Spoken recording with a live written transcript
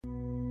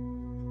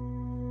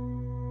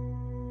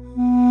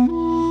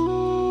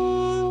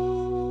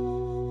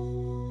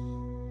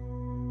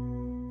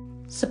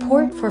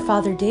Support for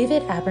Father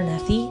David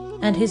Abernethy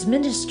and his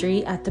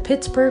ministry at the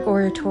Pittsburgh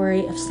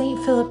Oratory of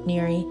St. Philip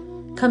Neri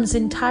comes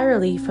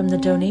entirely from the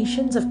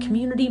donations of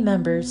community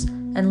members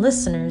and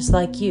listeners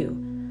like you.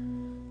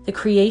 The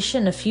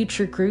creation of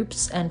future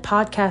groups and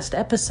podcast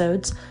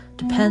episodes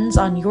depends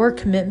on your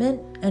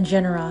commitment and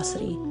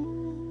generosity.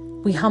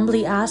 We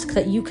humbly ask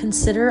that you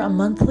consider a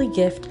monthly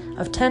gift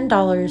of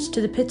 $10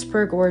 to the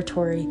Pittsburgh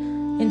Oratory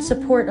in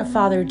support of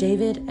Father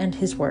David and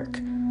his work.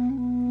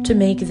 To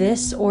make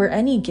this or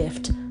any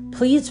gift,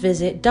 please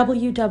visit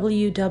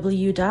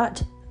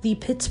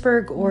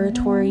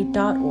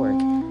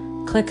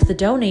www.thepittsburghoratory.org, click the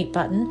donate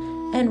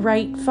button, and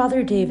write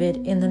Father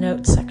David in the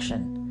notes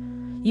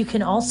section. You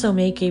can also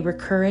make a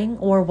recurring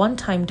or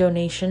one-time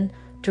donation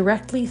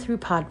directly through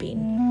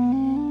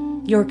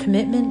Podbean. Your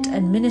commitment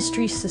and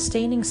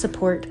ministry-sustaining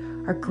support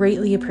are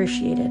greatly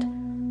appreciated.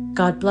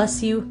 God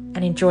bless you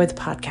and enjoy the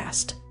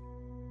podcast.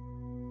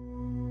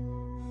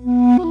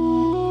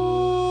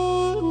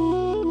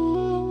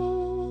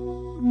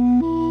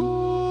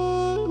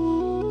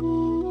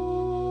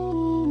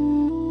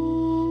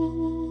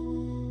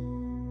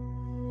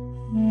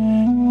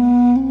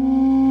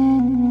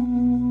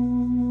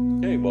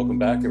 Welcome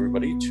back,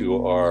 everybody,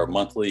 to our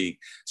monthly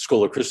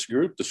Schola Christi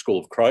group, the School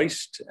of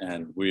Christ.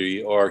 And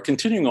we are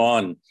continuing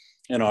on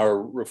in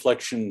our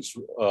reflections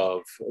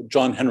of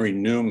John Henry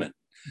Newman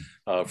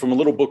from a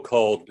little book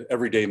called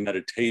Everyday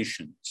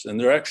Meditations. And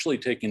they're actually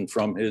taken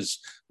from his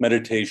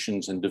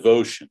meditations and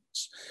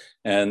devotions.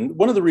 And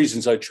one of the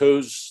reasons I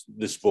chose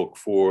this book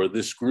for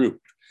this group,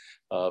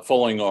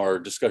 following our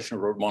discussion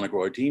of Monica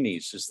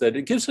Guardini's, is that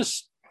it gives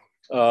us,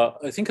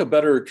 I think, a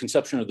better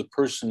conception of the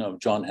person of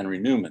John Henry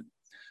Newman,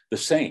 the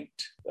saint.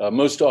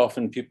 Most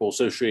often people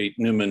associate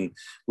Newman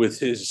with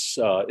his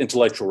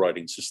intellectual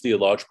writings, his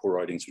theological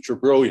writings, which are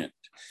brilliant.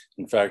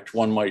 In fact,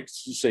 one might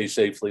say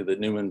safely that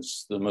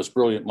Newman's the most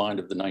brilliant mind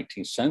of the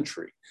 19th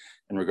century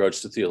in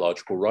regards to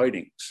theological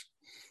writings.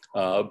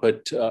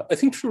 But I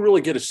think to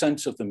really get a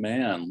sense of the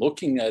man,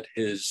 looking at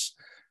his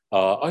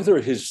either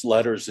his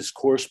letters, his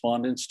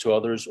correspondence to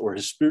others, or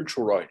his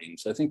spiritual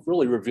writings, I think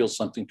really reveals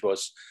something to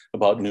us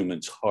about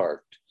Newman's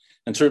heart.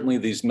 And certainly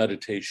these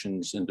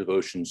meditations and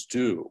devotions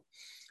do.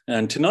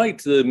 And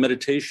tonight, the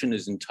meditation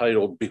is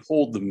entitled,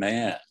 Behold the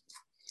Man.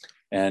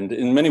 And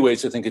in many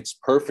ways, I think it's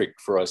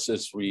perfect for us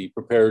as we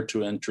prepare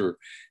to enter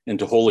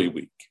into Holy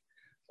Week,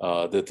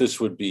 that this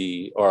would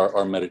be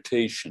our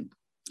meditation.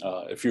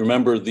 If you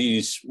remember,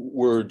 these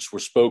words were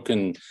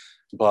spoken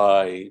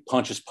by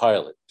Pontius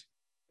Pilate.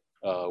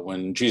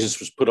 When Jesus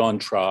was put on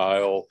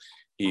trial,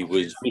 he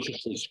was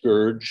viciously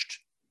scourged.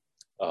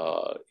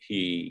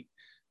 He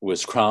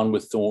was crowned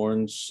with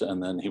thorns,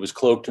 and then he was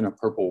cloaked in a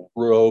purple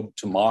robe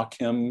to mock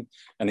him.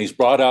 And he's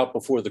brought out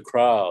before the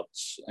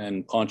crowds.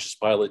 And Pontius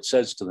Pilate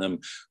says to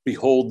them,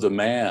 "Behold the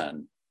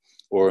man,"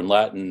 or in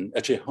Latin,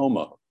 "Ecce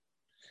homo."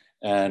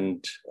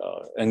 And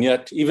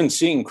yet, even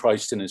seeing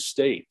Christ in his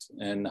state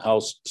and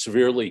how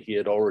severely he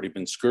had already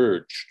been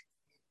scourged,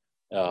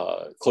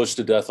 close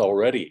to death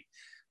already,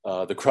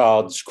 the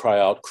crowds cry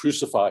out,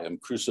 "Crucify him,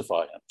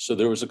 crucify him." So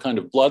there was a kind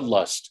of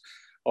bloodlust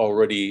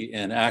already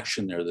in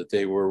action there, that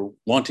they were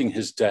wanting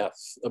his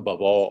death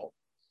above all.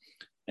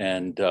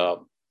 And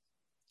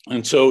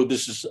so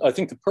this is, I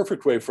think, the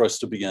perfect way for us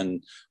to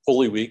begin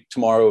Holy Week.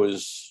 Tomorrow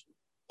is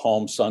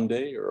Palm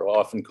Sunday, or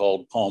often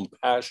called Palm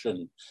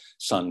Passion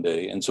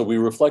Sunday. And so we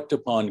reflect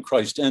upon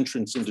Christ's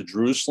entrance into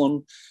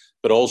Jerusalem,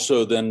 but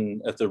also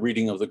then at the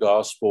reading of the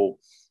gospel,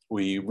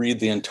 we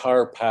read the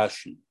entire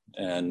Passion.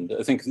 And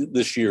I think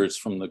this year it's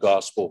from the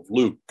Gospel of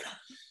Luke.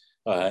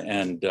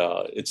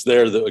 It's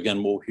there that,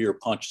 again, we'll hear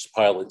Pontius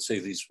Pilate say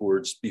these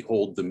words,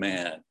 "Behold the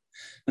man."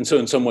 And so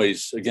in some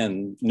ways,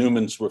 again,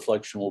 Newman's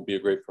reflection will be a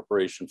great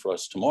preparation for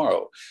us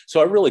tomorrow. So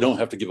I really don't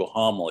have to give a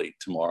homily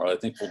tomorrow. I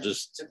think we'll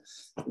just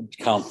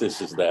count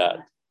this as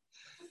that.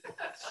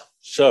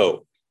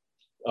 So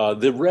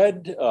the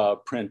red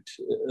print,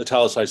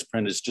 italicized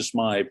print, is just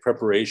my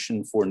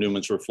preparation for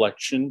Newman's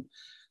reflection.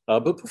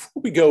 But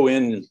before we go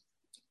into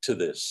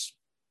this,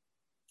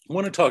 I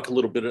want to talk a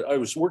little bit. I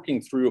was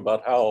working through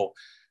about how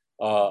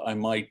I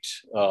might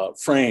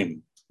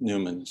frame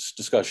Newman's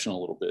discussion a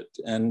little bit.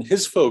 And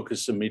his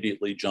focus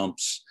immediately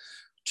jumps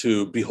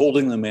to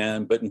beholding the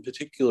man, but in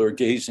particular,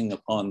 gazing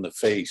upon the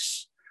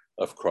face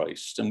of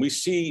Christ. And we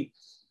see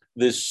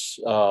this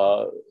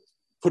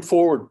put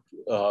forward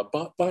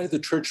by the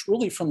church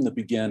really from the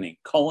beginning,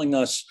 calling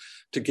us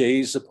to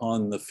gaze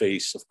upon the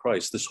face of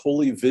Christ, this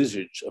holy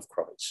visage of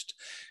Christ.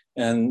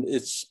 And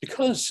it's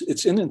because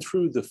it's in and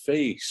through the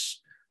face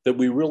that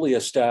we really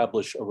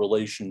establish a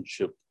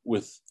relationship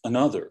with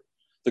another.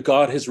 That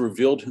God has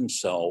revealed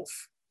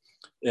himself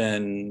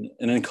in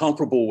an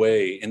incomparable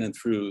way in and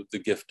through the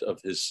gift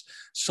of his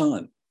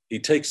Son. He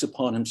takes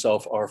upon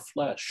himself our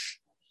flesh.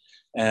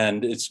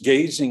 And it's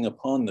gazing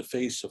upon the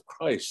face of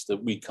Christ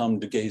that we come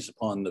to gaze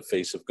upon the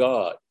face of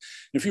God.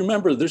 If you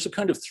remember, there's a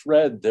kind of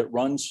thread that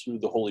runs through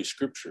the Holy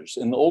Scriptures.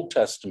 In the Old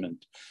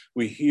Testament,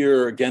 we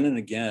hear again and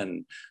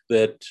again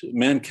that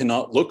man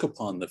cannot look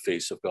upon the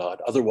face of God,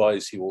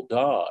 otherwise he will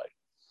die.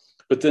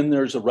 But then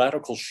there's a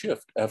radical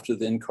shift after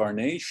the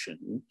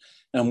incarnation,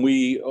 and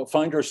we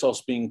find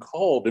ourselves being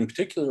called, in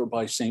particular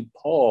by St.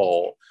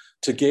 Paul,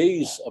 to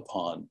gaze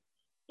upon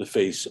the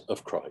face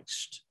of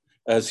Christ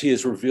as he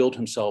has revealed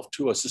himself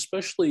to us,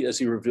 especially as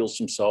he reveals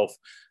himself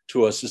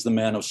to us as the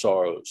man of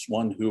sorrows,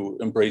 one who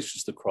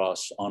embraces the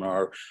cross on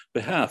our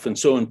behalf. And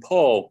so in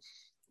Paul,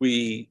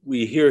 we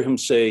hear him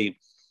say,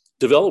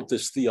 develop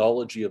this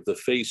theology of the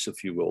face,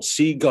 if you will.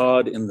 See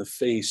God in the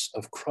face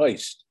of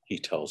Christ, he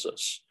tells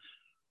us.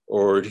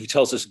 Or he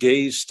tells us,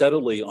 gaze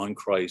steadily on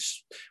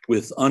Christ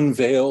with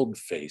unveiled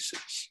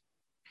faces.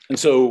 And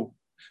so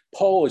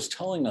Paul is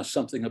telling us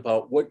something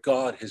about what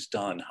God has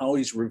done, how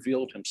he's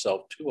revealed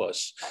himself to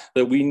us,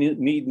 that we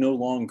need no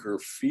longer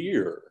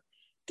fear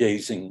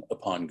gazing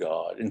upon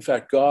God. In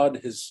fact, God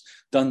has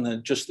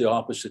done just the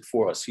opposite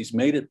for us. He's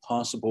made it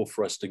possible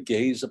for us to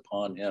gaze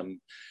upon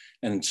him.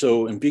 And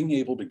so in being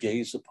able to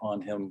gaze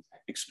upon him,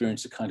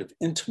 experience a kind of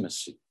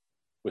intimacy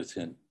with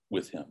him,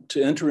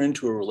 to enter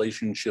into a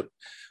relationship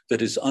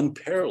that is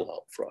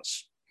unparalleled for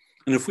us.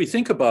 And if we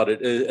think about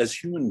it as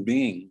human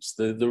beings,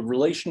 the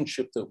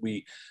relationship that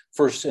we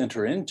first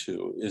enter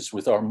into is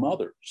with our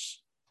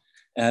mothers.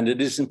 And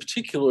it is in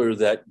particular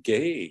that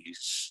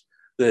gaze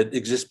that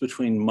exists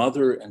between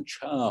mother and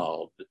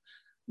child,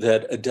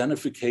 that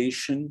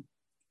identification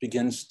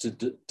begins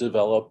to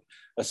develop,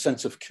 a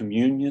sense of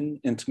communion,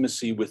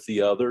 intimacy with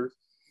the other,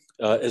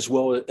 as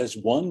well as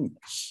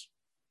oneness.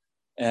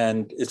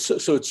 And it's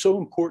so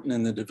important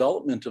in the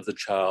development of the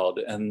child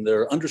and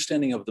their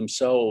understanding of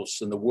themselves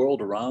and the world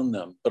around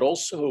them, but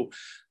also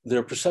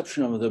their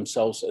perception of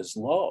themselves as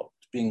loved,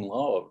 being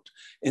loved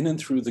in and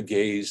through the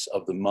gaze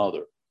of the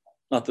mother.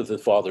 Not that the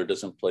father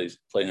doesn't play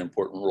an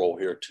important role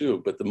here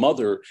too, but the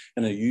mother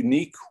in a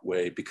unique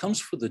way becomes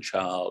for the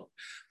child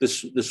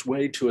this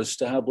way to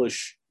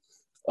establish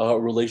a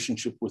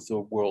relationship with the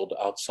world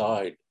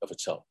outside of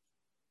itself,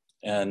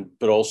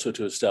 but also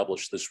to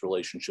establish this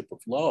relationship of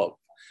love.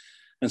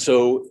 And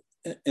so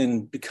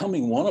in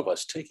becoming one of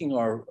us, taking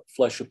our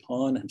flesh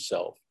upon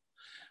himself,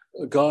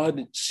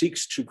 God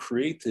seeks to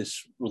create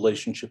this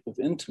relationship of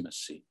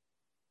intimacy,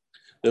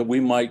 that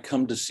we might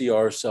come to see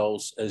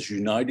ourselves as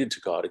united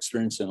to God,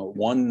 experiencing a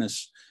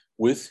oneness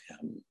with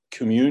him,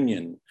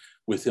 communion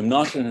with him,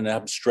 not in an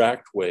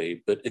abstract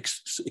way, but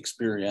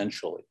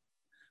experientially.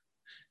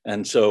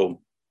 And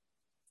so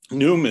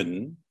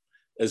Newman,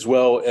 as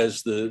well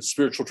as the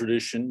spiritual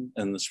tradition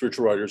and the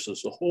spiritual writers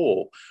as a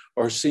whole,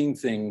 are seeing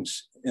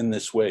things in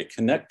this way,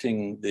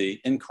 connecting the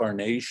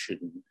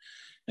incarnation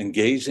and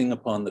gazing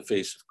upon the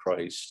face of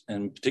Christ,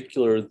 and in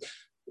particular,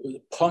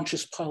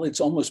 Pontius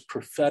Pilate's almost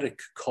prophetic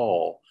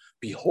call,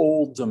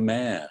 behold the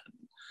man,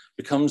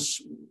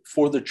 becomes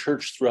for the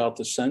church throughout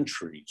the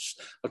centuries,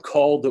 a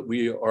call that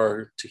we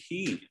are to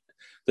heed,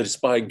 that it's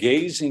by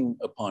gazing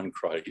upon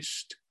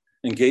Christ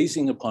and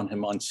gazing upon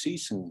him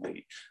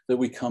unceasingly that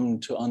we come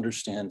to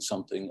understand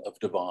something of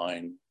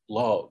divine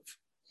love.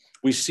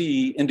 We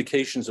see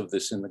indications of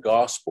this in the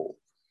gospel,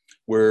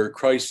 where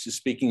Christ is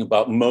speaking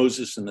about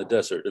Moses in the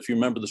desert. If you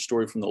remember the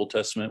story from the Old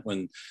Testament,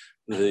 when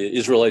the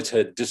Israelites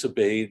had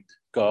disobeyed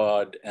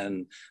God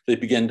and they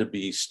began to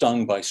be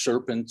stung by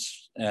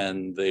serpents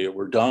and they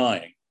were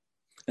dying.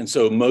 And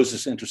so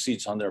Moses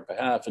intercedes on their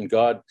behalf, and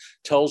God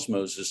tells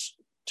Moses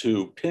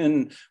to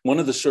pin one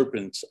of the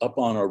serpents up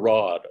on a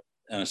rod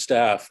and a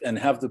staff and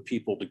have the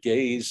people to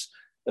gaze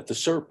at the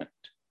serpent.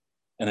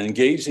 And in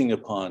gazing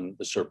upon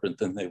the serpent,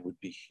 then they would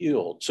be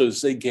healed. So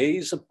as they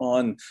gaze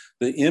upon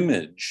the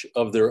image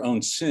of their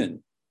own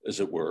sin, as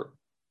it were,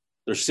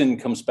 their sin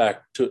comes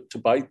back to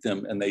bite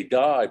them and they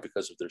die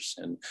because of their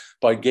sin.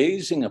 By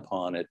gazing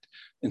upon it,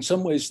 in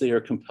some ways they are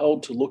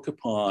compelled to look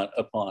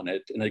upon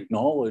it and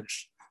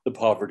acknowledge the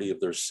poverty of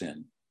their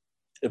sin.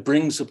 It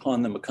brings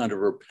upon them a kind of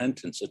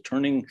repentance, a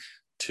turning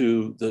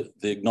to the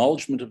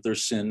acknowledgement of their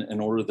sin in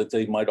order that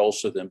they might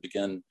also then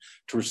begin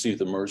to receive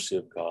the mercy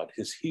of God,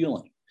 his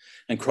healing.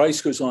 And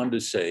Christ goes on to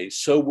say,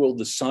 so will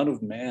the Son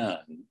of Man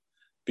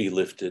be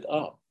lifted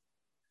up,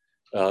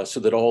 so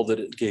that all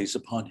that gaze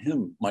upon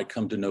him might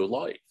come to know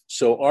life.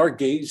 So our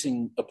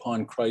gazing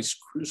upon Christ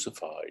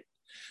crucified,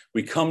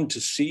 we come to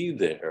see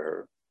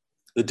there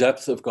the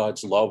depth of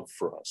God's love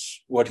for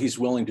us, what he's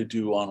willing to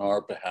do on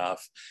our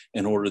behalf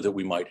in order that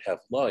we might have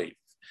life.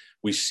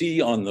 We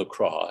see on the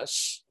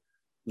cross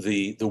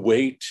the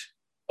weight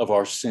of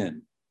our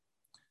sin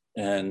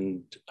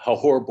and how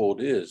horrible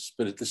it is.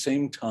 But at the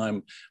same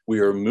time, we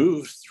are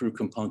moved through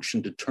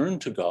compunction to turn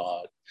to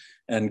God,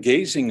 and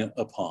gazing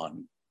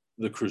upon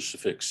the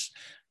crucifix,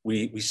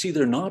 we see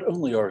there not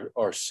only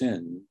our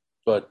sin,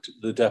 but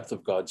the depth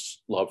of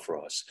God's love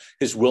for us,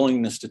 his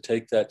willingness to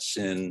take that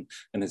sin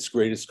and its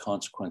greatest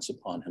consequence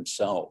upon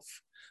himself,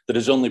 that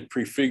is only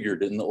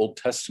prefigured in the Old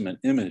Testament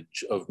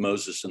image of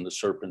Moses and the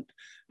serpent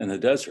in the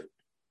desert.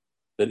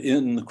 that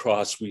in the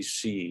cross we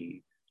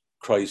see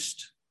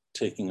Christ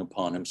taking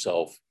upon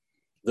himself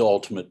the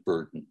ultimate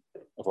burden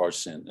of our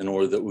sin in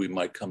order that we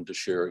might come to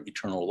share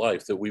eternal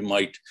life, that we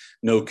might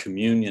know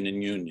communion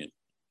and union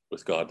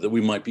with God, that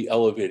we might be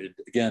elevated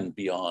again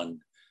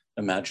beyond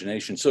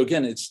imagination. So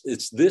again,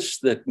 it's this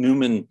that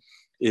Newman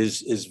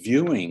is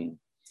viewing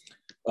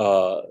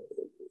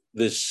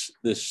this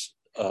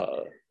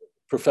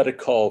prophetic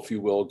call, if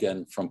you will,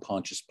 again from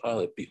Pontius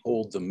Pilate,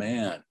 behold the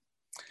man.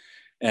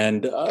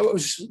 And I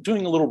was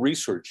doing a little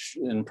research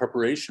in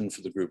preparation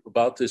for the group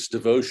about this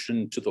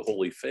devotion to the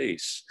Holy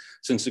Face,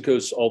 since it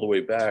goes all the way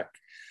back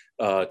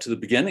to the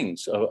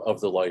beginnings of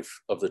the life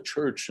of the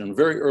church. And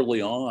very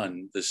early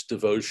on, this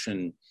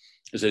devotion,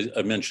 as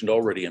I mentioned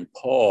already in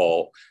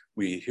Paul,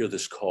 we hear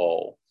this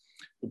call.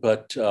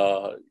 But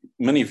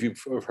many of you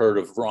have heard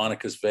of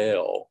Veronica's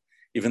veil.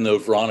 Even though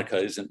Veronica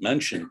isn't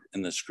mentioned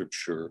in the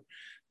scripture,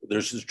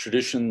 there's a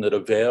tradition that a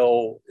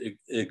veil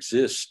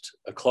exists,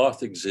 a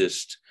cloth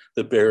exists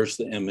that bears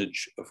the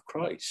image of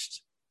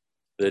Christ,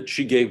 that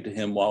she gave to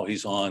him while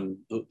he's on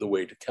the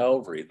way to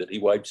Calvary, that he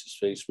wipes his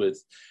face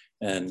with,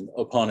 and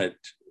upon it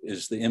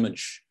is the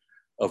image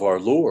of our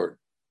Lord.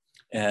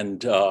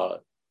 And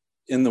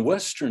in the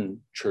Western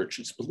church,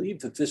 it's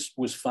believed that this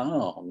was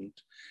found,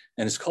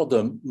 and it's called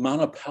the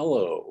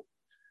Montepello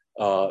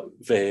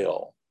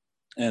veil.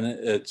 And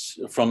it's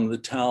from the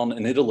town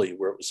in Italy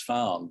where it was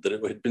found, that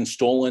it had been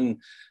stolen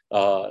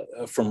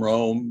from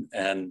Rome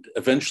and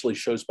eventually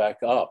shows back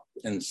up.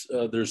 And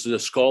there's a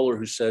scholar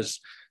who says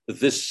that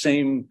this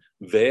same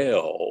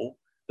veil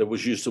that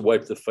was used to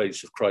wipe the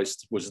face of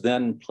Christ was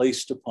then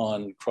placed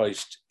upon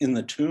Christ in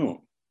the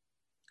tomb.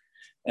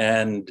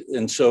 And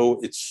so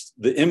it's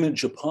the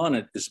image upon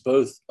it is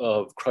both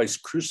of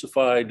Christ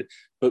crucified,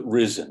 but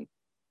risen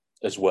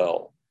as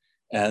well.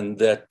 And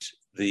that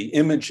the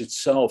image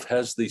itself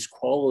has these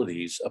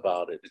qualities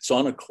about it. It's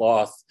on a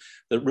cloth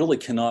that really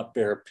cannot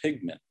bear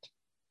pigment.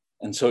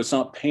 And so it's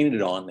not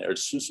painted on there.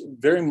 It's just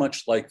very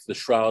much like the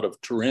Shroud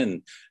of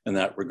Turin in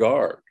that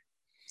regard.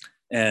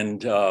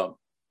 And so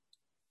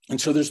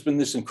there's been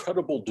this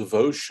incredible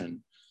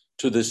devotion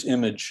to this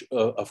image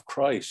of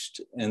Christ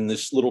in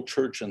this little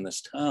church in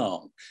this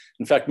town.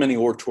 In fact, many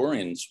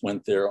oratorians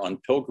went there on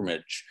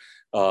pilgrimage.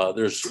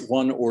 There's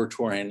one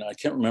oratorian, I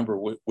can't remember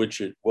which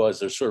it was.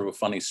 There's sort of a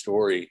funny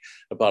story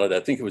about it. I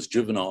think it was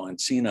Juvenal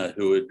Encina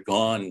who had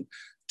gone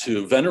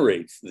to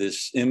venerate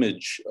this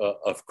image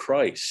of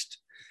Christ.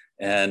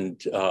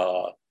 And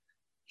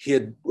he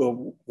had,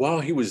 while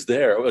he was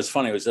there, it was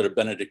funny, I was at a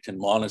Benedictine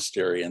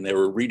monastery and they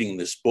were reading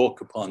this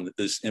book upon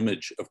this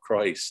image of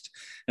Christ.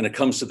 And it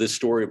comes to this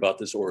story about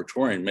this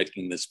oratorian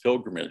making this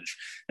pilgrimage.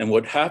 And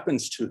what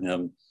happens to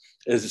him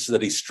is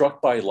that he's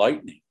struck by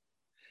lightning.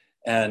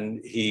 And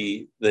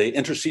they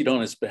intercede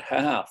on his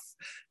behalf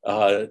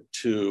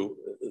to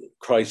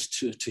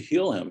Christ to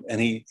heal him. And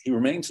he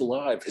remains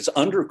alive. His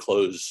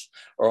underclothes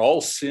are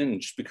all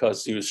singed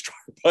because he was struck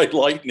by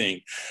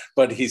lightning,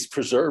 but he's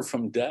preserved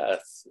from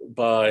death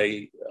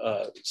by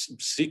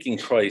seeking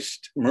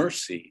Christ's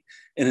mercy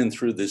in and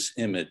through this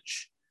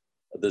image,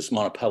 this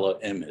Montepello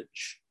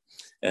image.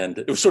 And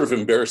it was sort of an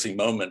embarrassing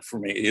moment for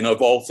me,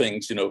 of all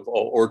things, of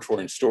all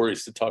oratorian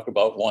stories, to talk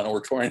about one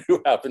oratorian who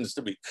happens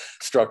to be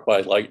struck by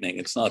lightning.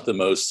 It's not the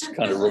most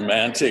kind of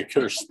romantic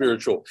or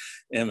spiritual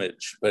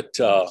image, but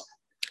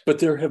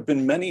there have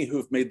been many who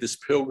have made this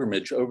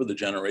pilgrimage over the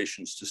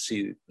generations to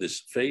see this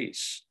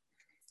face,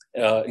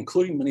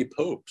 including many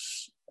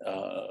popes.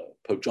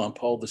 Pope John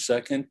Paul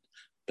II,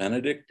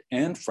 Benedict,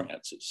 and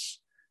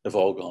Francis have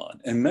all gone.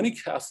 And many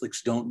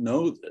Catholics don't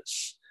know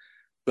this.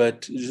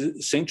 But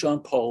St. John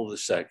Paul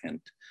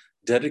II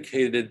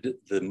dedicated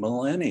the new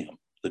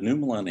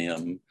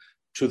millennium,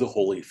 to the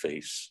holy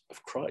face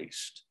of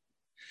Christ.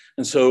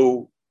 And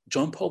so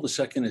John Paul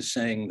II is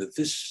saying that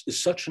this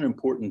is such an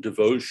important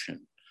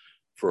devotion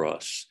for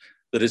us,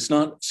 that it's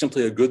not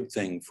simply a good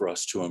thing for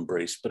us to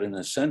embrace, but an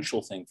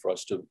essential thing for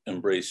us to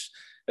embrace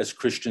as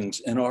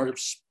Christians in our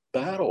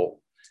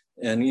battle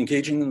and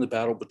engaging in the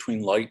battle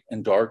between light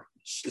and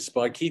darkness. It's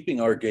by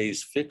keeping our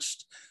gaze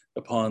fixed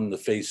upon the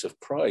face of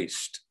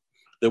Christ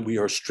that we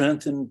are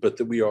strengthened, but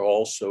that we are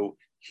also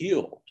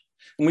healed.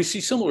 And we see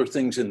similar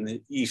things in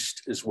the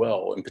East as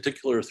well, in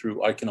particular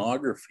through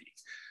iconography,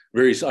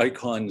 various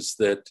icons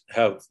that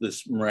have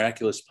this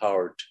miraculous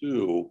power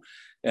too.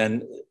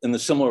 And in a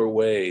similar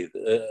way,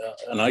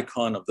 an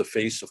icon of the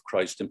face of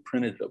Christ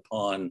imprinted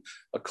upon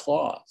a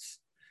cloth.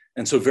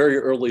 And so very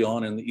early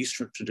on in the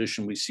Eastern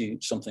tradition, we see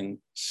something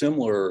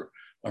similar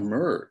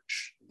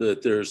emerge,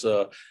 that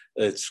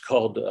it's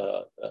called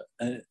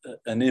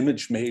an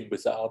image made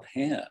without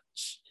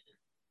hands,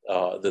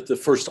 that the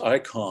first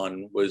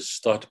icon was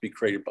thought to be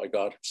created by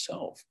God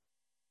himself.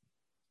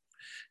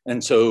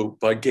 And so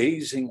by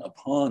gazing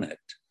upon it,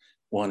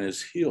 one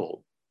is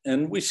healed.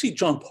 And we see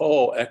John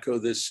Paul echo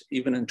this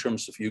even in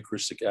terms of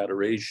Eucharistic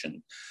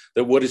adoration,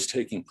 that what is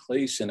taking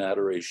place in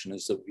adoration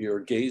is that we are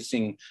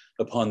gazing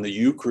upon the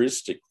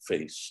Eucharistic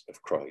face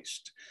of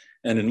Christ.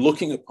 And in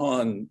looking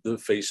upon the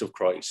face of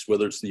Christ,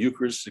 whether it's the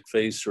Eucharistic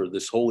face or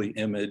this holy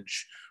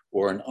image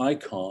or an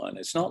icon.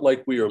 It's not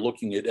like we are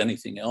looking at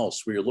anything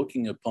else. We are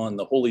looking upon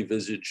the holy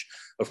visage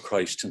of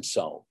Christ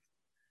himself.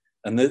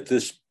 And that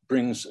this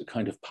brings a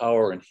kind of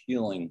power and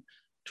healing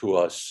to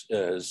us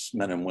as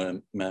men and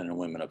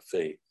women of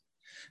faith.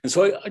 And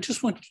so I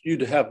just want you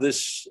to have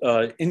this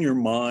in your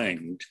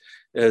mind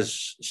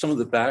as some of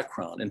the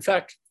background. In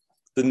fact,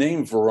 the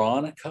name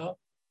Veronica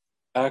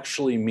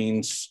actually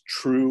means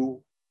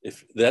true,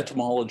 if the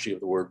etymology of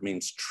the word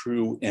means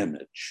true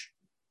image.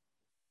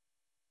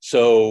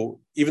 So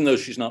even though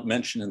she's not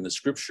mentioned in the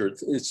scripture,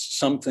 it's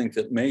something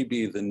that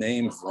maybe the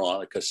name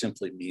Veronica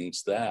simply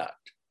means that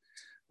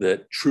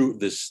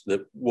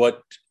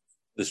what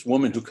this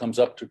woman who comes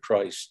up to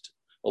Christ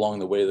along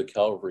the way of the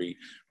Calvary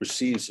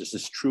receives is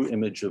this true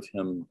image of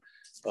him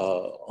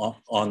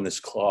on this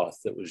cloth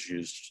that was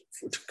used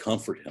to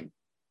comfort him.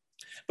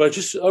 But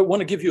I want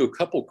to give you a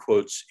couple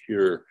quotes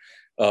here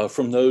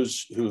from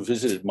those who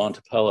visited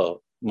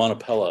Montepello.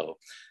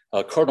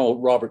 Cardinal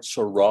Robert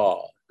Sarah,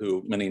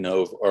 who many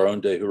know of our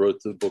own day, who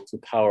wrote the book, The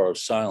Power of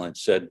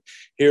Silence, said,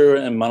 "Here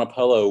in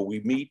Montepello, we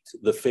meet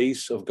the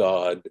face of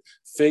God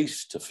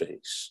face to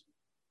face.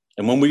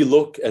 And when we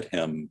look at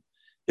him,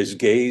 his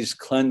gaze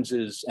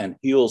cleanses and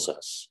heals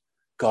us.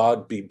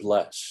 God be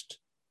blessed."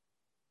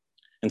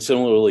 And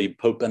similarly,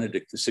 Pope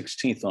Benedict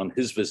XVI on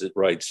his visit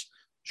writes,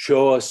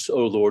 "Show us,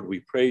 O Lord, we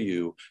pray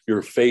you,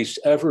 your face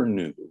ever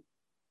new,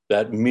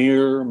 that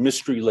mere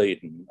mystery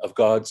laden of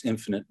God's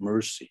infinite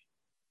mercy.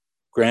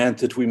 Grant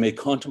that we may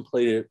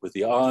contemplate it with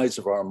the eyes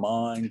of our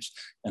minds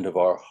and of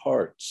our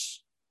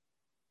hearts.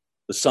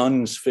 The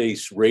Son's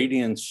face,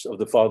 radiance of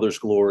the Father's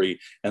glory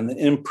and the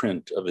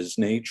imprint of his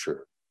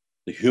nature,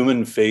 the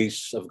human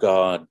face of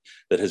God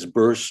that has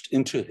burst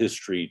into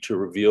history to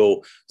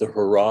reveal the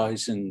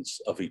horizons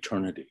of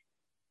eternity.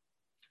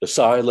 The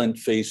silent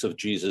face of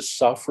Jesus,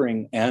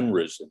 suffering and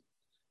risen,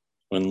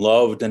 when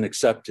loved and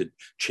accepted,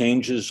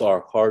 changes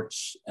our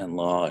hearts and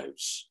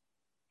lives.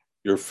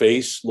 Your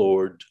face,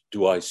 Lord,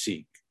 do I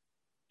seek.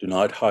 Do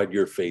not hide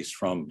your face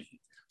from me."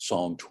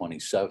 Psalm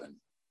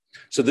 27.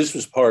 So this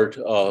was part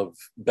of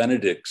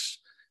Benedict's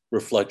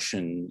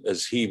reflection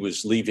as he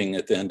was leaving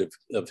at the end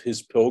of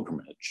his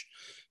pilgrimage.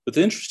 But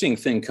the interesting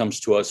thing comes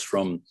to us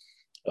from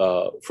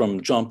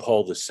John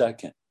Paul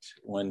II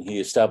when he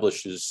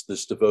establishes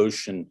this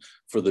devotion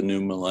for the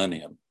new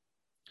millennium.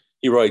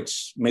 He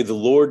writes, "May the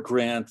Lord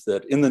grant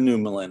that in the new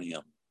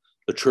millennium,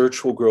 the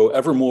church will grow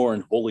ever more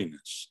in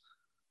holiness,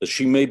 that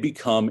she may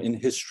become in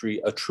history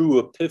a true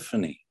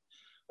epiphany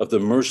of the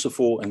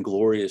merciful and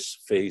glorious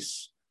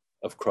face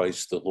of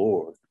Christ the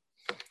Lord."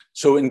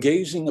 So in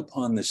gazing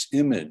upon this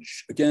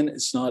image, again,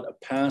 it's not a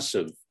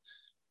passive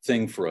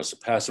thing for us, a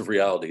passive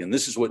reality. And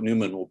this is what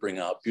Newman will bring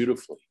out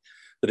beautifully,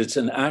 that it's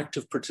an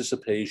active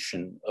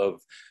participation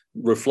of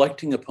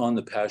reflecting upon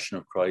the passion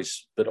of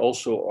Christ, but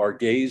also our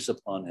gaze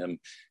upon him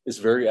is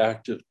very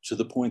active to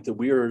the point that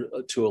we are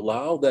to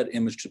allow that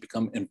image to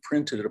become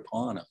imprinted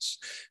upon us,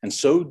 and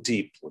so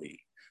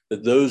deeply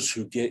that those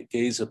who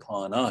gaze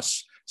upon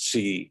us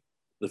see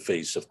the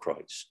face of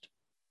Christ.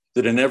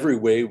 That in every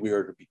way we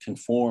are to be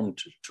conformed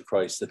to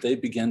Christ, that they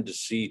begin to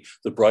see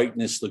the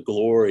brightness, the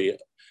glory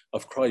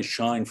of Christ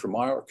shine from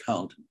our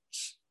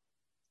countenance.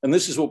 And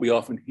this is what we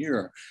often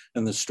hear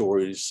in the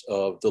stories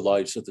of the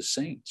lives of the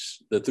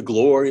saints, that the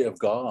glory of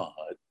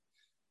God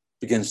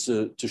begins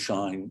to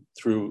shine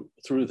through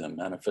them,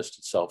 manifest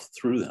itself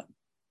through them.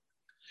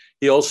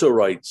 He also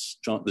writes,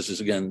 this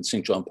is again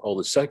St. John Paul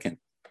II,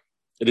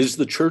 "It is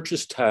the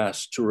church's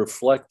task to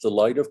reflect the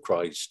light of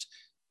Christ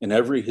in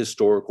every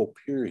historical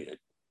period,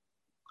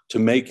 to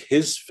make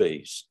his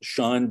face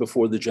shine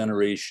before the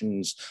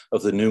generations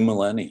of the new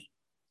millennium.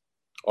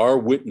 Our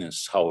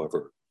witness,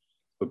 however,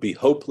 would be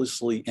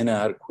hopelessly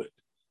inadequate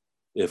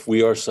if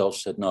we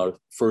ourselves had not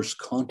first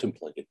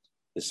contemplated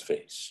his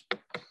face."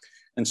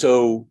 And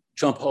so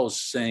John Paul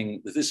is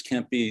saying that this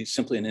can't be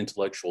simply an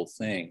intellectual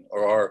thing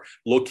or our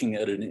looking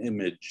at an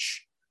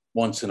image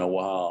once in a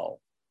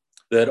while,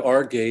 that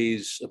our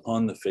gaze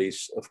upon the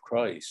face of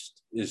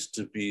Christ is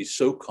to be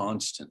so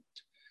constant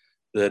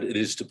that it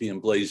is to be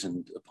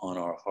emblazoned upon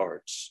our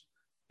hearts,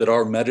 that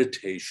our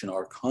meditation,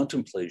 our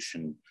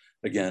contemplation,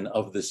 again,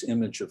 of this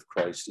image of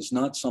Christ is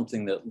not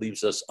something that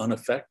leaves us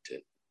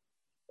unaffected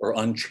or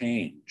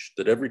unchanged,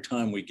 that every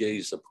time we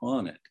gaze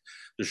upon it,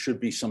 there should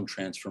be some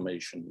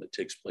transformation that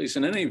takes place.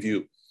 And any of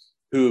you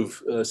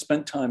who've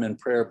spent time in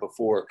prayer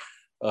before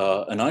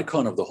an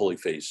icon of the holy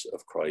face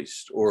of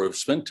Christ, or have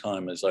spent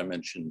time, as I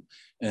mentioned,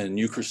 in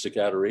Eucharistic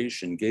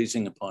adoration,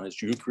 gazing upon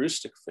his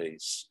Eucharistic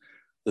face,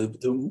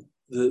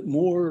 the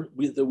more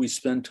that we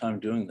spend time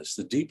doing this,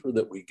 the deeper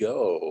that we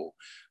go,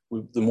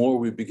 the more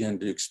we begin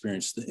to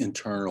experience the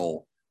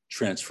internal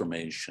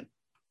transformation.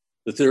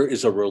 That there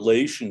is a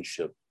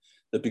relationship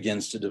that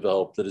begins to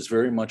develop that is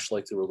very much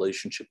like the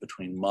relationship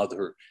between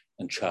mother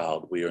and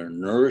child. We are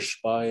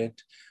nourished by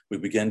it. We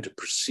begin to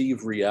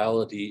perceive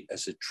reality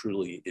as it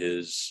truly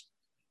is.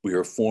 We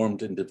are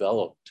formed and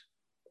developed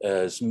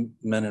as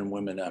men and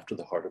women after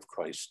the heart of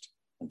Christ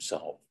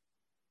himself.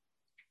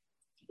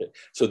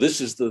 So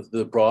this is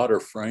the broader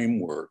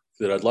framework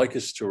that I'd like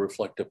us to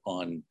reflect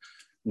upon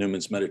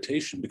Newman's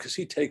meditation, because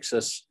he takes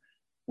us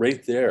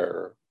right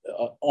there,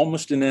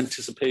 almost in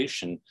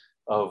anticipation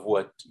of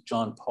what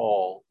John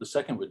Paul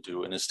II would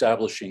do in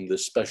establishing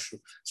this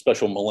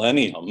special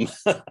millennium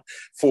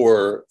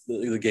for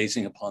the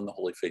gazing upon the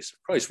holy face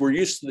of Christ. We're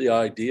used to the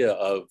idea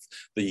of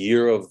the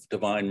year of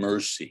divine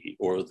mercy,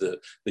 or the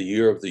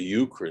year of the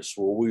Eucharist,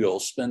 where we'll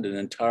spend an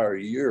entire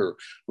year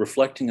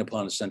reflecting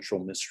upon a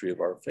central mystery of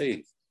our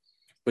faith.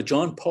 But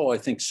John Paul, I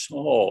think,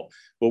 saw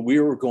what we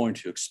were going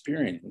to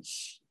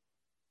experience,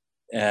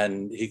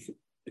 and he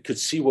could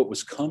see what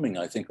was coming,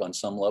 I think, on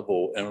some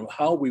level, and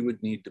how we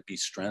would need to be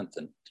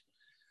strengthened,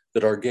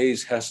 that our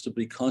gaze has to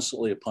be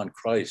constantly upon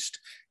Christ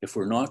if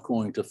we're not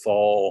going to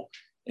fall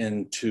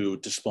into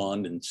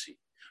despondency,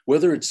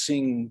 whether it's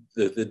seeing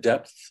the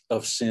depth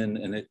of sin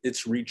and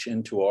its reach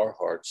into our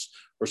hearts,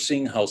 or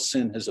seeing how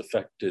sin has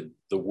affected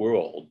the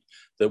world,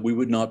 that we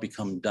would not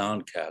become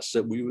downcast,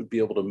 that we would be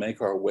able to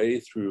make our way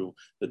through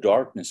the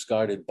darkness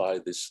guided by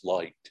this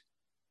light.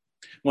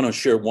 I want to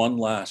share one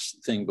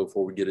last thing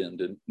before we get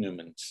into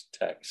Newman's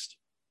text.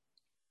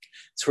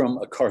 It's from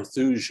a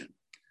Carthusian,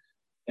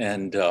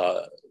 and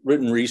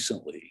written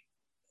recently.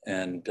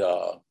 And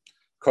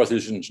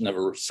Carthusians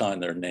never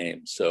signed their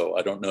name, so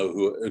I don't know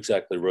who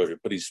exactly wrote it,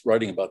 but he's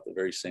writing about the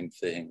very same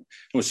thing.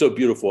 It was so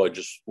beautiful, I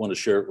just want to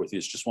share it with you.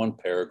 It's just one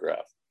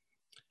paragraph.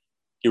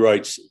 He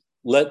writes,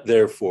 "Let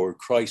therefore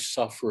Christ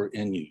suffer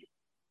in you.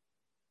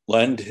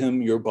 Lend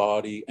him your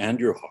body and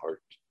your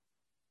heart,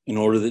 in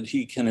order that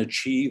he can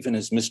achieve in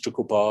his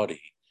mystical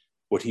body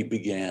what he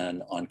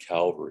began on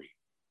Calvary.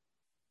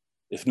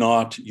 If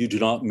not, you do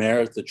not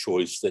merit the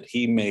choice that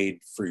he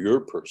made for your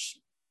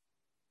person.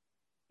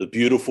 The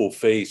beautiful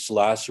face,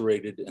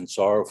 lacerated and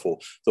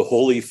sorrowful, the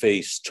holy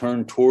face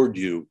turned toward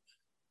you,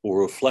 will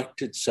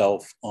reflect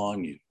itself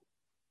on you.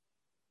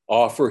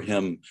 Offer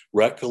him,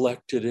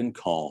 recollected and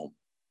calm,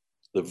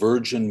 the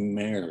virgin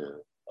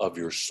mirror of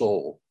your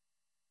soul.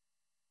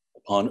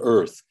 Upon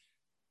earth,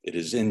 it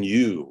is in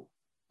you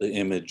the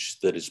image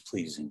that is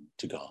pleasing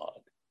to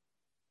God."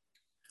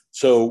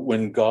 So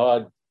when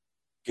God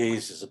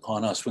gazes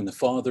upon us, when the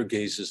Father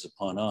gazes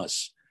upon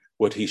us,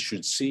 what he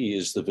should see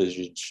is the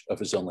visage of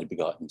his only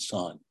begotten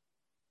Son.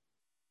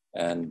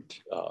 And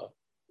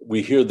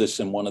we hear this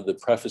in one of the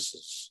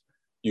prefaces,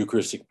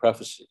 Eucharistic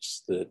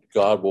prefaces, that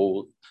God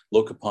will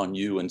look upon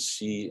you and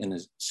see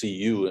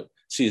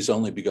his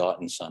only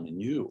begotten Son in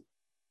you.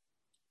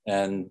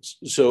 And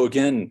so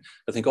again,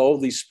 I think all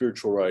of these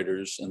spiritual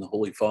writers and the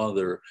Holy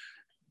Father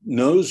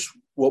knows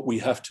what we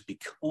have to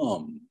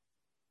become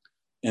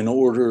in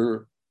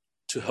order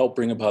to help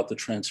bring about the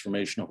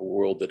transformation of a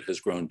world that has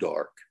grown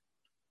dark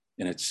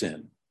in its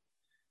sin.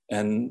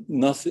 And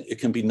it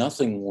can be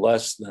nothing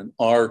less than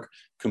our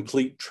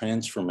complete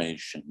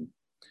transformation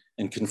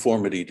in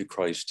conformity to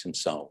Christ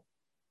himself.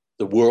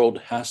 The world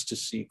has to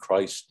see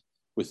Christ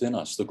within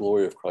us, the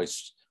glory of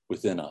Christ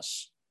within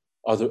us.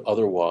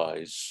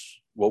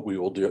 Otherwise, what we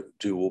will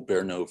do will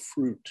bear no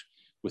fruit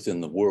within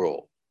the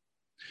world.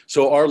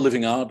 So our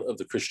living out of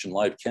the Christian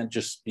life can't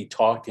just be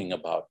talking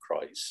about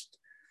Christ,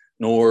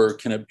 nor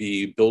can it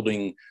be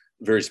building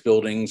various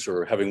buildings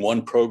or having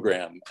one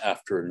program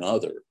after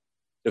another.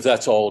 If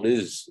that's all it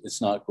is,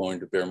 it's not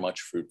going to bear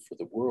much fruit for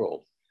the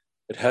world.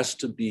 It has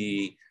to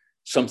be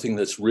something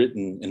that's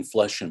written in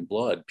flesh and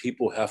blood.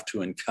 People have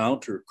to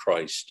encounter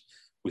Christ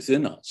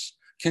within us.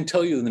 I can't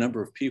tell you the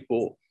number of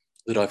people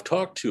that I've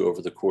talked to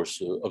over the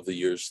course of the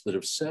years that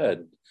have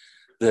said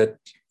that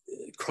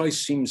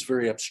Christ seems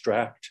very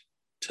abstract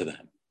to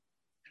them,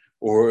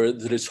 or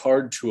that it's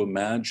hard to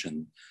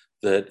imagine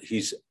that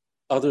he's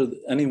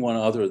anyone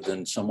other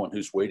than someone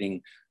who's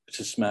waiting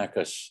to smack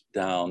us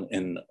down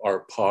in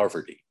our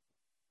poverty,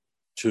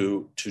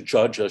 to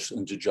judge us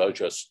and to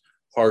judge us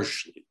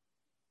harshly,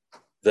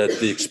 that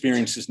the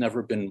experience has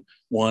never been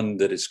one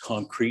that is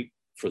concrete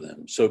for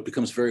them. So it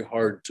becomes very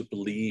hard to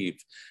believe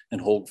and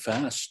hold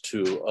fast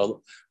to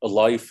a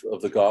life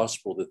of the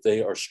gospel that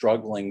they are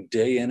struggling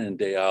day in and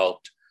day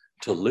out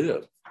to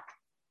live.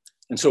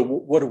 And so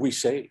what do we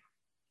say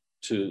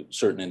to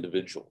certain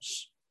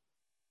individuals?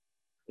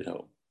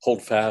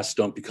 Hold fast,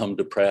 don't become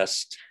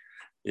depressed,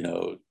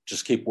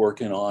 just keep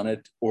working on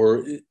it?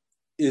 Or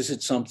is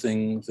it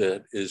something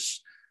that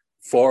is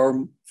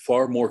far,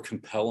 far more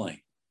compelling,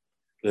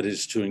 that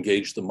is to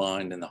engage the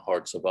mind and the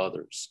hearts of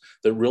others,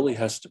 that really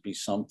has to be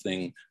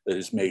something that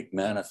is made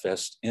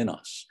manifest in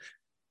us?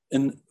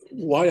 And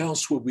why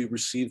else would we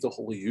receive the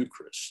Holy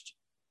Eucharist?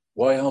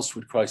 Why else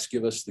would Christ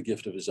give us the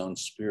gift of his own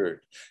Spirit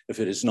if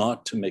it is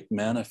not to make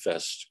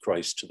manifest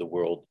Christ to the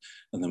world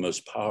in the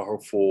most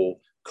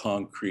powerful,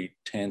 concrete,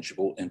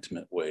 tangible,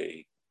 intimate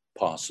way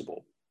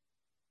possible?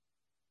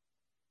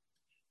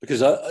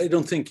 Because I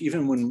don't think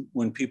even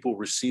when people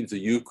receive the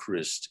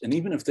Eucharist, and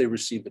even if they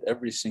receive it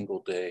every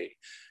single day,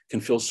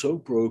 can feel so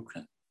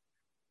broken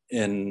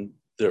in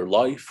their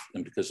life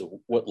and because of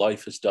what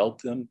life has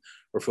dealt them,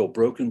 or feel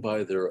broken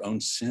by their own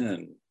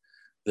sin,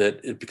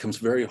 that it becomes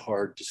very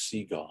hard to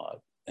see God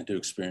and to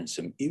experience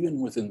him, even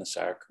within the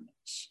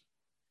sacraments.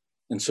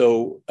 And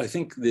so I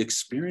think the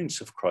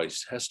experience of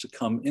Christ has to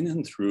come in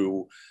and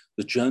through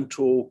the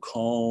gentle,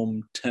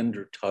 calm,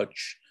 tender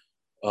touch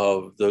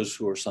of those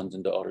who are sons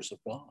and daughters of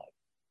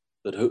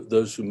God,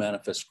 those who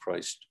manifest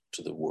Christ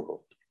to the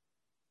world.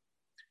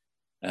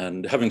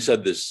 And having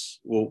said this,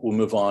 we'll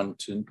move on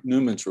to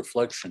Newman's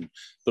reflection,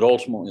 but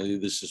ultimately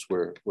this is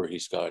where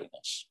he's guiding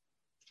us.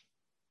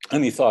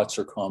 Any thoughts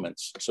or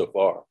comments so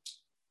far?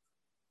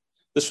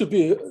 This would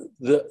be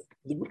the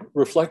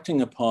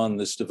reflecting upon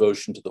this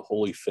devotion to the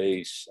Holy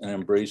Face and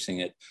embracing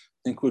it, I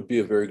think would be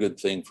a very good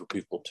thing for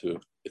people to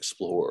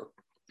explore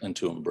and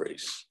to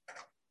embrace.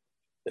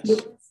 Yes. I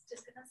was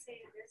just gonna say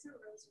there's a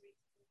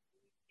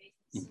rosary.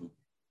 Mm-hmm.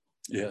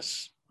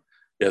 Yes.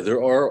 Yeah,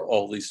 there are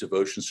all these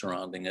devotions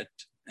surrounding it,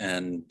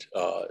 and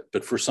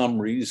but for some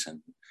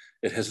reason,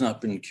 it has not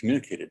been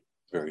communicated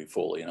very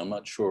fully, and I'm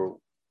not sure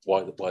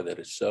why that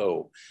is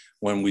so.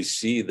 When we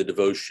see the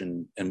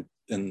devotion in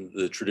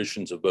the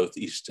traditions of both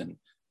East and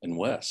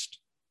West,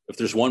 if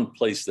there's one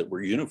place that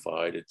we're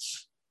unified,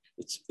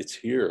 it's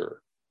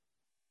here.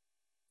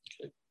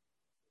 Okay.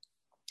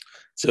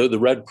 So the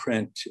red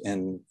print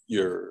in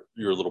your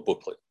little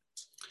booklet.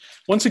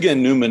 Once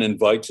again, Newman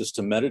invites us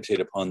to meditate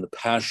upon the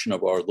passion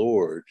of our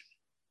Lord,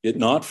 yet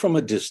not from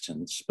a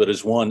distance, but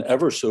as one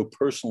ever so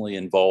personally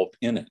involved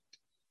in it,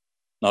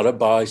 not a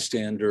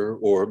bystander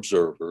or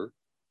observer,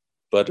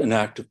 but an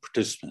active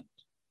participant.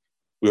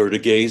 We are to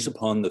gaze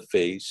upon the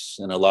face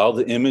and allow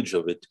the image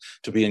of it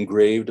to be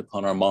engraved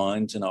upon our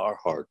minds and our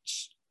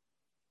hearts.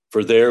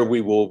 For there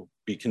we will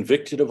be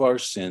convicted of our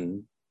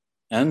sin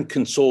and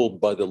consoled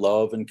by the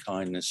love and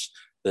kindness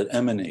that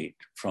emanate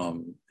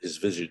from his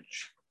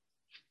visage.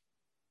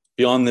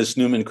 Beyond this,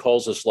 Newman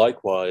calls us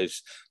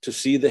likewise to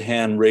see the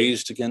hand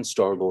raised against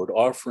our Lord,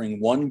 offering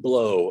one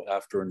blow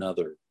after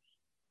another,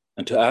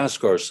 and to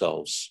ask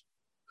ourselves,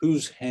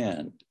 whose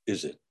hand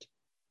is it?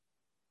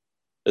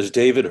 As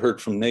David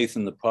heard from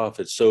Nathan the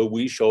prophet, so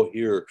we shall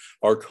hear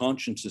our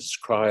consciences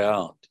cry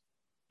out,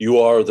 you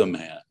are the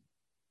man.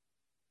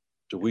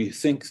 Do we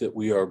think that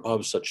we are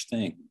above such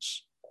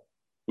things?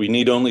 We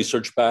need only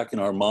search back in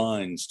our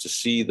minds to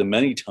see the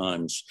many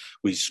times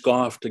we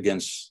scoffed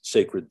against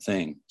sacred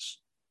things,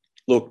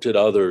 looked at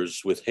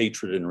others with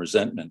hatred and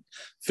resentment,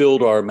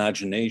 filled our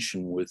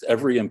imagination with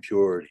every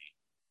impurity,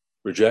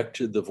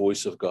 rejected the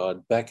voice of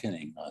God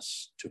beckoning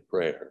us to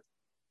prayer.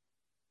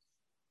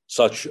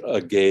 Such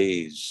a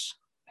gaze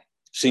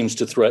seems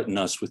to threaten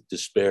us with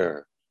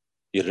despair,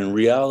 yet in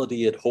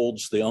reality it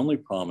holds the only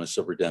promise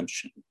of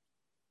redemption.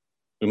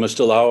 We must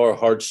allow our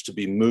hearts to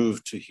be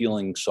moved to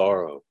healing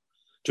sorrow,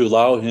 to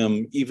allow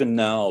him even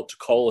now to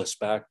call us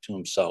back to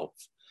himself.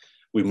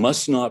 We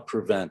must not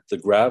prevent the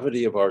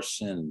gravity of our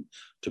sin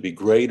to be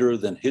greater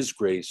than his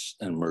grace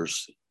and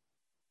mercy.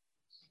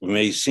 We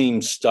may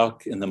seem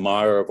stuck in the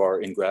mire of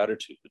our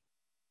ingratitude.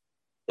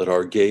 Let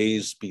our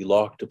gaze be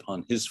locked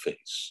upon his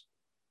face,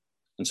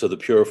 and so the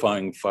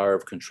purifying fire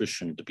of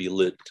contrition to be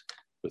lit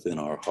within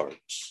our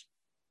hearts.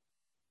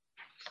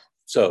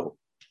 So,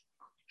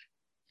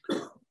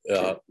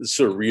 this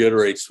sort of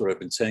reiterates what I've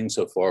been saying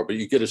so far, but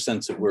you get a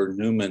sense of where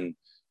Newman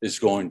is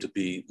going to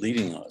be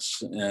leading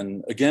us.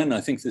 And again,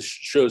 I think this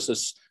shows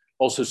us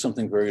also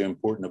something very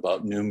important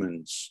about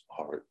Newman's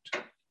heart,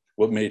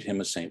 what made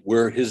him a saint,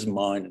 where his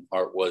mind and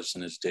heart was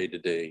in his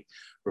day-to-day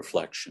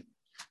reflection.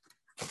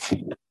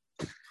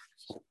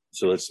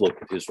 So let's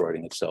look at his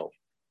writing itself.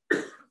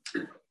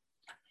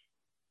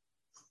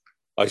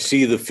 I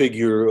see the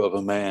figure of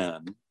a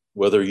man,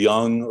 whether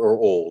young or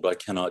old, I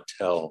cannot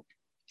tell.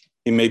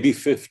 He may be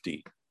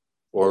 50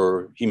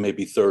 or he may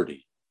be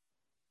 30.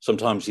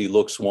 Sometimes he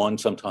looks one,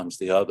 sometimes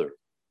the other.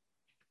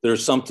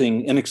 There's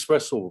something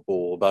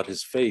inexpressible about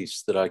his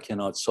face that I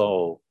cannot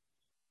solve.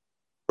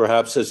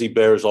 Perhaps as he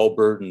bears all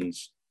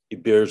burdens, he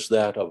bears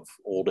that of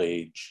old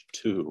age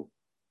too.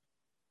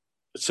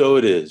 But so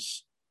it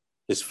is.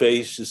 His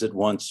face is at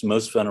once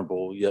most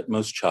venerable, yet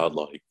most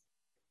childlike,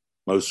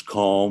 most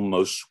calm,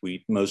 most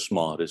sweet, most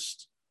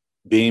modest,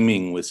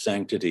 beaming with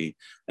sanctity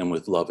and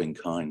with loving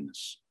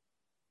kindness.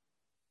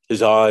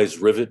 His eyes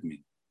rivet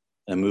me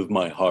and move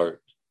my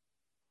heart.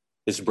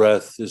 His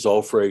breath is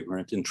all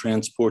fragrant and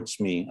transports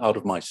me out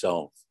of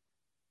myself.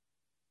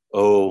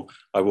 Oh,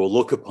 I will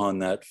look upon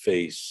that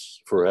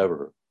face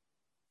forever,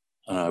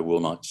 and I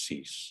will not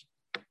cease.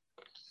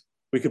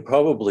 We could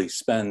probably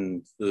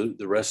spend the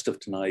rest of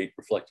tonight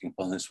reflecting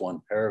upon this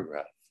one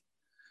paragraph.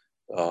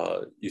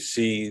 You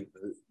see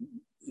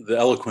the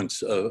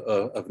eloquence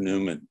of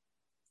Newman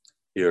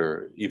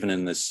here, even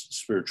in this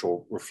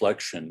spiritual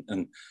reflection.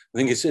 And I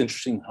think it's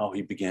interesting how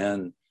he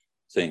began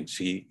things.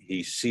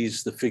 He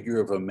sees the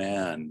figure of a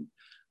man,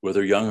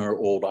 whether young or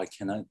old, I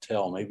cannot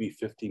tell, maybe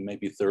 50,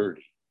 maybe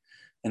 30.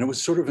 And it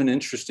was sort of an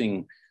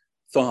interesting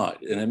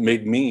thought. And it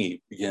made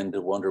me begin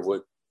to wonder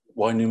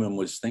why Newman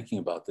was thinking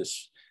about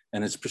this.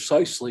 And it's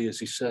precisely as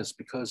he says,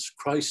 because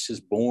Christ has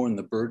borne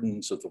the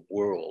burdens of the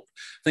world.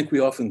 I think we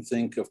often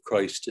think of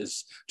Christ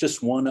as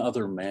just one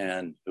other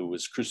man who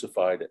was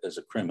crucified as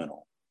a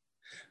criminal,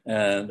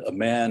 and a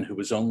man who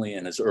was only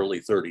in his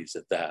early 30s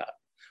at that,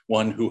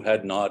 one who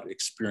had not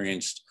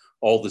experienced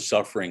all the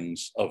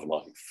sufferings of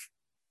life.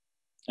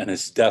 And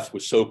his death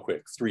was so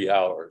quick, 3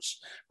 hours,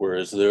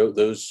 whereas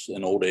those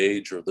in old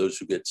age or those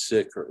who get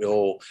sick or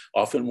ill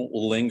often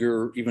will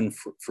linger even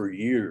for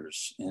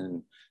years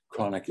in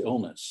chronic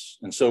illness.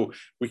 And so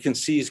we can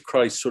see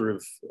Christ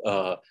sort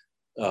of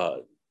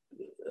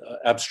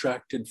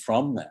abstracted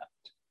from that.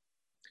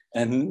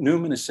 And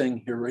Newman is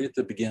saying here right at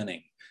the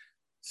beginning,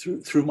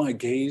 through my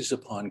gaze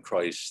upon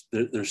Christ,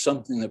 there's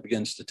something that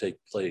begins to take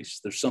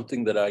place. There's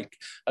something that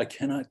I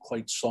cannot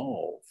quite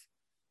solve,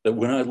 that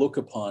when I look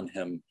upon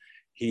him,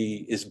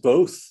 he is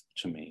both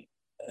to me,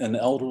 an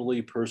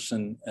elderly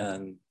person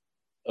and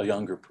a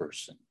younger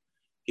person.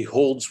 He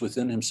holds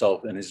within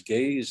himself, and his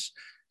gaze,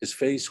 his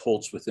face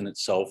holds within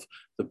itself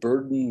the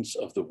burdens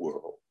of the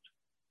world.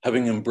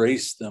 Having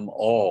embraced them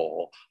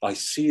all, I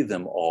see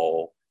them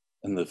all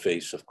in the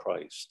face of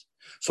Christ.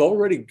 So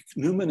already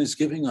Newman is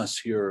giving us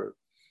here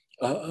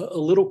a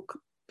little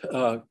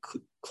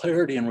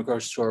clarity in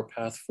regards to our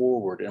path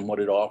forward and what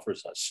it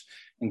offers us.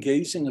 In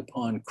gazing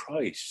upon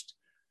Christ,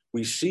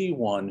 we see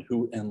one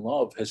who in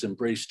love has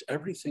embraced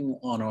everything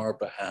on our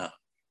behalf.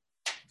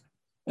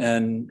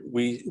 And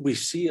we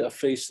see a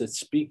face that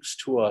speaks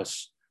to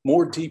us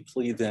more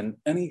deeply than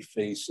any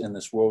face in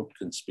this world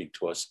can speak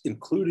to us,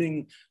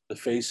 including the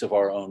face of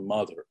our own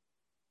mother,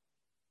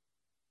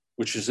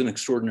 which is an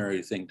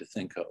extraordinary thing to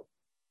think of.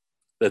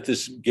 That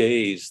this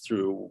gaze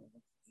through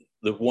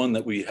the one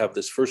that we have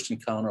this first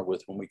encounter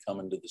with when we come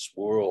into this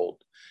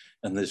world,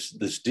 and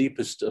this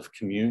deepest of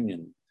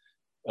communion,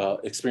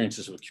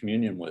 experiences of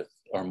communion with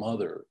our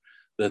mother,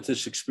 that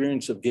this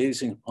experience of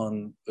gazing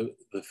upon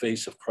the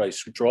face of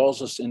Christ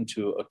draws us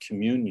into a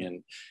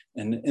communion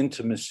and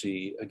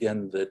intimacy,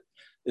 again, that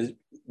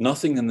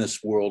nothing in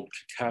this world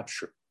could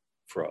capture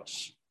for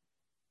us.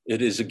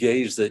 It is a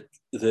gaze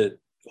that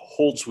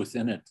holds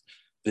within it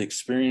the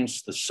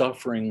experience, the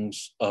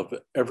sufferings of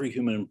every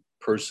human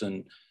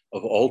person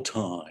of all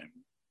time,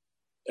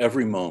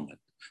 every moment.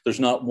 There's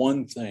not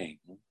one thing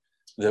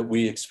that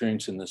we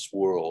experience in this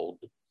world,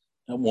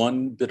 and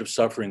one bit of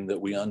suffering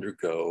that we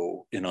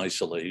undergo in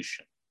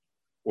isolation,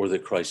 or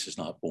that Christ is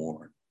not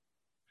born.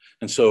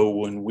 And so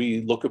when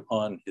we look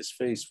upon his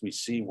face, we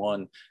see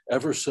one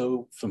ever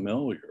so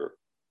familiar,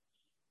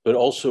 but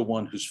also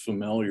one who's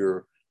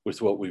familiar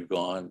with what we've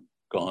gone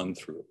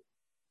through.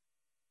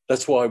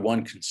 That's why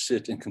one can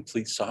sit in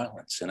complete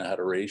silence and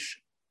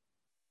adoration.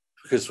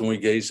 Because when we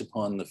gaze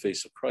upon the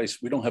face of Christ,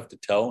 we don't have to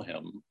tell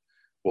him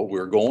what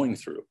we're going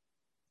through.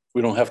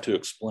 We don't have to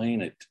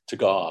explain it to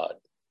God,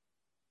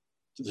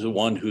 to the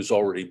one who's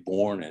already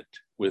borne it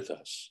with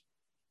us.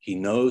 He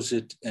knows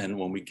it, and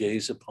when we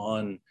gaze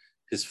upon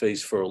his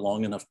face for a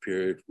long enough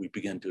period, we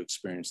begin to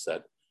experience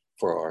that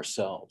for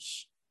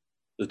ourselves.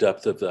 The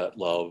depth of that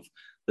love,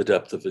 the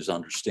depth of his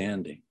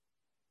understanding.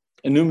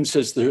 And Newman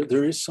says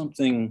there is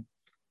something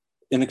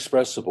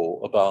inexpressible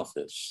about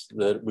this,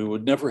 that we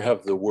would never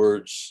have the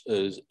words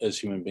as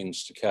human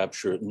beings to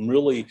capture it. And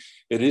really,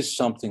 it is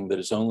something that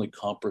is only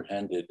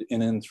comprehended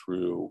in and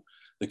through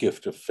the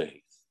gift of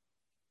faith.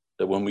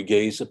 That when we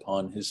gaze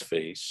upon his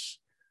face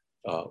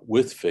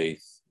with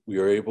faith, we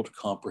are able to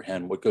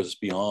comprehend what goes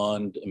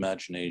beyond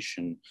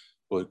imagination,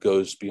 what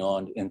goes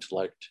beyond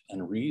intellect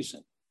and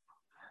reason.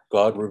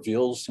 God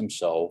reveals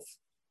himself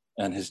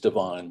and his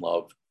divine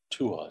love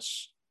to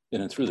us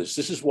in and through this.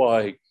 This is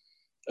why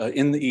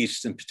in the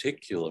East in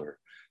particular,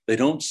 they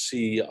don't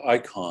see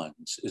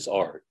icons as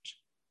art.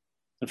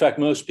 In fact,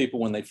 most people,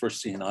 when they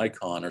first see an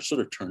icon, are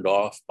sort of turned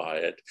off by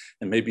it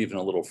and maybe even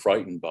a little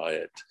frightened by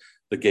it.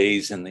 The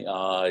gaze in the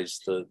eyes,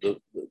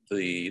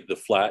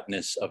 the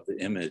flatness of the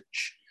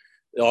image.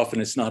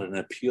 Often it's not an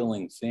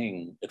appealing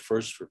thing at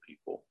first for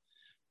people,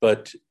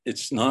 but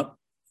it's not,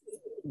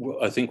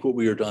 I think what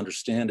we are to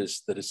understand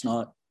is that it's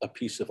not a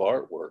piece of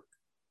artwork.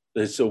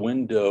 It's a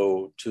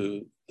window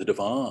to the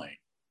divine.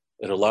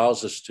 It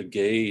allows us to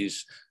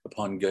gaze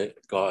upon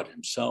God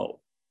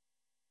himself.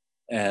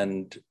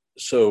 And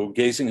so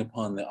gazing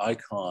upon the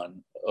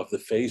icon of the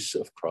face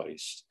of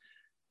Christ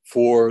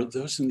for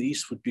those in the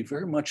East would be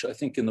very much, I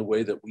think, in the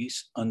way that we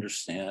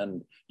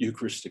understand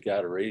Eucharistic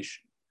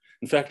adoration.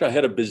 In fact, I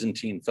had a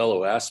Byzantine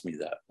fellow ask me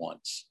that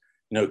once,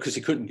 because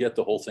he couldn't get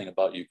the whole thing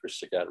about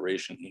Eucharistic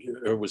adoration. He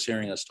was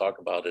hearing us talk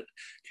about it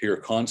here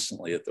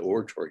constantly at the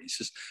oratory. He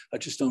says, I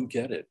just don't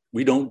get it.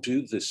 We don't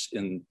do this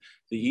in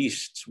the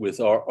East with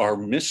our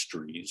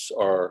mysteries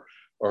are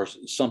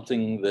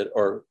something that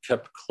are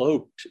kept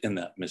cloaked in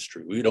that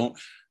mystery. We don't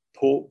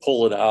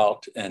pull it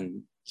out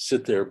and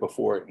sit there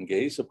before it and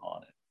gaze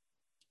upon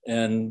it.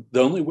 And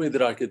the only way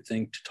that I could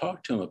think to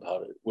talk to him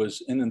about it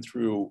was in and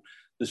through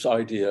this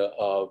idea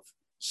of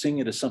seeing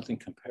it as something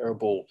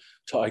comparable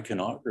to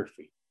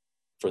iconography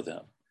for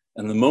them.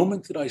 And the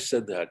moment that I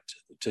said that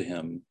to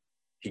him,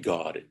 he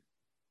got it.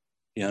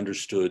 He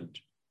understood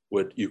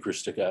what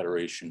Eucharistic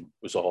adoration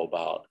was all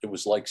about. It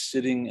was like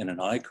sitting in an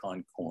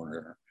icon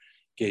corner,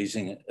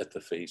 gazing at the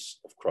face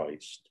of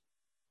Christ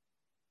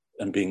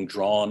and being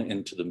drawn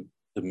into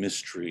the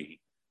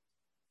mystery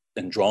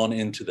and drawn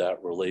into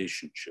that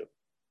relationship.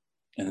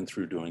 And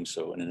through doing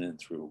so, and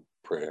through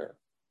prayer.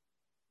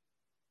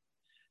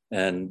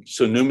 And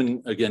so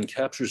Newman, again,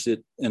 captures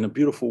it in a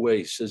beautiful way.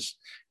 He says,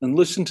 and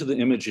listen to the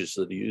images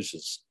that he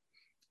uses.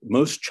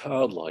 Most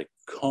childlike,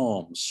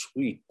 calm,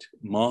 sweet,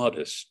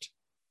 modest,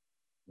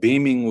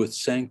 beaming with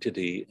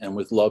sanctity and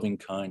with loving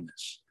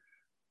kindness.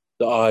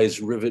 The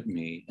eyes rivet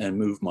me and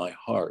move my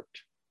heart.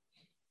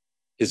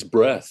 His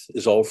breath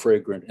is all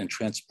fragrant and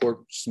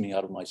transports me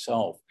out of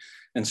myself.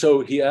 And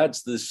so he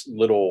adds this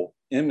little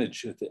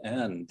image at the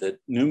end that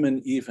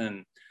Newman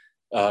even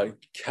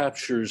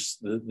captures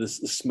the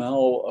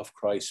smell of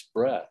Christ's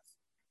breath.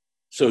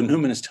 So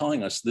Newman is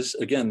telling us this,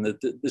 again,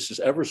 that this is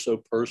ever so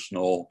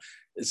personal.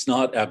 It's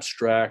not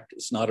abstract.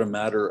 It's not a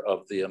matter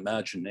of the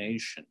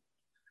imagination.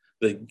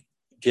 The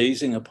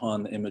gazing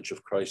upon the image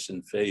of Christ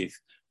in faith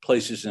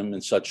places him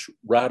in such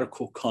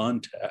radical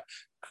contact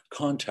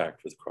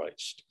with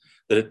Christ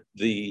that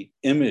the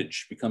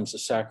image becomes a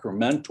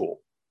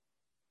sacramental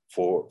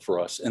for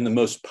us in the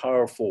most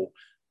powerful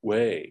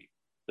way,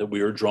 that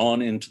we are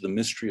drawn into the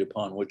mystery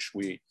upon which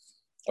we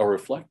are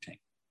reflecting.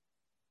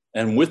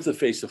 And with the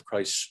face of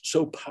Christ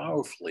so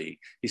powerfully,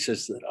 he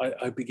says that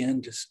I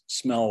began to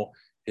smell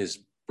his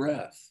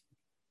breath.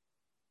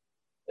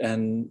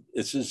 And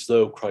it's as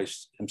though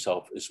Christ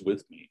himself is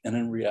with me. And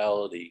in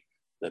reality,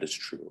 that is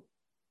true.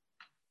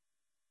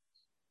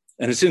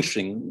 And it's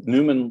interesting,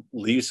 Newman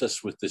leaves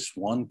us with this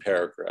one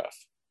paragraph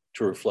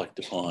to reflect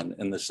upon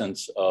in the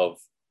sense of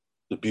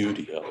the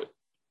beauty of it,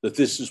 that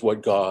this is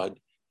what God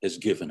has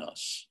given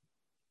us.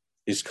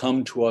 He's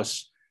come to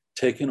us,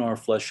 taken our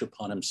flesh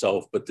upon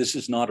himself, but this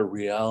is not a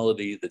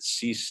reality that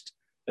ceased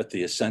at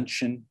the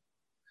ascension,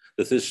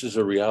 that this is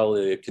a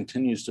reality that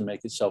continues to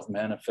make itself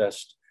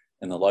manifest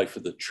in the life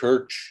of the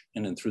church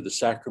and in through the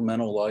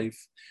sacramental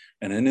life,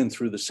 and in and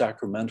through the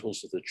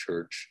sacramentals of the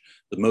church,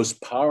 the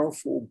most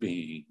powerful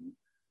being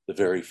the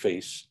very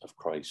face of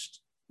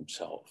Christ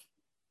himself.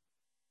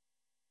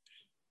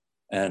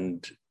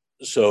 And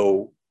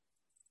so,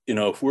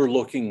 if we're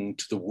looking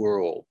to the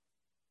world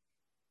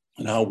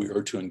and how we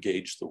are to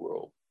engage the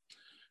world,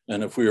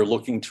 and if we are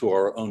looking to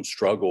our own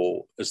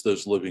struggle as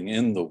those living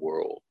in the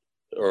world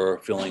or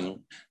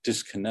feeling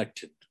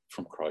disconnected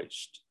from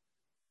Christ,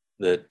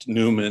 that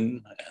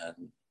Newman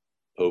and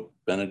Pope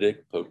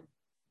Benedict, Pope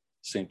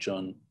St.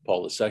 John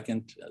Paul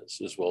II,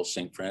 as well as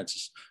St.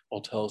 Francis,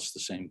 all tell us the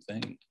same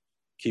thing.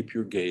 Keep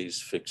your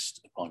gaze fixed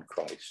upon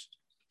Christ.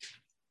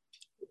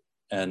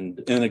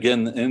 And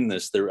again, in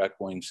this, they're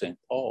echoing St.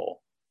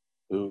 Paul,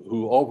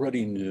 who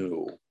already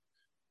knew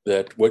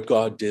that what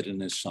God did in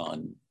his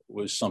Son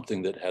was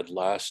something that had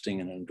lasting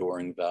and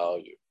enduring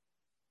value,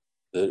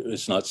 that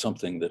it's not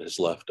something that has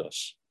left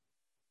us.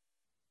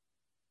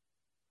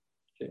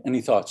 Okay.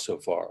 Any thoughts so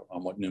far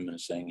on what Newman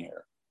is saying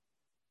here?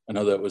 I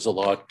know that was a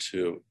lot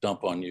to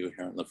dump on you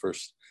here in the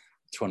first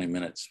 20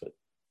 minutes, but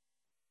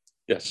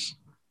yes.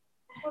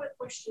 I have a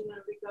question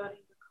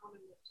regarding the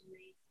comment that you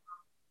made.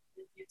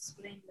 That you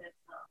explained that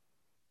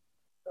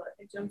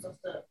in terms of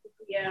the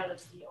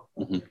reality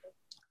of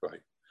Right.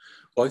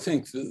 Well, I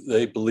think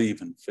they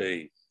believe in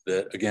faith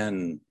that,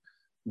 again,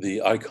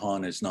 the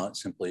icon is not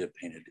simply a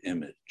painted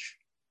image,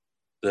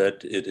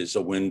 that it is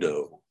a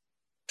window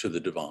to the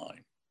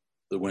divine,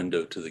 the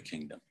window to the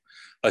kingdom.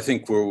 I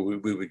think where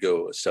we would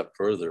go a step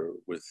further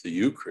with the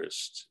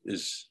Eucharist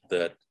is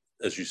that,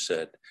 as you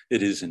said,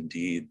 it is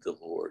indeed the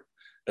Lord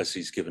as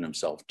he's given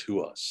himself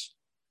to us.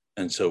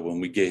 And so when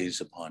we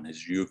gaze upon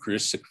his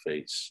Eucharistic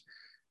face,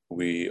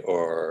 we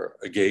are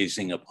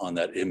gazing upon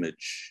that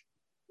image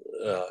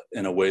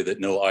in a way that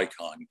no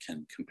icon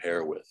can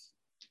compare with.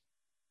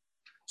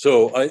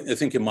 So I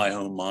think in my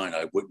own mind,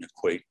 I wouldn't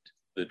equate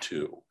the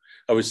two.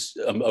 I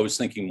was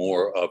thinking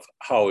more of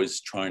how I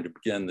was trying to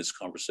begin this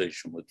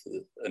conversation with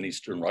an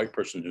Eastern Rite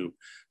person who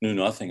knew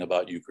nothing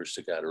about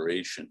Eucharistic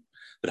adoration,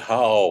 but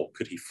how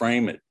could he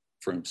frame it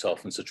for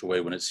himself in such a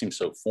way when it seems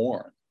so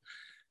foreign?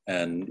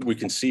 And we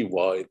can see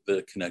why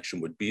the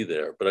connection would be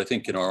there. But I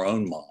think in our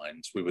own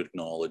minds, we would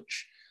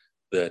acknowledge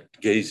that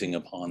gazing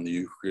upon the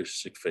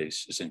Eucharistic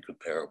face is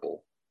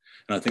incomparable.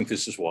 And I think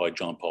this is why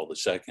John Paul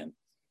II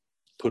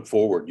put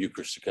forward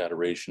Eucharistic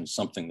adoration as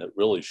something that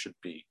really should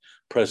be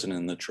present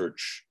in the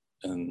church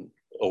in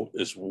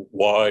as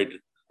wide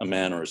a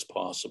manner as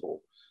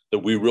possible, that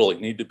we really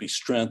need to be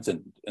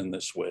strengthened in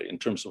this way in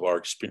terms of our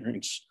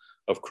experience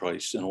of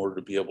Christ in order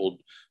to be able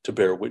to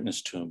bear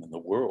witness to him in the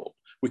world.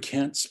 We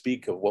can't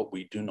speak of what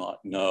we do not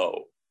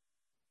know.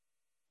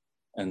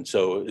 And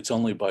so it's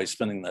only by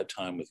spending that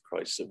time with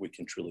Christ that we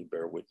can truly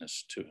bear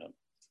witness to him.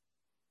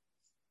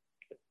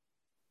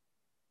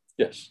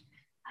 Yes.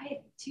 I had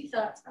two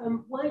thoughts.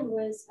 One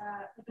was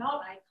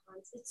about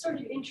icons. It's sort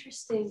of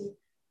interesting.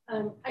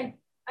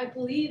 I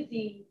believe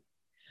the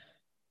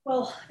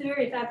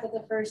very fact that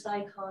the first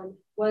icon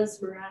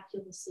was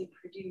miraculously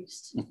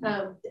produced,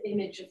 the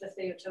image of the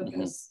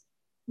Theotokos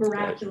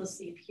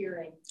miraculously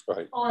appearing.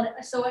 Right.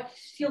 So I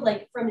feel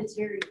like from its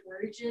very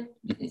origin,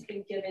 it's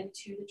been given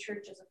to the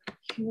church as a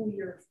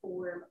peculiar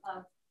form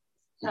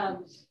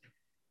of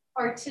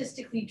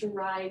artistically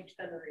derived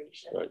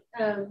veneration. Right.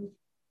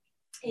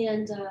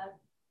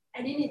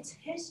 And in its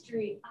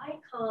history,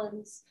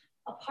 icons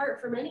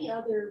apart from any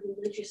other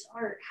religious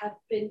art, have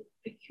been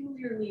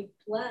peculiarly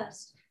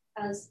blessed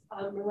as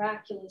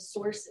miraculous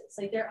sources.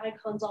 Like there are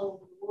icons all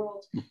over the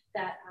world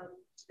that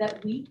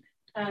that weep.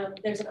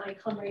 There's an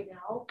icon right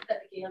now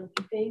that began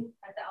weeping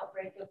at the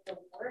outbreak of the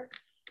war.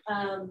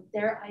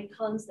 There are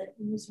icons that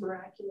ooze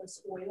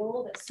miraculous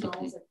oil that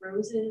smells like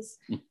roses.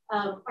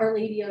 Our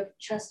Lady of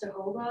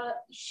Czestochowa,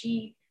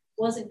 she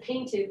wasn't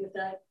painted with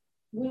that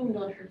wound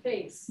on her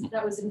face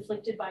that was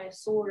inflicted by a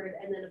sword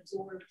and then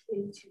absorbed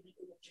into the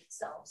image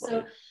itself.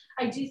 So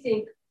I do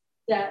think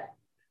that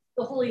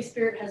the Holy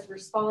Spirit has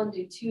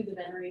responded to the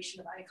veneration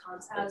of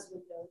icons as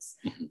windows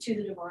to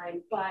the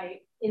divine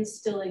by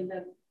instilling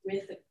them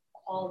with the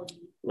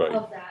quality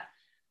of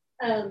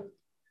that.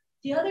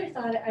 The other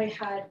thought I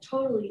had,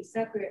 totally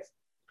separate,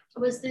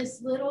 was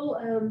this little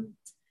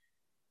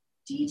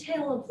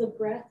detail of the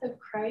breath of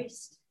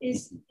Christ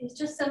is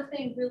just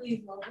something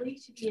really lovely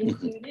to be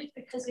included,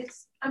 because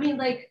it's, I mean,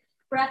 like,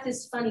 breath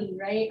is funny,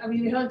 right? I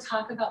mean, we don't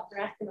talk about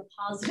breath in a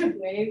positive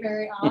way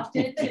very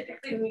often.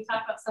 Typically, when we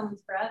talk about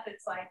someone's breath,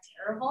 it's like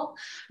terrible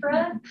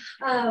breath.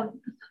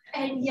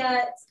 And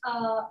yet,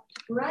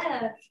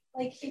 breath,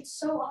 like, it's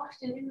so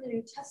often in the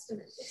New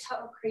Testament. It's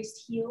how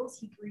Christ heals.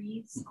 He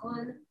breathes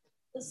on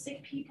the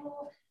sick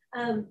people.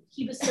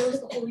 He bestows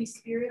the Holy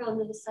Spirit on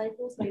the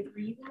disciples by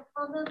breathing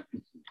upon them.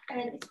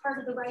 And it's part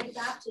of the rite of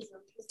baptism,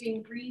 is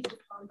being breathed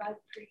upon by the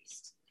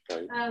priest.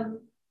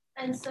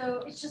 And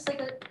so it's just like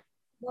a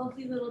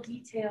lovely little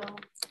detail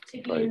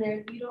to be in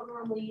there that you don't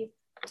normally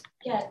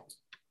get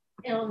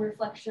on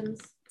reflections.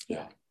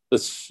 Yeah,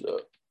 that's a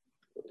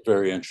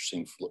very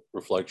interesting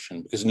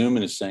reflection, because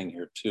Newman is saying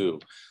here too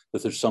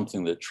that there's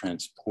something that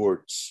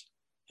transports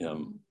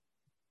him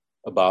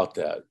about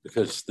that,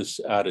 because this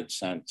added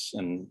sense,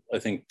 and I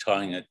think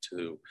tying it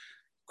to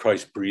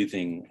Christ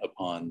breathing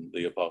upon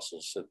the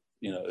apostles,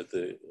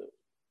 the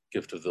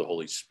gift of the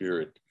Holy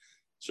Spirit,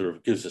 sort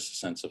of gives us a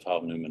sense of how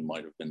Newman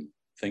might have been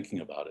thinking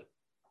about it.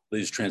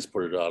 He's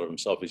transported out of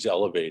himself. He's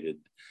elevated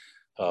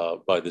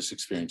by this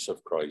experience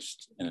of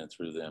Christ in and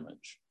through the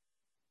image.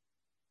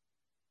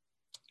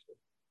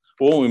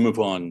 Well, we move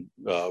on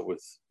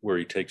with where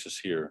he takes us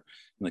here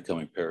in the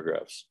coming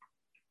paragraphs.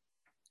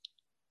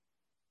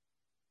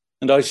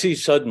 And I see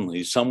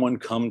suddenly someone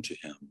come to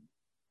him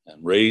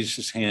and raise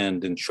his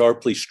hand and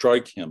sharply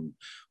strike him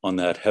on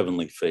that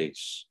heavenly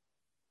face.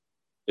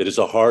 It is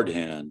a hard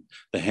hand,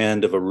 the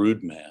hand of a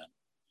rude man,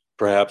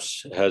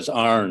 perhaps has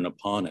iron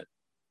upon it.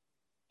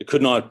 It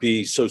could not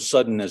be so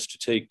sudden as to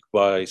take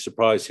by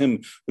surprise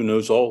him who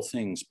knows all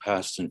things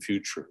past and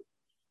future.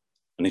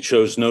 And he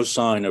shows no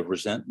sign of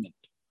resentment,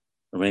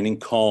 remaining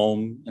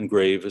calm and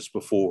grave as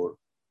before.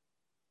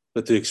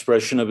 But the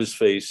expression of his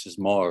face is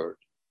marred.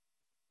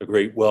 A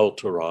great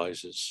welt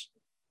arises.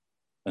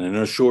 And in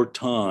a short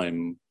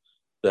time,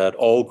 that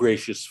all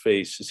gracious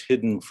face is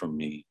hidden from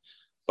me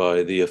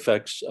by the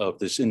effects of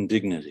this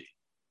indignity,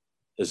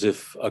 as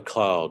if a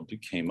cloud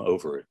came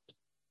over it.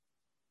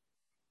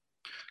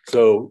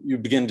 So you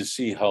begin to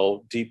see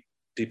how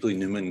deeply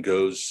Newman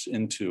goes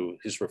into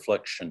his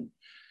reflection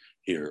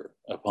here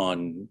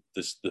upon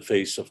the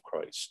face of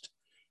Christ.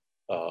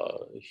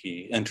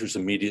 He enters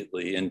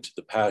immediately into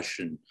the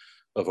passion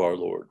of our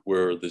Lord,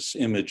 where this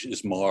image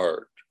is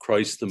marred.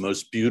 Christ, the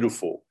most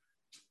beautiful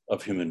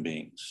of human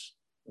beings,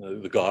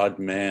 the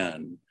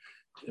God-man,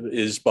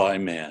 is by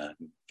man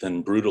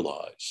then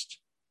brutalized.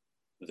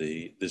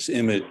 This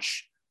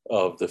image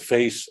of the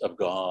face of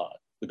God,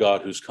 the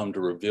God who's come to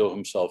reveal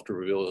himself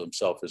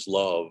as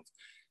love,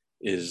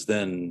 is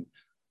then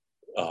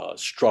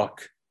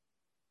struck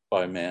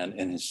by man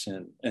in his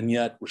sin, and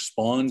yet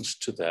responds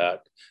to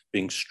that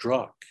being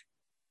struck,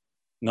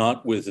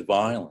 not with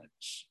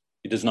violence.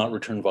 He does not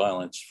return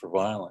violence for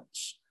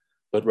violence,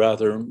 but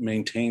rather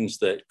maintains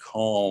that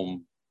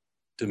calm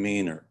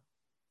demeanor,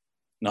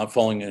 not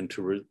falling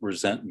into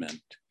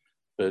resentment,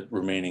 but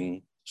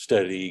remaining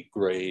steady,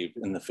 grave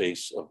in the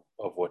face of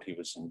what he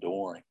was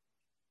enduring.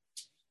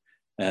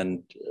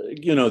 And,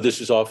 this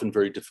is often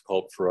very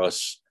difficult for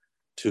us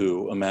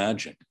to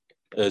imagine,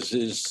 as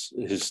is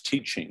his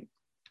teaching,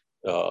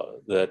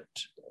 that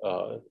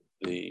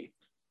the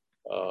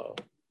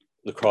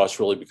cross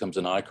really becomes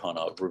an icon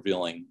of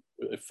revealing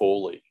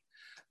fully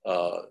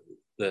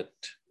that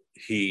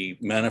he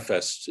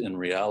manifests in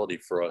reality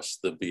for us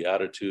the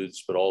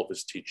Beatitudes, but all of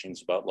his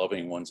teachings about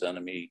loving one's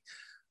enemy,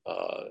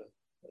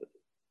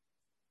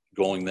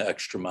 going the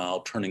extra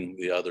mile, turning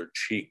the other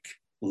cheek,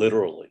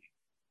 literally.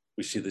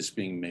 We see this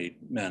being made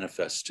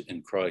manifest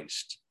in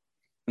Christ.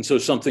 And so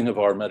something of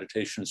our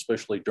meditation,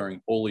 especially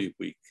during Holy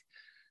Week,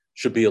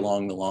 should be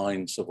along the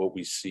lines of what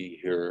we see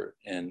here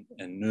in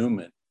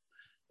Newman.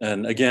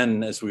 And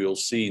again, as we will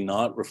see,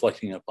 not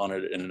reflecting upon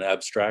it in an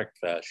abstract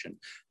fashion,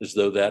 as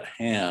though that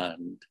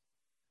hand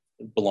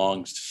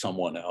belongs to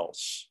someone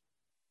else.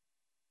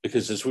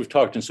 Because as we've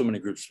talked in so many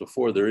groups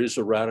before, there is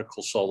a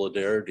radical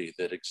solidarity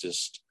that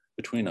exists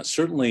between us.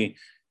 Certainly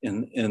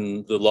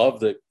in the love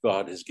that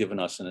God has given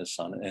us in his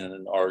Son and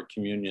in our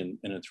communion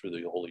in and through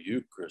the Holy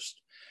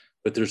Eucharist.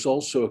 But there's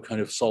also a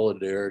kind of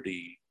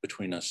solidarity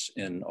between us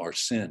in our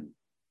sin.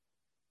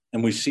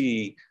 And we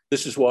see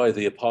this is why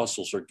the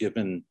apostles are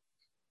given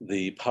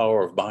the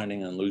power of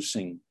binding and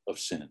loosing of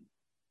sin,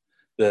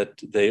 that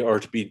they are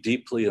to be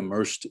deeply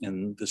immersed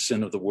in the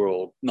sin of the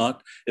world,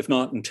 if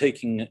not in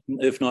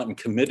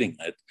committing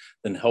it,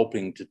 then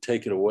helping to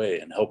take it away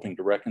and helping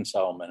to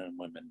reconcile men and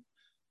women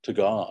to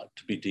God,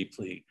 to be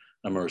deeply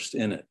immersed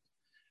in it.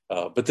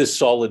 But this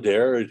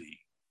solidarity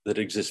that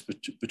exists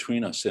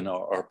between us in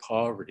our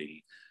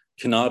poverty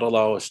cannot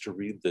allow us to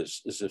read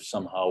this as if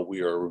somehow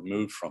we are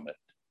removed from it.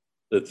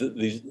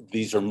 That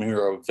these are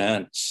mere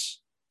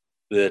events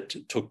that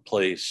took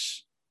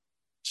place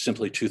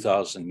simply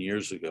 2,000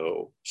 years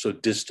ago, so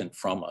distant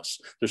from us.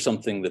 There's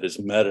something that is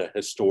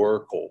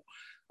meta-historical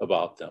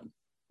about them,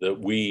 that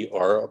we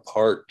are a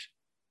part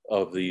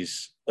of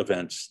these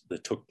events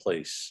that took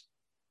place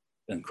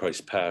in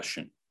Christ's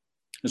passion.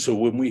 And so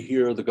when we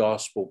hear the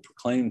gospel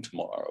proclaimed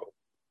tomorrow,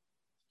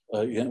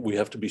 we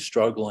have to be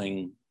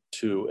struggling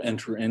to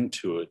enter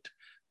into it,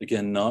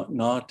 again,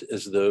 not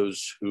as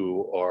those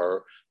who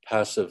are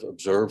passive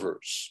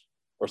observers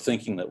or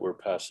thinking that we're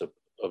passive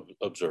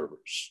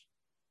observers,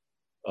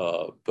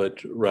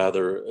 but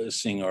rather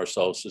seeing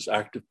ourselves as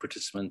active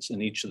participants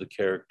in each of the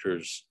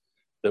characters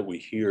that we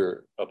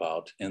hear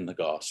about in the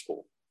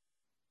gospel.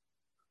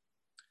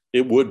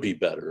 It would be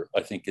better,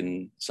 I think,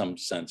 in some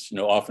sense.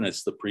 Often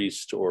it's the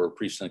priest or a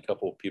priest and a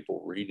couple of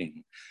people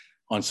reading.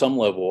 On some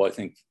level, I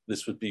think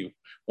this would be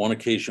one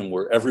occasion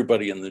where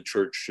everybody in the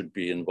church should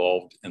be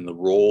involved in the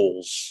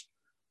roles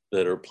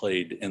that are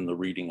played in the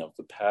reading of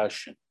the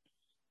Passion,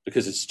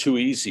 because it's too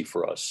easy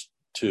for us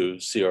to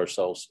see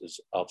ourselves as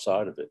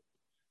outside of it,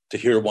 to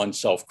hear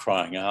oneself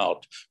crying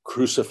out,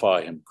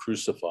 crucify him,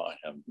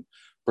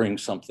 bring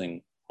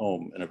something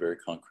home in a very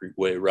concrete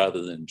way,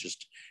 rather than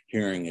just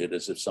hearing it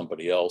as if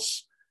somebody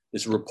else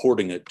is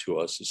reporting it to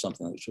us as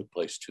something that took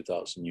place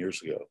 2,000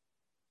 years ago.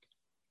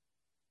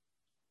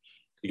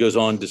 He goes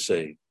on to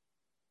say,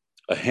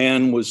 a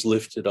hand was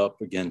lifted up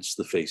against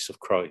the face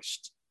of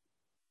Christ.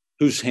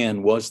 Whose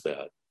hand was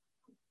that?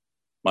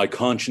 My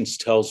conscience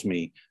tells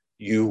me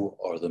you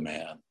are the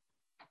man.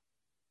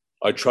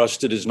 I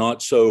trust it is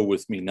not so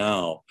with me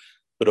now,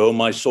 but oh,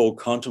 my soul,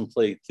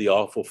 contemplate the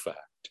awful fact.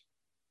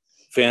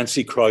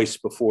 Fancy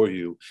Christ before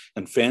you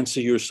and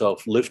fancy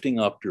yourself lifting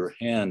up your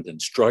hand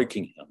and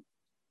striking him.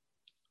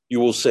 You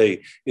will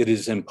say, it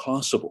is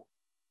impossible.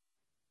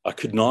 I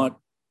could not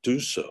do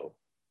so.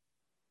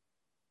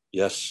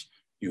 Yes,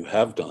 you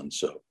have done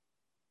so.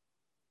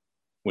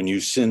 When you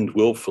sinned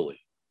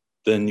willfully,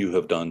 then you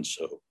have done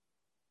so.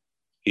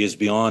 He is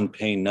beyond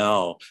pain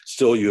now,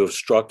 still you have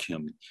struck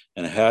him,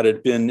 and had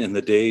it been in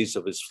the days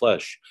of his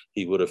flesh,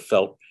 he would have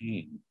felt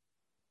pain.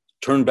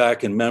 Turn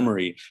back in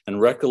memory and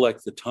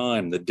recollect the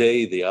time, the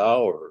day, the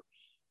hour,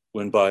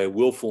 when by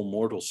willful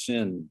mortal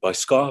sin, by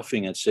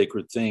scoffing at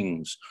sacred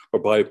things, or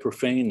by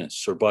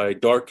profaneness, or by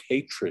dark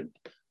hatred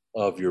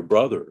of your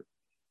brother,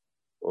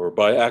 or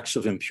by acts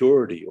of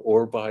impurity,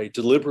 or by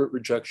deliberate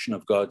rejection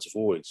of God's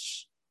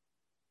voice,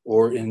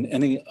 or in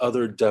any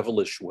other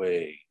devilish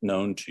way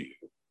known to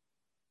you,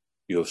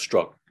 you have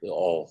struck the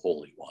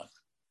All-Holy One.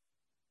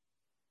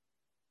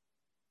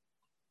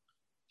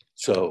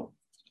 So,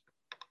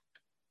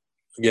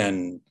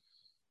 again,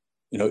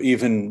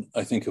 even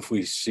I think if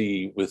we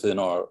see within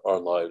our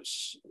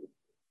lives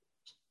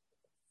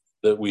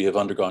that we have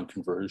undergone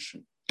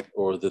conversion,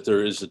 or that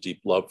there is a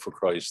deep love for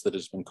Christ that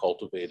has been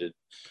cultivated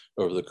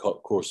over the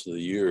course of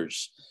the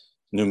years,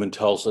 Newman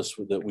tells us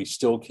that we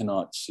still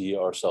cannot see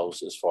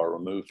ourselves as far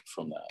removed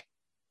from that.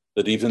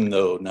 That even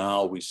though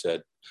now we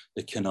said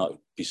it cannot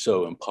be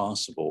so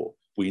impossible,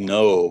 we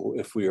know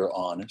if we are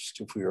honest,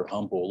 if we are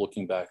humble,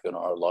 looking back on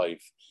our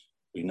life,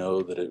 we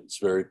know that it's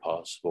very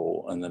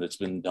possible and that it's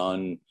been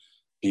done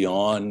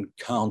beyond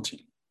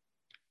counting,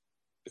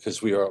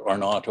 because we are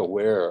not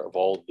aware of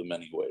all of the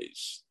many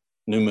ways.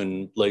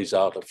 Newman lays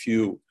out a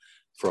few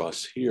for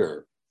us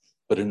here,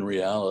 but in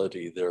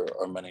reality, there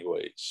are many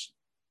ways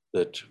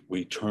that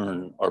we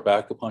turn our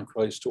back upon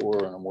Christ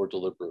or in a more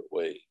deliberate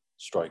way,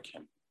 strike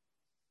him.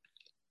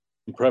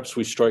 And perhaps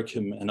we strike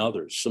him in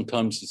others.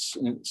 Sometimes it's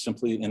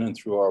simply in and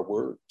through our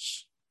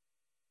words.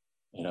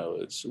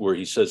 It's where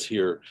he says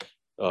here,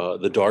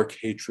 the dark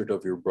hatred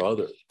of your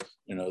brother.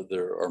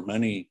 There are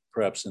many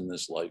perhaps in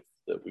this life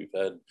that we've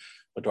had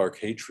a dark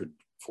hatred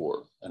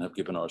for and have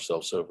given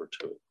ourselves over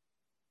to it.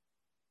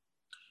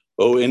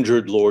 O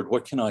injured Lord,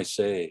 what can I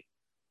say?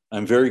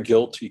 I'm very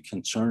guilty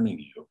concerning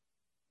you,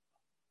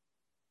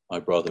 my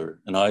brother,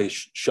 and I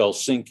shall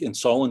sink in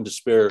sullen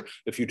despair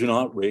if you do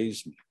not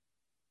raise me.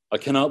 I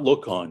cannot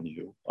look on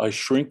you. I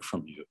shrink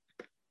from you.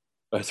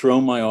 I throw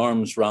my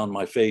arms round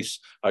my face.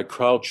 I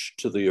crouch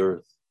to the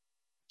earth.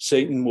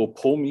 Satan will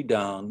pull me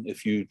down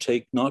if you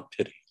take not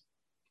pity.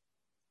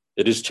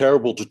 It is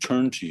terrible to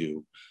turn to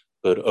you,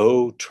 but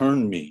oh,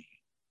 turn me,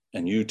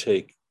 and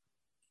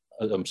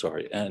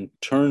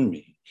turn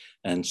me,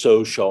 and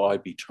so shall I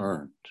be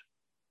turned.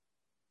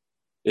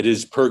 It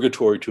is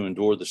purgatory to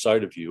endure the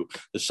sight of you,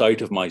 the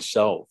sight of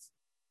myself.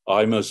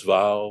 I most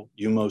vow,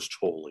 you most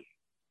holy.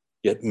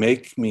 Yet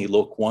make me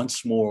look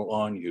once more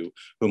on you,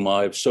 whom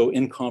I have so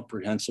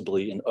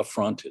incomprehensibly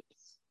affronted.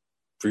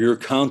 For your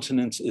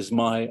countenance is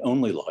my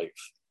only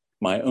life,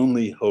 my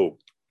only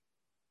hope,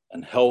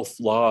 and health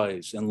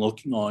lies in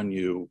looking on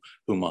you,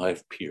 whom I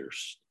have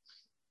pierced.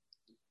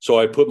 So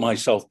I put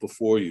myself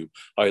before you.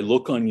 I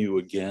look on you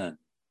again.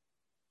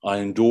 I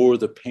endure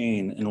the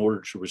pain in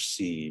order to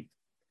receive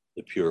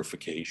the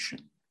purification.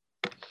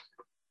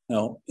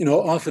 Now,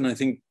 often I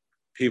think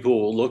people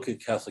will look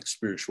at Catholic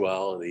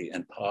spirituality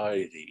and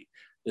piety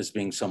as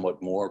being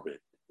somewhat morbid,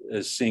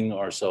 as seeing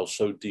ourselves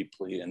so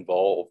deeply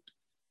involved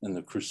in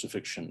the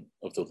crucifixion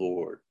of the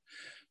Lord.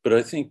 But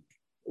I think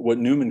what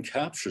Newman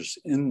captures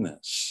in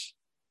this,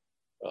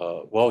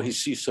 while he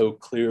sees so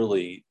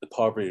clearly the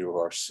poverty of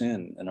our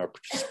sin and our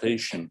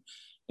participation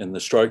in the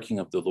striking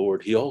of the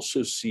Lord, he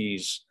also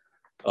sees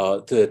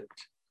that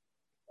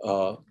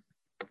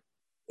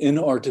in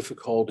our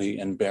difficulty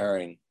in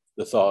bearing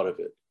the thought of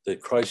it,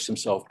 that Christ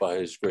himself, by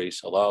his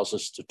grace, allows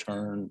us to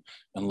turn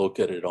and look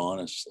at it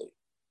honestly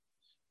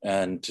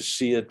and to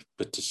see it,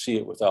 but to see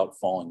it without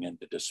falling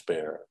into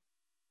despair.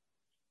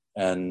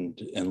 And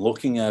in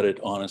looking at it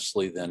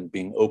honestly, then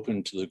being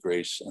open to the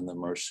grace and the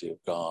mercy of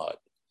God.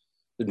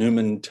 The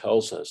Newman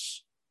tells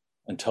us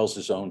and tells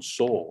his own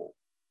soul,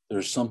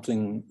 there's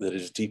something that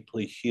is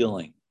deeply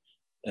healing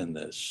in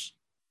this.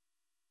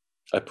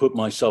 I put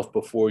myself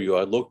before you.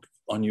 I look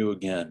on you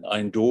again. I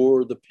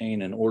endure the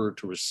pain in order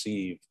to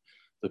receive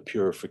the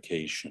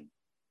purification.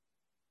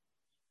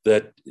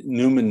 That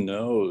Newman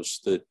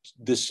knows that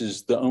this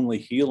is the only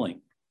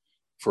healing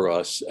for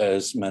us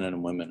as men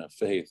and women of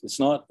faith. It's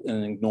not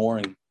in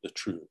ignoring the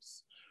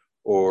truth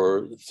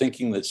or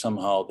thinking that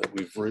somehow that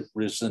we've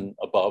risen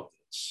above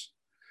this.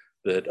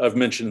 That I've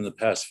mentioned in the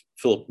past,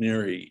 Philip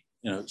Neri,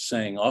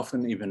 saying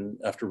often, even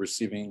after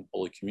receiving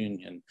Holy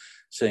Communion,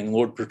 saying,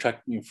 Lord,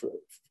 protect me for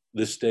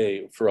this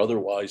day, for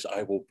otherwise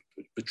I will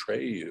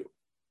betray you.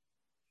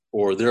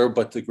 Or there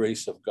but the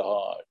grace of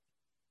God.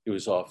 He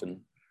was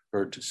often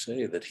heard to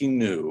say that he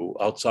knew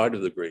outside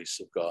of the grace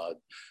of God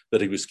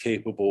that he was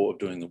capable of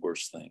doing the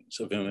worst things,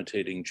 of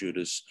imitating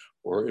Judas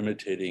or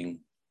imitating,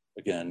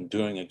 again,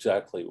 doing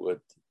exactly what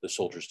the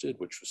soldiers did,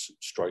 which was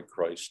strike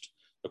Christ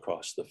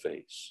across the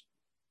face.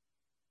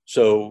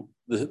 So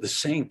the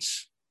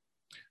saints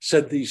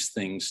said these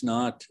things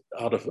not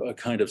out of a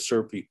kind of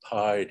surfy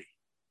piety,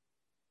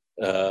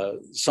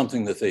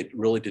 something that they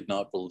really did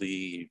not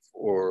believe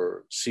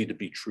or see to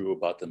be true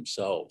about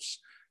themselves.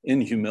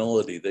 In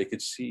humility, they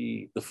could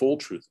see the full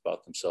truth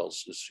about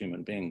themselves as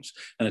human beings.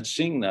 And it's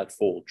seeing that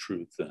full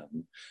truth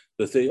then,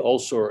 that they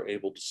also are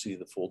able to see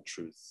the full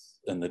truth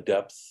and the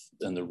depth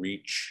and the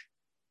reach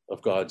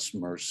of God's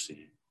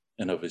mercy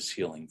and of his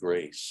healing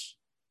grace.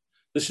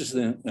 This is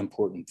the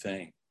important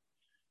thing.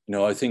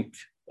 I think,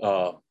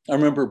 I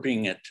remember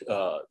being at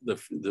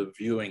the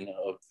viewing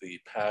of the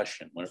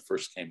Passion when it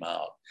first came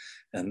out,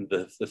 and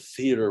the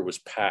theater was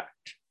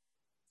packed.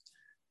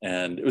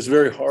 And it was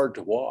very hard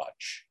to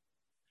watch,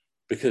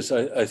 because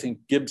I think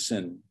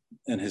Gibson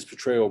and his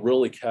portrayal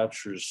really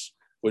captures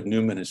what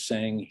Newman is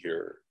saying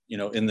here,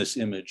 in this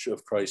image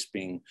of Christ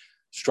being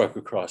struck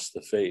across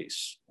the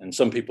face. And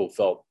some people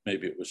felt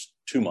maybe it was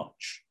too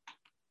much,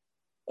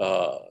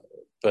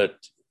 but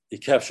he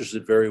captures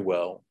it very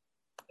well.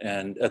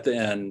 And at the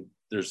end,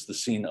 there's the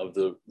scene of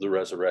the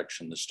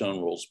resurrection. The stone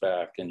rolls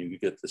back and you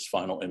get this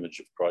final image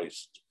of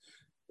Christ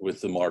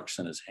with the marks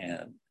in his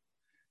hand.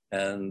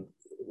 And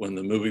when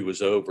the movie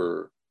was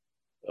over,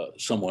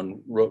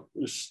 someone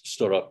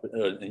stood up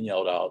and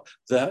yelled out,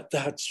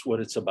 that's what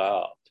it's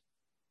about,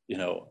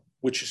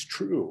 which is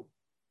true,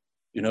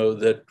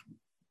 that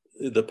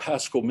the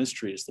Paschal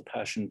mystery is the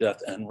passion,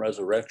 death, and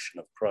resurrection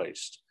of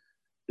Christ.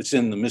 It's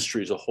in the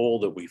mystery as a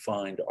whole that we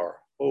find our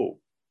hope,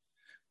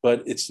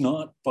 but it's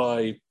not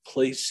by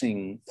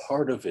placing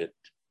part of it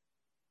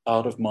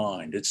out of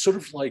mind. It's sort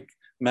of like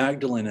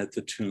Magdalene at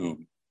the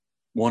tomb,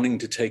 wanting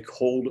to take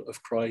hold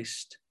of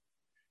Christ.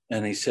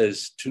 And he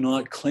says, do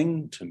not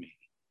cling to me,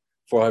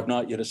 for I have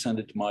not yet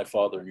ascended to my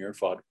Father and your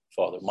Father,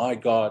 my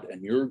God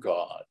and your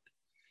God.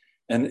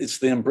 And it's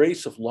the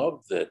embrace of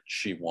love that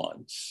she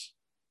wants.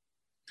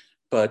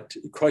 But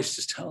Christ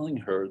is telling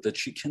her that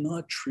she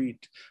cannot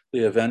treat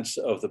the events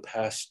of the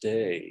past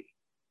days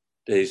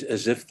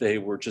as if they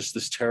were just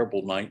this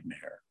terrible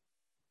nightmare.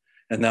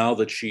 And now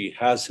that she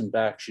has him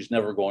back, she's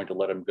never going to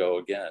let him go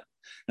again.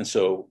 And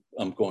so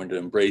I'm going to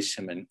embrace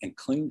him and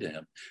cling to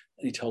him.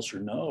 And he tells her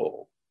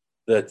no,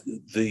 that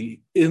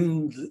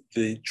in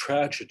the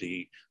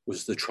tragedy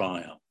was the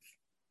triumph.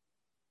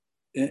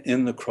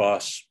 In the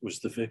cross was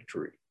the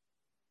victory.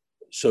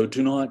 So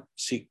do not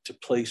seek to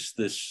place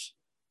this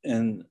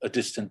in a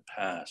distant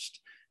past.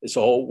 It's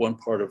all one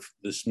part of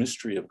this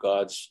mystery of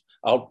God's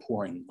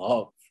outpouring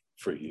love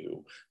for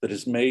you that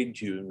has made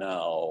you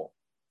now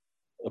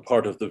a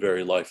part of the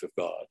very life of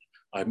God.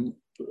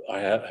 I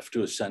have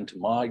to ascend to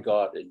my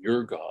God and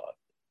your God,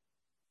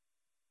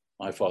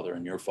 my Father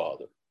and your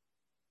Father.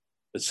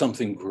 That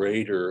something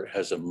greater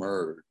has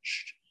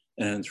emerged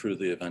and through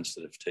the events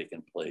that have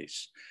taken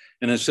place.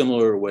 In a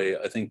similar way,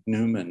 I think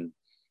Newman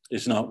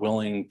is not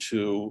willing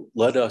to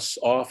let us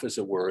off, as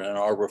it were, in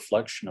our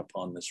reflection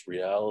upon this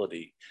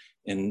reality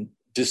in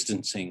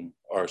distancing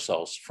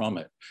ourselves from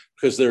it.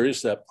 Because there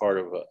is that part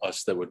of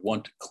us that would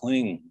want to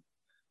cling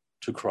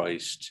to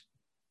Christ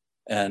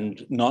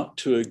and not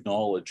to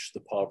acknowledge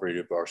the poverty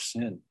of our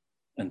sin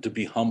and to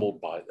be humbled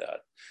by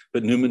that.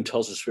 But Newman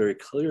tells us very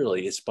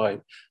clearly it's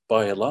by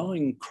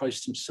allowing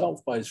Christ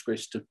himself, by his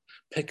grace, to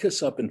pick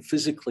us up and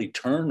physically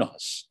turn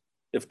us,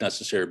 if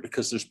necessary,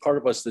 because there's part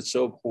of us that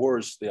so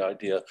abhors the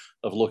idea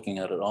of looking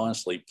at it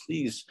honestly.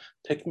 Please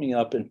pick me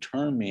up and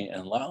turn me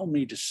and allow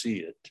me to see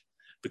it,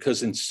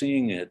 because in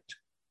seeing it,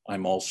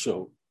 I'm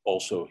also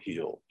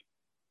healed.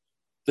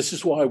 This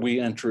is why we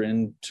enter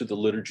into the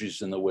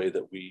liturgies in the way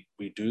that we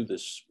do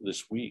this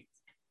week.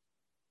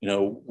 You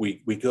know, we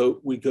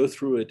go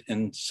through it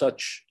in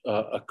such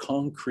a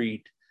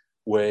concrete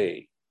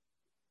way.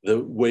 The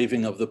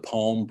waving of the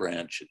palm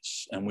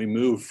branches, and we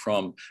move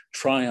from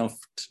triumph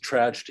to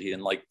tragedy in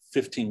like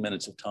 15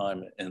 minutes of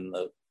time in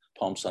the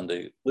Palm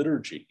Sunday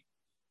liturgy,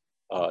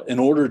 in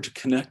order to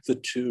connect the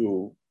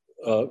two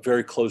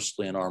very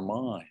closely in our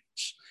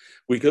minds.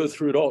 We go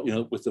through it all, you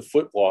know, with the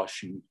foot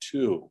washing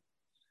too,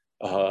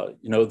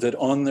 you know, that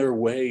on their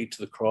way to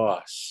the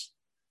cross,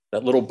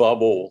 that little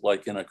bubble,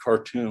 like in a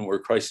cartoon where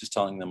Christ is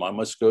telling them, I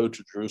must go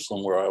to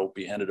Jerusalem where I will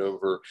be handed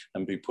over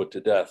and be put to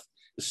death,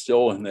 is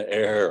still in the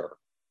air.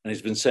 And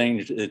he's been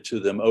saying it to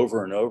them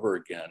over and over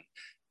again.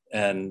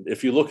 And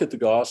if you look at the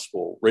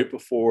gospel, right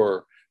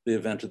before the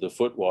event of the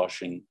foot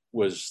washing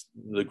was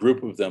the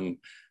group of them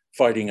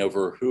fighting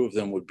over who of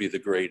them would be the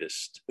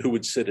greatest, who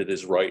would sit at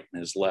his right and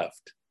his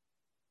left.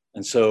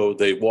 And so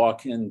they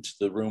walk into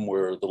the room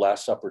where the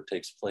Last Supper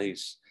takes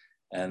place,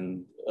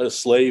 and a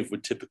slave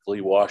would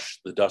typically wash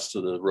the dust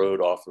of the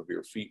road off of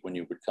your feet when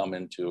you would come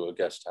into a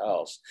guest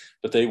house.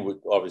 But they would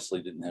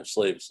obviously didn't have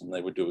slaves, and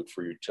they would do it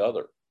for each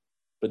other.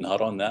 But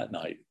not on that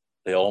night.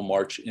 They all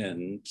march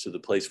in to the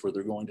place where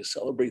they're going to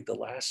celebrate the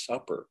Last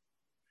Supper,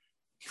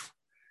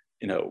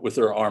 you know, with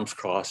their arms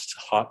crossed,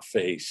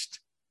 hot-faced,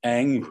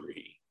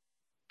 angry,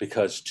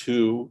 because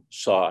two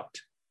sought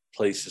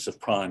places of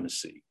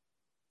primacy.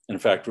 In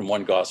fact, in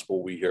one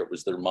gospel we hear it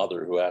was their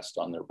mother who asked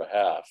on their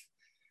behalf.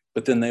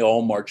 But then they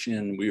all march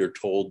in, we are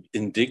told,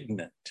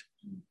 indignant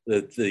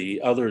that the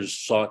others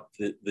sought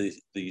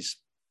these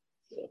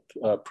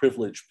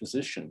privileged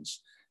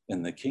positions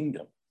in the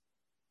kingdom.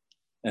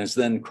 And as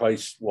then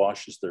Christ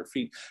washes their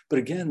feet. But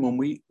again, when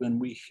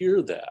we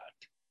hear that,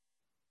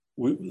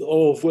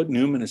 all of what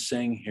Newman is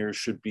saying here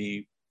should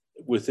be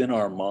within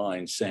our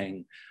minds,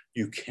 saying,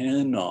 you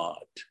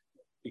cannot,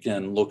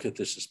 again, look at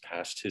this as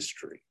past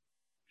history.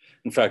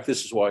 In fact,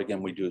 this is why,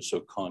 again, we do it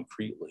so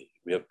concretely.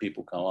 We have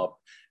people come up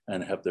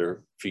and have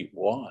their feet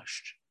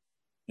washed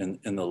in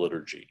the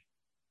liturgy.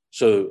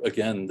 So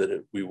again,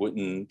 we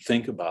wouldn't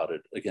think about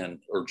it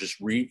again, or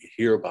just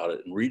hear about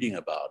it and reading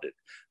about it,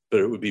 but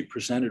it would be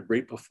presented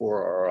right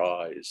before our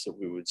eyes, that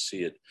we would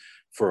see it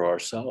for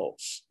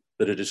ourselves,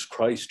 that it is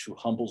Christ who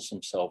humbles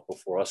himself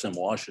before us and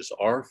washes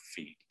our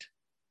feet,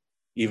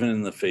 even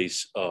in the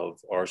face of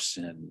our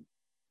sin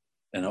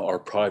and our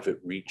private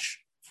reach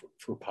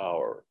for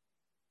power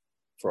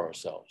for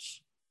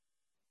ourselves.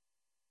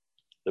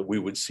 That we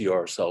would see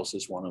ourselves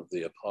as one of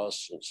the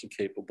apostles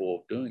capable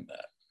of doing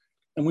that.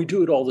 And we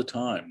do it all the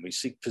time. We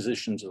seek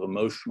positions of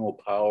emotional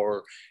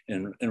power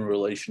in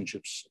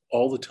relationships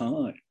all the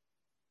time.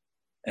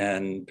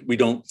 And we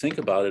don't think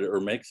about it or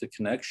make the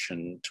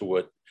connection to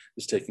what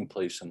is taking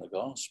place in the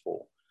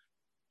gospel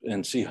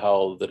and see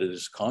how that it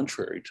is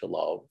contrary to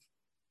love.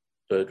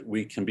 But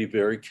we can be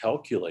very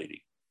calculating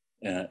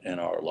in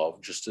our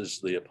love, just as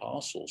the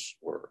apostles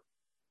were.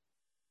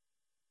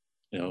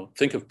 You know,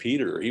 think of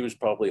Peter. He was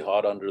probably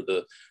hot under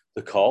the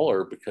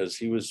collar because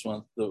he was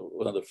one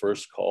of the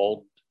first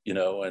called, you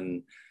know,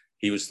 and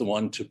he was the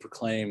one to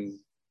proclaim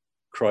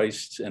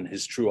Christ and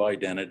his true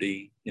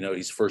identity. You know,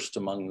 he's first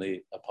among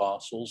the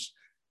apostles.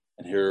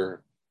 And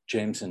here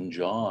James and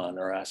John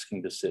are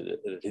asking to sit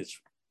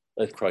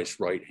at Christ's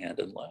right hand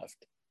and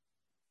left.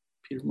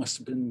 Peter must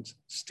have been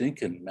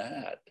stinking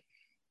mad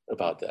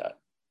about that.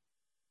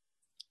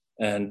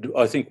 And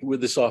I think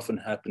this often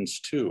happens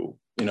too,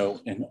 you know,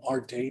 in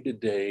our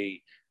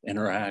day-to-day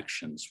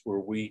interactions where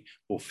we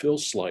will feel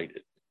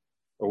slighted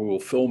or we will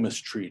feel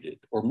mistreated,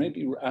 or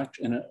maybe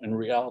in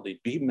reality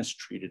be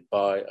mistreated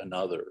by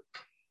another.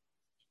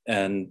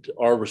 And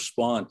our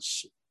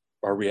response,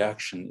 our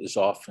reaction is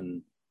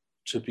often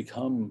to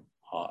become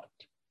hot,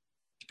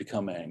 to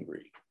become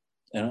angry.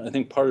 And I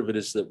think part of it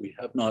is that we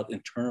have not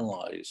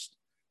internalized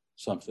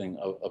something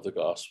of the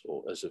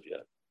gospel as of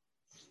yet.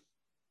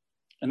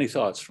 Any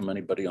thoughts from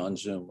anybody on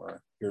Zoom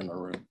or here in the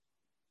room?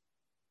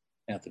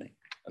 Anthony,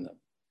 and then.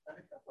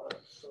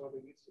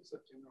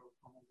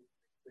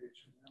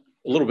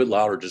 A little bit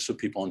louder just so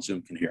people on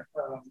Zoom can hear.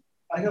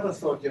 I have a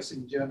thought just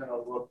in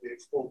general about the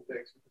full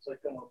text, because I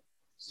cannot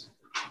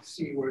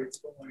see where it's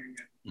going, and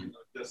you know,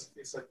 just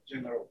it's a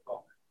general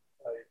comment.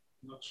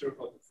 I'm not sure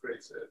how to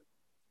phrase it,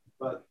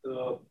 but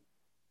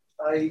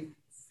I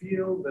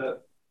feel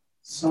that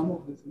some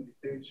of these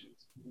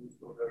invitations, even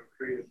though they're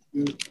created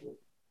beautiful,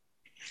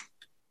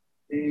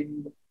 they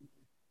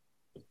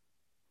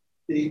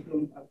they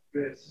don't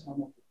address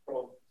some of the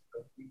problems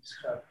that we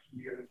have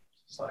here in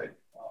society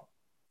now.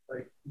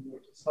 Like in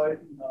your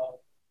society now,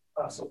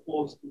 as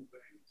opposed to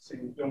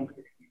St. John,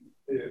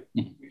 we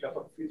have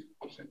a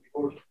 50%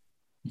 divorce.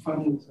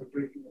 Families are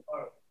breaking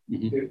apart.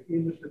 The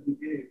image that we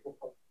gave of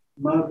a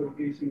mother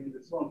gazing in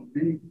the sun,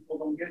 many people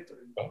don't get that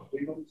anymore.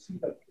 They don't see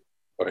that.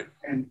 Right.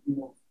 And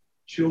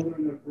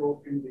children are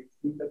broken. They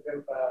think that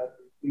they're bad.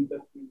 They think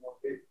that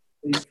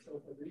they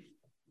self-abuse.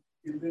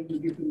 And then we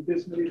give them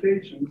these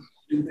meditations,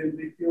 and then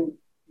they feel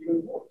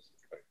even worse.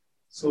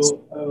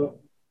 So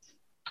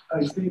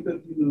I think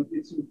that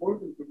it's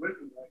important to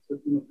recognize that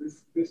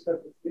this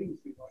type of things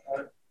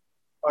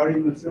are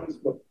in a sense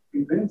what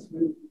prevents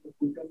many people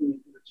from coming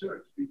into the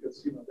church,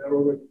 because they're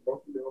already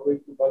broken, they're already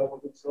too bad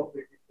about themselves,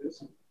 they did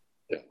this.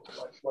 Yeah.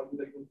 Why do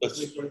they go to the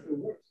place where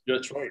worse?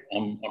 That's right.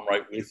 I'm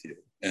right with you,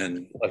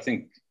 and I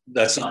think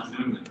that's not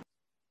Newman.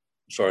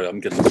 Sorry, I'm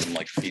getting some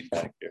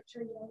feedback here.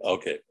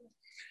 Okay.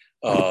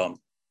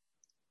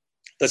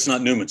 That's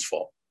not Newman's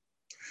fault.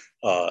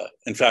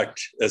 In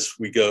fact, as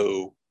we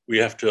go, we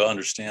have to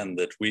understand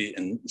that we,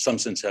 in some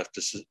sense, have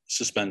to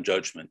suspend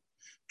judgment,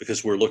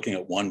 because we're looking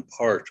at one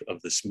part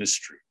of this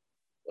mystery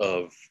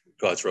of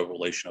God's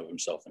revelation of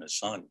himself and his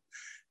son.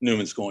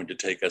 Newman's going to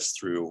take us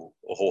through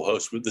a whole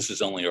host. This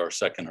is only our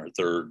second or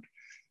third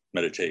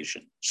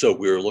meditation. So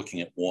we're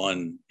looking at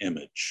one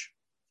image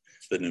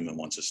that Newman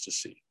wants us to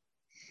see.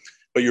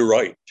 But you're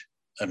right.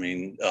 I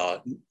mean,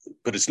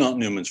 but it's not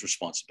Newman's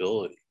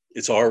responsibility.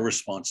 It's our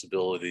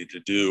responsibility to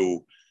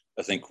do,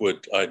 I think,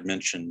 what I'd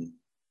mentioned,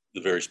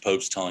 the various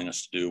popes telling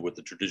us to do, what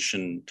the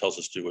tradition tells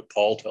us to do, what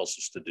Paul tells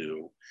us to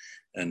do,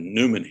 and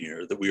Newman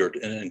here, that we are to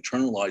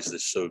internalize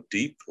this so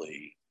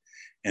deeply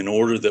in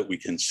order that we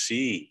can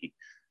see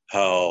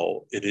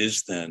how it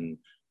is then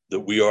that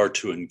we are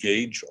to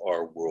engage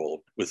our world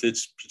with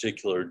its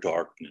particular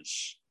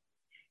darkness.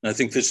 And I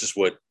think this is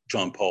what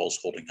John Paul's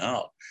holding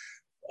out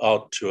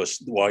to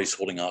us, why he's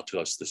holding out to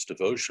us this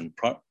devotion,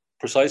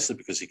 precisely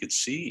because he could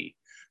see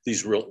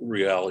these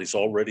realities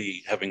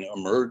already having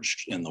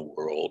emerged in the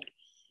world,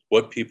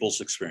 what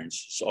people's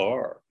experiences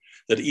are,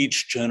 that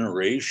each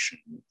generation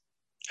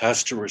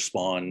has to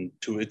respond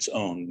to its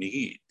own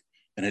need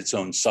and its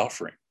own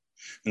suffering.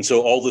 And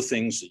so all the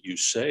things that you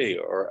say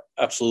are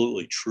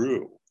absolutely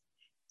true.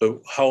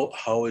 But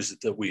how is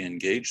it that we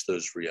engage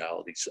those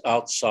realities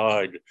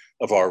outside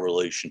of our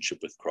relationship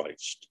with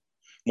Christ?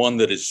 One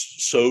that is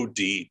so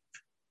deep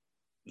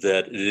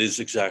that it is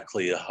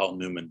exactly how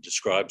Newman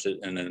describes it,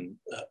 and then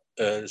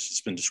as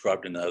it's been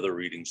described in the other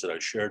readings that I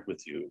shared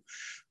with you,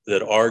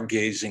 that our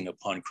gazing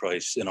upon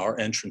Christ and our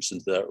entrance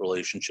into that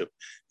relationship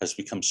has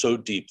become so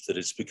deep that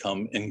it's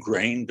become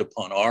ingrained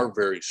upon our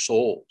very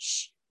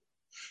souls,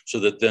 so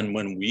that then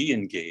when we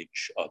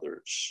engage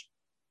others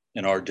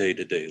in our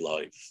day-to-day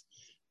life,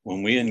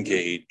 when we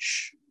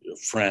engage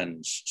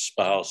friends,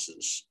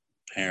 spouses,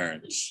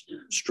 parents,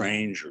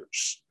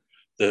 strangers,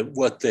 that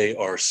what they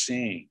are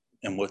seeing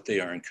and what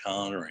they are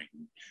encountering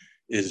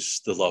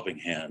is the loving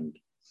hand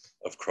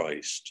of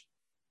Christ.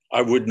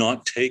 I would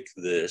not take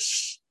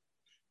this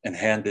and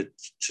hand it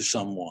to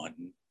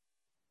someone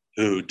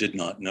who did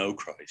not know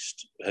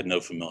Christ, had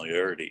no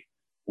familiarity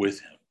with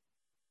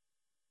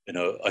him.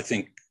 I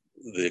think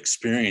the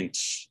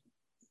experience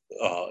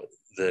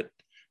that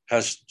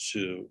has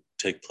to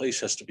take place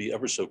has to be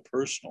ever so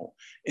personal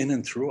in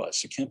and through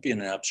us. It can't be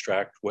in an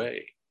abstract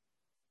way.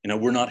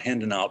 We're not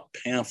handing out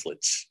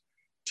pamphlets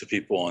to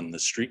people on the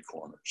street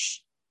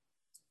corners.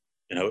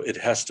 It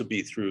has to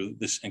be through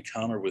this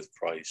encounter with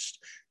Christ.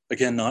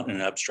 Again, not in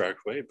an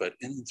abstract way, but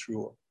in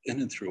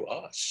and through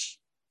us.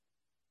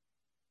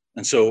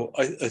 And so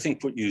I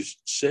think what you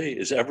say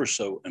is ever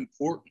so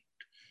important.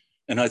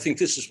 And I think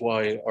this is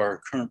why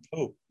our current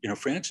Pope,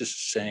 Francis,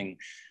 is saying,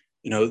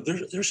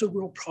 there's a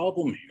real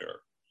problem here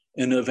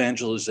in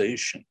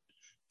evangelization,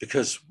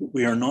 because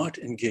we are not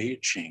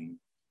engaging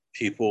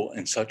people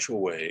in such a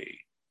way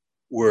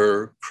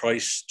where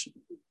Christ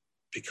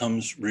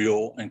becomes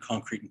real and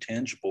concrete and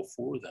tangible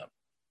for them,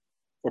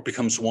 or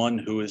becomes one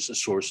who is a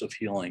source of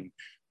healing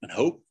and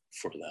hope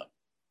for them.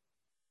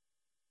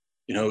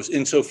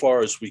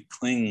 Insofar as we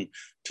cling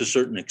to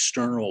certain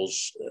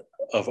externals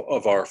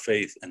of our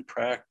faith and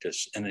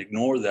practice and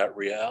ignore that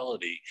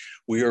reality,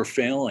 we are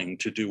failing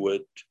to do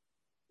what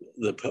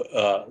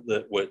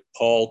what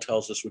Paul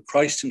tells us, what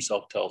Christ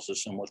himself tells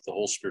us, and what the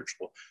whole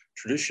spiritual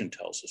tradition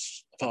tells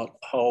us about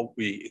how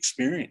we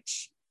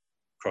experience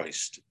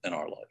Christ in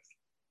our life.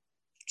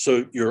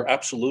 So you're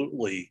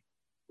absolutely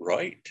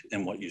right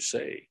in what you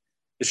say.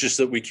 It's just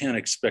that we can't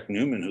expect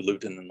Newman, who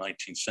lived in the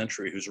 19th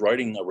century, who's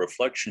writing a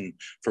reflection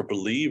for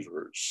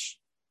believers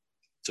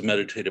to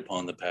meditate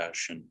upon the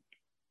Passion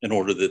in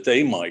order that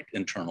they might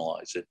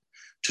internalize it,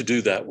 to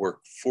do that work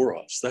for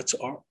us. That's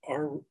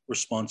our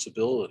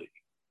responsibility.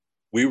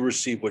 We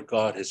receive what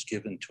God has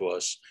given to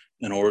us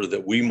in order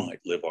that we might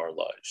live our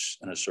lives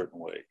in a certain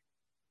way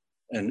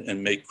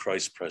and make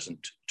Christ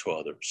present to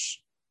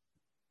others.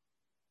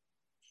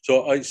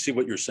 So I see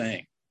what you're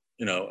saying,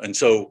 and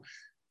so,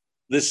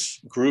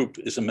 this group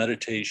is a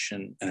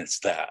meditation, and it's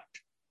that.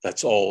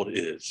 That's all it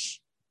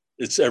is.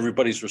 It's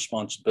everybody's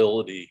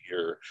responsibility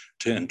here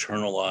to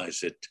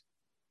internalize it,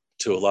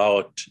 to allow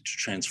it to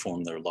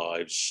transform their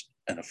lives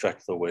and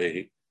affect the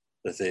way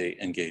that they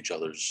engage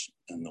others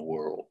in the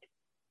world.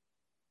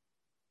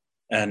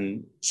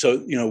 And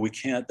so, we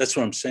can't, that's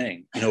what I'm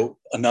saying.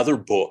 Another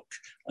book,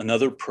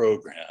 another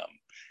program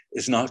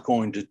is not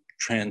going to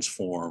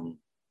transform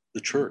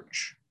the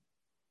church.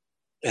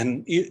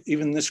 And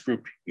even this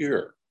group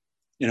here,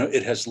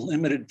 it has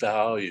limited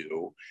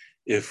value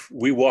if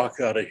we walk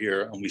out of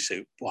here and we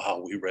say,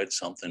 wow, we read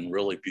something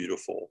really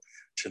beautiful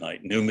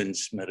tonight,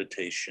 Newman's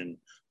meditation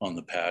on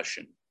the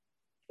Passion.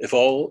 If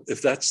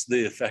that's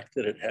the effect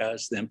that it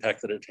has, the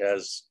impact that it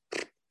has,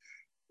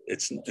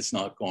 it's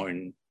not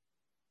going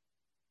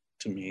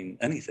to mean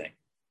anything.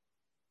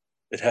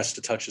 It has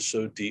to touch us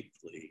so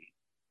deeply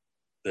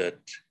that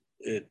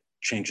it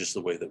changes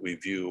the way that we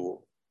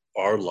view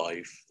our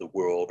life, the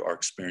world, our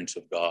experience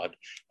of God,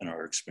 and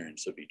our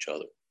experience of each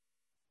other.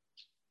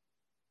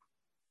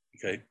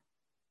 Okay?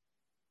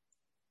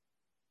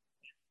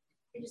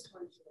 I just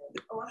wanted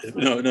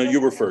to No,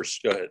 you were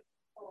first. Go ahead.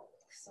 Oh,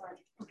 sorry.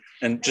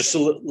 And just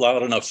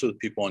loud enough so that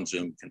people on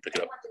Zoom can pick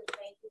it up. I wanted to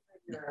thank you for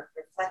your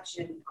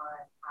reflection on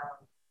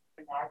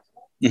Magdalene,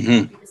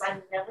 Mm-hmm. because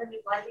I never knew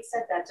why we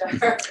said that to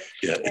her.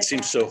 Yeah, it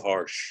seems so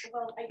harsh.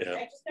 Well, I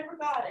just never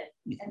got it.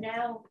 And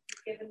now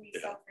you've given me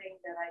something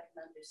that I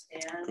can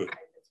understand. Good. And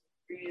it's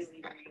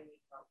really, really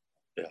helpful.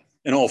 Yeah.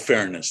 In all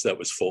fairness, that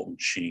was Fulton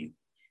Sheen,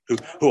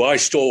 who I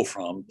stole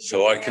from.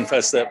 So I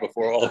confess that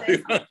before all of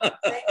you.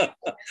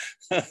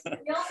 We also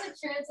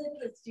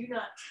translated as "do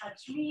not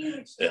touch me,"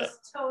 which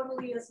just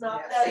totally is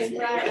not that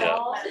in at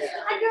all.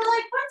 And you're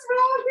like, "What's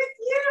wrong with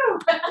you?"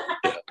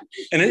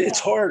 And it's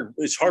hard.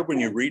 It's hard when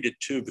you read it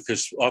too,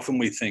 because often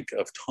we think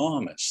of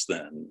Thomas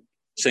then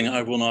saying,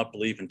 "I will not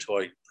believe until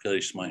I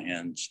place my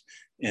hands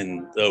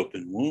in the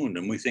open wound,"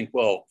 and we think,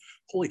 "Well,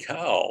 holy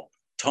cow."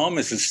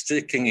 Thomas is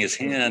sticking his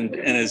hand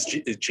in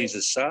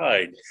Jesus'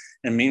 side.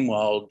 And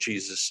meanwhile,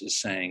 Jesus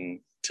is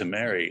saying to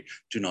Mary,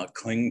 do not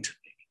cling to me.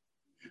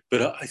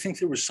 But I think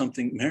there was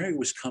something, Mary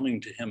was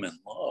coming to him in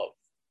love.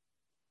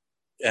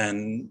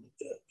 And,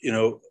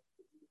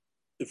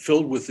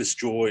 filled with this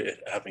joy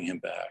at having him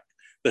back,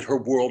 that her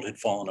world had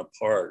fallen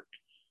apart.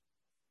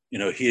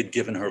 He had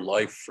given her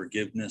life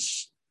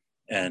forgiveness,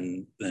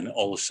 and then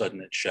all of a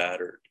sudden it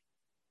shattered.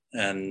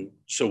 And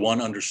so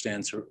one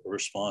understands her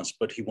response,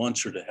 but he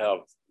wants her to have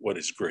what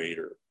is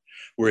greater.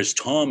 Whereas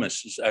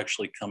Thomas is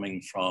actually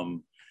coming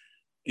from,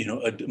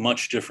 a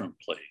much different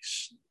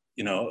place,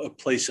 a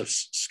place of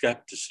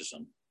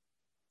skepticism,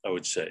 I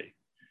would say,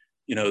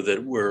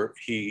 that where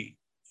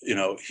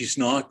he's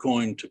not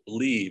going to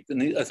believe.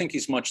 And I think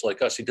he's much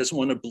like us. He doesn't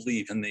want to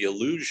believe in the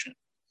illusion.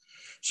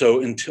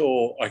 So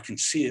until I can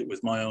see it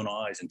with my own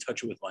eyes and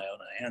touch it with my own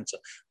hands,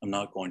 I'm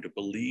not going to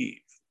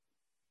believe.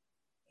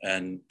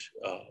 And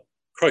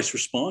Christ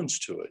responds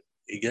to it.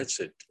 He gets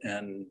it.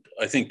 And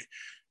I think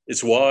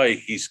it's why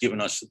he's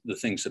given us the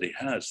things that he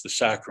has, the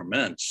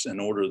sacraments, in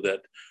order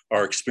that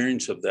our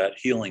experience of that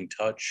healing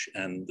touch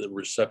and the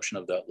reception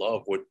of that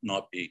love would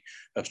not be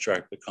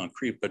abstract but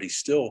concrete. But he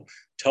still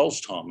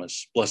tells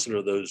Thomas, blessed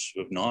are those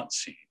who have not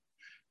seen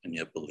and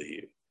yet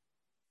believe,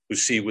 who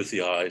see with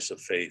the eyes of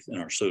faith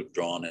and are so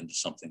drawn into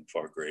something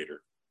far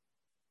greater.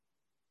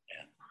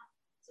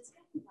 Just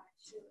getting back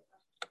to,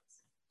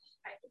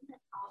 I think that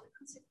all the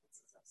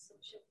consequences of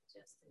social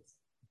injustice.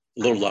 A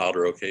little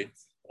louder, okay?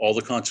 All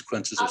the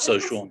consequences of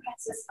social. The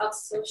consequences of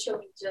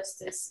social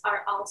injustice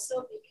are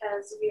also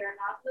because we are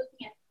not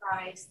looking at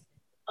Christ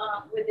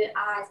with the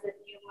eyes that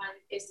Newman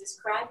is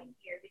describing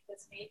here.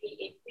 Because maybe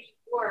if we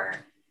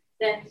were,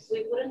 then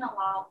we wouldn't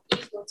allow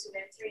evil to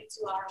enter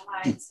into our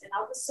lives, and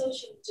all the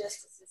social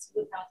injustices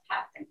would not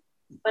happen.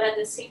 But at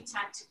the same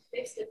time, to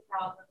fix the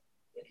problem,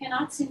 you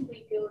cannot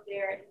simply go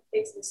there and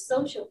fix the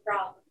social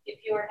problem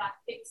if you are not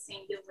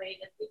fixing the way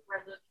that people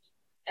are looking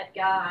at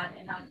God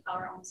and on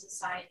our own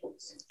society.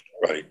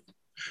 Right.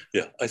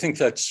 Yeah, I think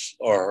that's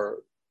the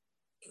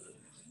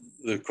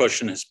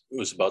question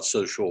was about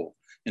social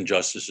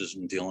injustices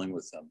and dealing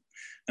with them.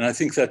 And I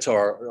think that's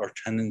our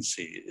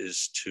tendency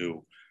is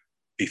to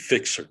be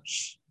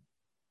fixers,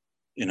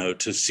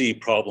 to see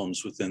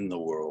problems within the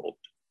world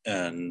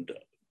and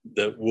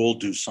that we'll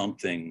do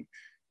something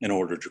in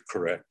order to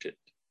correct it.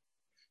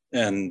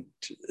 And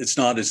it's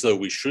not as though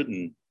we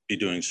shouldn't be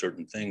doing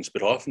certain things,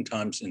 but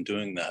oftentimes in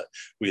doing that,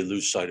 we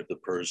lose sight of the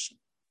person.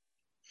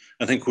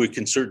 I think we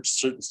can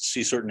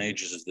see certain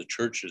ages of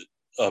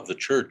the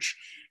church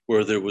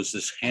where there was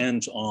this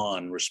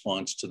hands-on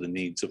response to the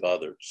needs of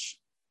others,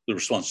 the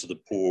response to the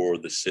poor,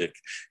 the sick.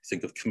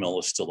 Think of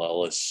Camilla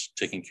Stilelis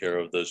taking care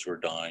of those who are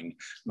dying in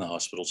the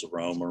hospitals of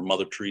Rome, or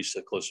Mother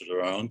Teresa closer to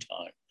our own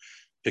time,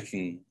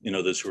 picking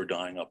those who are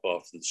dying up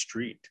off the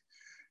street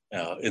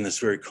in this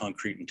very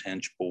concrete and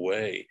tangible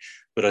way.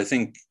 But I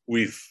think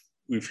we've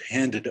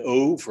handed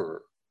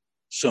over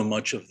so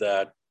much of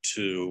that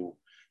to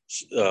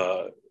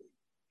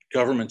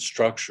government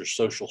structures,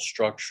 social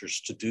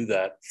structures to do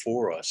that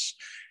for us.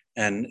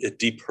 and it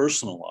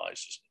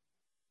depersonalizes.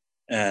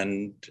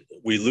 And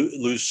we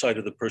lose sight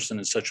of the person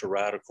in such a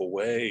radical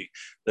way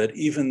that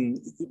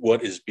even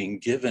what is being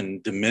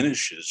given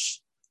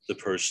diminishes the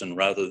person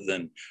rather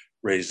than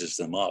raises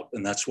them up.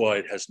 And that's why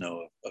it has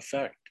no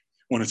effect.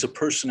 When it's a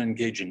person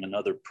engaging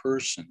another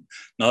person,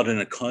 not in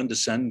a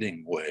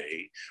condescending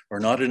way or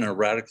not in a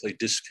radically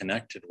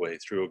disconnected way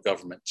through a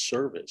government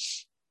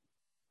service,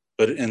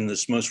 but in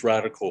this most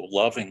radical,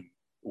 loving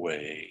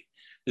way,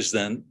 is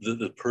then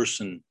the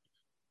person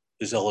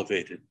is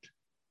elevated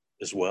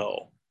as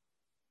well.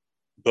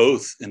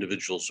 Both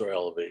individuals are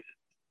elevated.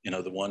 You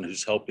know, the one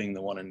who's helping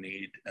the one in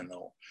need, and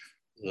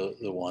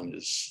the one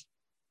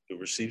who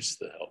receives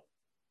the help.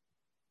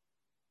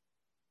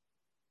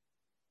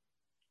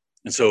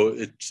 And so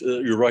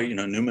you're right, you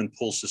know, Newman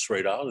pulls this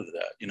right out of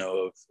that, you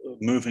know, of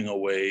moving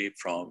away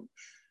from,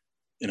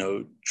 you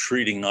know,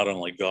 treating not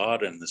only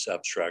God in this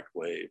abstract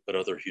way, but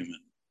other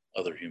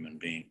human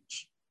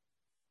beings.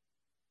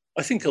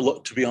 I think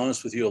to be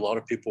honest with you, a lot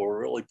of people are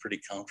really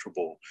pretty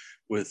comfortable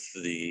with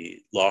the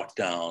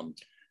lockdown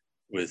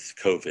with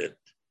COVID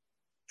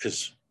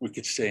because we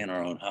could stay in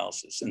our own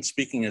houses. And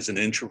speaking as an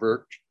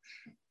introvert,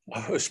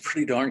 I was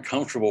pretty darn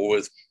comfortable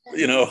with,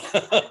 you know,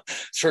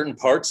 certain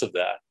parts of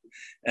that.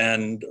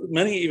 And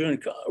many even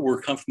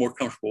were more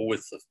comfortable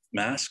with the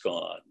mask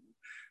on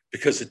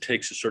because it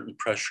takes a certain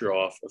pressure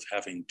off of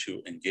having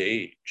to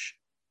engage.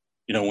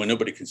 You know, when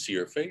nobody can see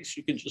your face,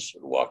 you can just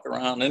sort of walk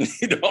around and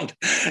you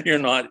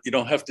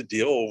don't have to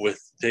deal with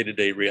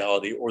day-to-day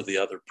reality or the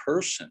other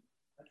person.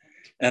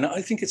 And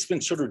I think it's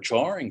been sort of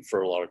jarring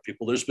for a lot of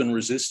people. There's been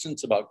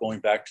resistance about going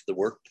back to the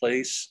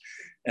workplace.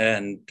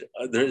 And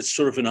it's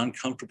sort of an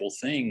uncomfortable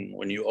thing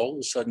when you all of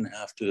a sudden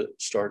have to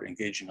start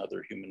engaging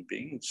other human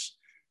beings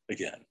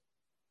again.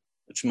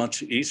 It's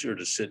much easier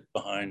to sit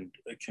behind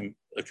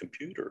a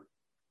computer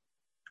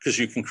because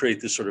you can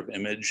create this sort of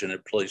image and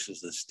it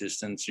places this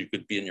distance. You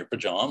could be in your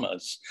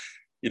pajamas,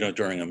 you know,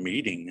 during a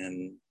meeting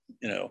and,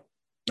 you know,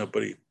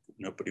 nobody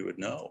would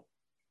know.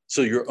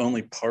 So you're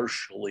only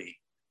partially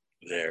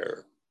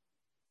there,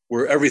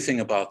 where everything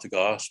about the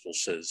gospel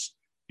says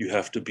you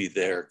have to be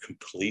there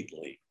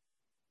completely.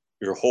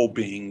 Your whole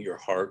being, your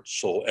heart,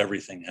 soul,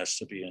 everything has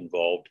to be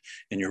involved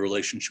in your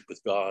relationship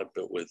with God,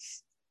 but with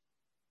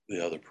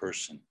the other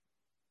person,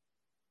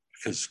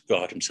 because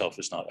God himself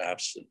is not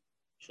absent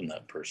from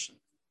that person.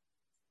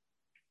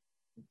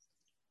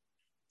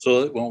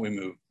 So why don't we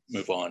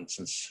move on,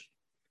 since,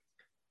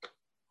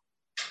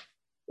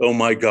 oh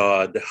my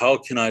God, how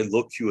can I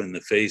look you in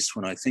the face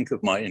when I think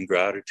of my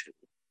ingratitude?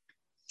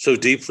 So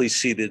deeply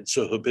seated,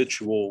 so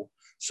habitual,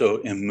 so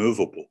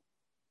immovable,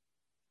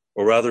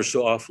 or rather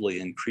so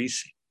awfully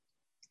increasing.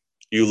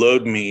 You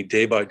load me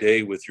day by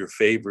day with your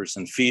favors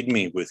and feed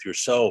me with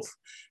yourself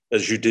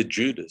as you did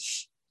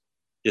Judas.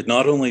 Yet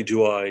not only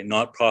do I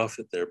not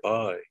profit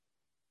thereby,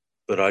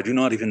 but I do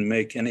not even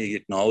make any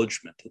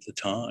acknowledgement at the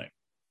time.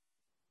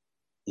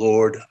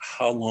 Lord,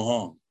 how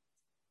long?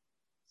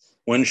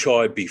 When shall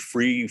I be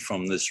free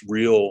from this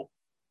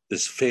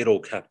fatal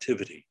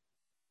captivity?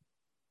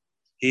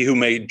 He who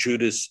made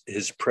Judas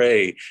his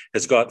prey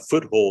has got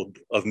foothold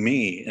of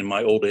me in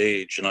my old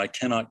age, and I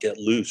cannot get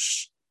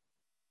loose.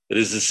 It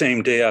is the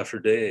same day after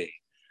day.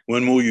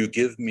 When will you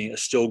give me a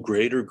still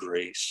greater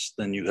grace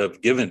than you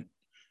have given?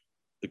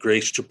 The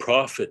grace to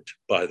profit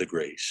by the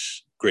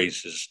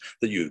graces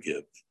that you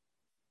give.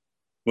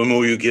 When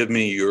will you give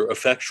me your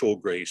effectual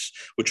grace,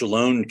 which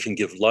alone can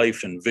give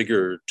life and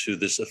vigor to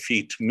this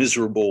effete,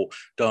 miserable,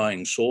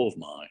 dying soul of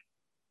mine?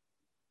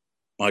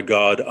 My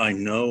God, I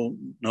know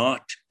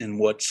not in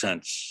what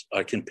sense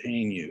I can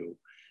pain you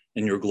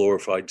in your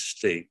glorified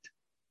state,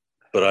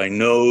 but I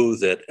know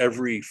that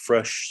every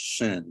fresh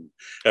sin,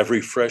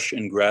 every fresh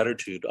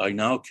ingratitude I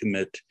now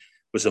commit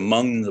was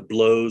among the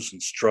blows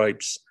and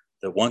stripes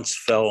that once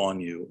fell on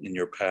you in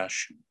your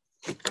passion.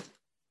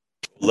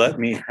 Let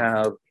me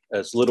have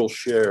as little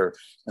share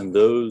in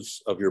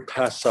those of your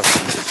past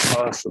sufferings as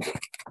possible.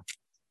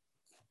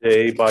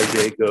 Day by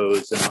day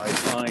goes, and I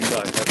find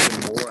I have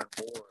been more and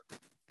more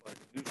by the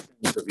new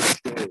sins of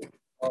each day.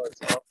 Oh,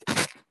 it's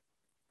opposite.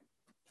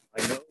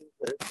 I know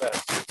that at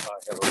best I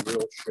have a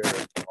real share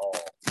in them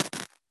all. But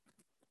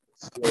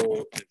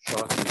still, it's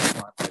shocking to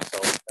find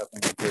myself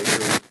having a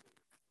greater.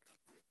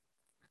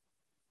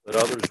 Let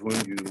others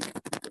wound you,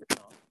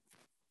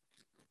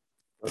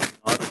 but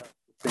not have to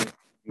think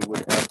you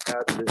would have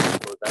had this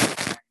or that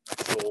kind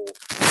of soul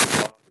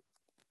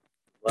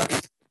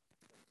less.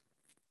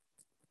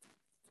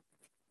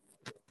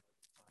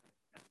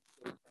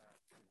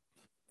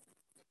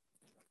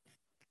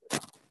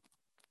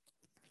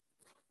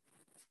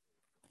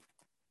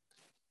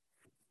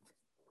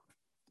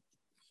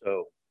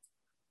 So,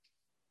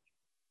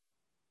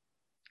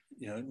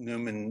 you know,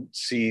 Newman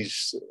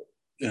sees,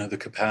 you know, the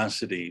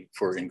capacity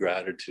for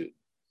ingratitude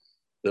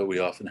that we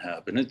often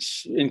have. And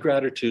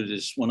ingratitude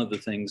is one of the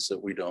things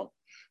that we don't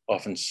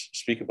often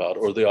speak about,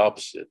 or the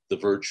opposite, the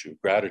virtue,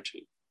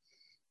 gratitude,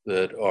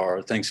 that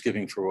are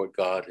thanksgiving for what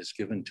God has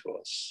given to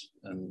us.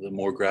 And the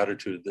more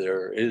gratitude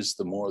there is,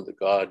 the more that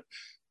God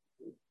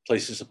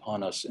places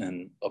upon us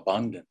in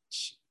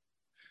abundance.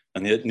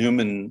 And yet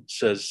Newman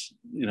says,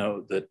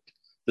 that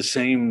the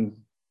same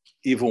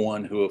evil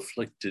one who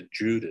afflicted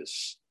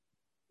Judas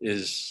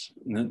is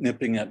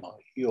nipping at my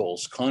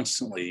heels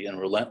constantly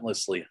and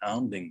relentlessly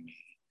hounding me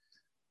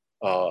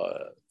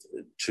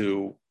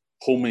to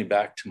pull me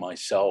back to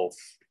myself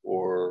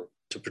or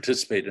to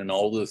participate in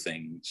all the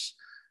things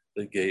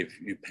that gave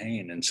you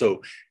pain. And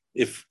so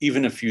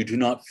even if you do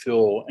not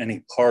feel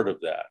any part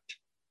of that,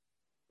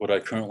 what I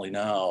currently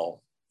now,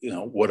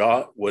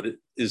 what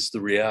is the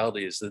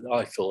reality is that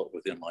I feel it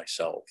within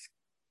myself,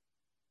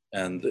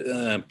 and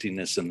the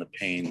emptiness and the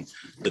pain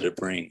that it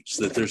brings,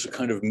 that there's a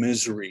kind of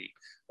misery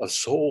of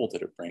soul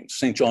that it brings.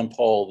 St. John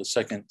Paul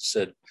II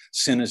said,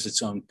 sin is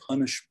its own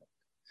punishment.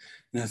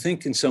 And I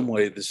think in some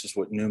way, this is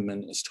what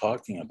Newman is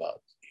talking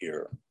about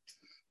here,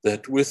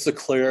 that with the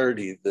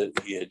clarity that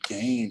he had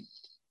gained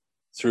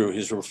through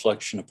his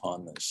reflection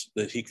upon this,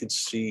 that he could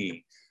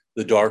see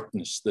the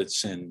darkness that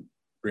sin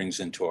brings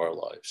into our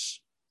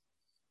lives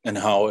and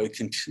how it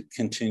can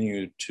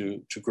continue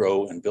to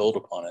grow and build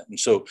upon it. And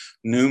so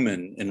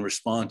Newman, in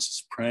response,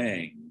 is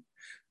praying,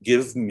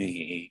 give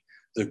me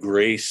the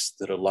grace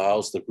that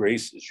allows the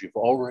graces you've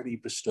already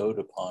bestowed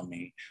upon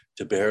me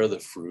to bear the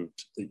fruit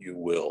that you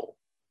will.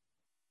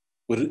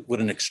 What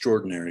an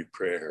extraordinary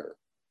prayer,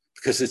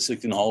 because it's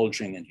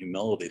acknowledging in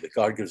humility that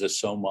God gives us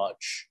so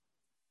much.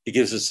 He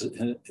gives us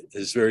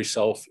his very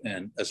self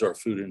and as our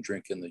food and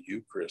drink in the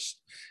Eucharist.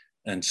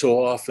 And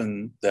so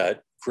often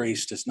that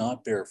grace does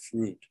not bear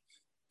fruit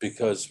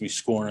because we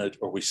scorn it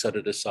or we set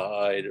it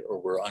aside or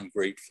we're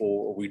ungrateful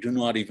or we do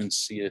not even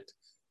see it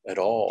at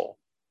all.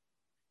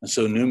 And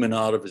so Newman,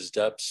 out of his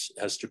depths,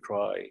 has to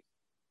cry,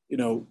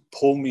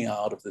 pull me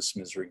out of this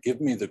misery.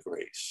 Give me the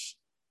grace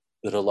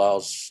that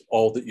allows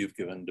all that you've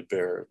given to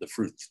bear the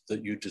fruit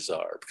that you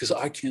desire, because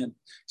I can't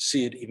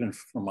see it even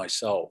for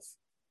myself,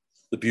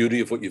 the beauty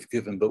of what you've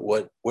given, but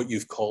what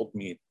you've called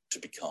me to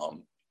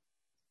become.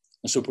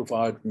 And so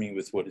provide me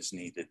with what is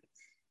needed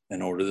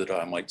in order that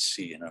I might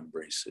see and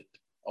embrace it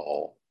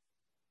all.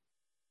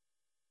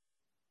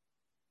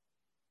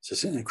 So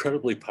it's an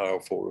incredibly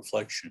powerful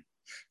reflection.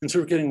 And so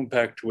we're getting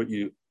back to what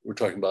you were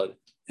talking about,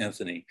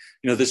 Anthony.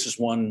 This is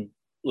one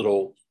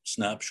little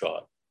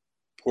snapshot,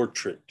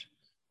 portrait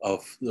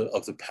of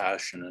the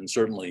passion. And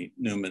certainly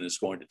Newman is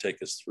going to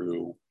take us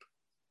through,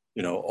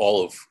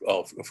 all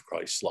of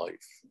Christ's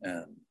life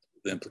and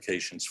the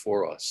implications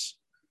for us.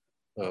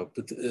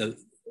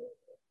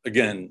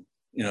 Again,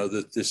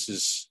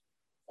 that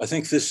I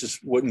think this is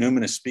what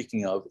Newman is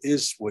speaking of,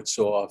 is what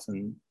so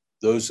often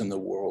those in the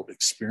world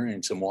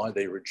experience and why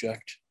they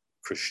reject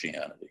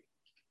Christianity,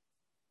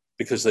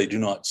 because they do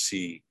not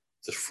see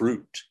the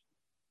fruit.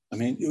 I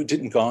mean,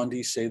 didn't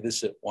Gandhi say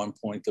this at one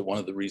point, that one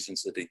of the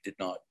reasons that he did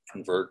not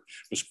convert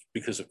was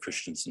because of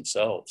Christians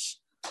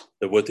themselves,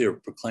 that what they were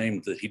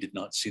proclaimed, that he did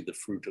not see the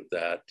fruit of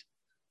that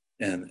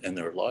in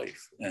their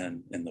life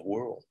and in the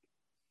world.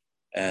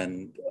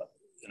 And,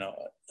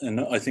 and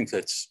I think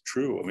that's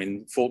true. I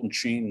mean, Fulton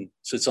Sheen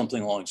said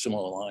something along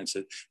similar lines,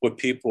 that what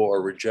people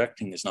are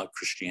rejecting is not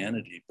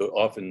Christianity, but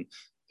often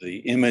the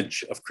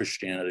image of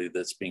Christianity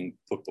that's being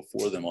put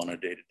before them on a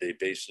day-to-day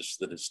basis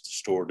that is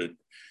distorted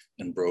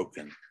and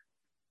broken.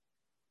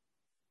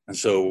 And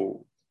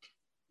so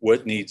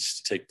what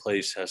needs to take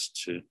place has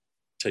to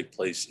take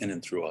place in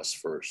and through us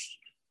first,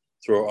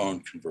 through our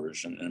own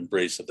conversion and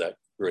embrace of that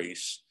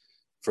grace,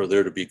 for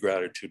there to be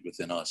gratitude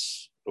within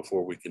us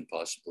before we can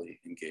possibly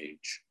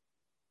engage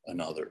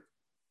another.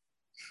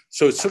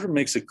 So it sort of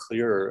makes it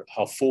clear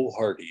how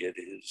foolhardy it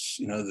is,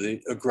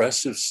 the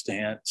aggressive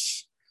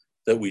stance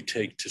that we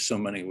take to so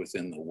many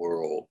within the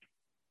world,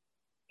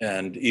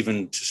 and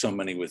even to so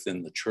many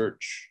within the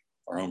church,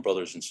 our own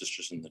brothers and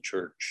sisters in the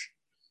church,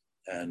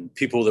 and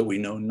people that we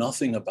know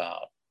nothing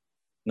about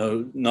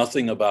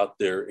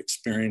their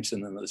experience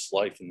in this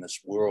life, in this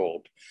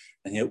world.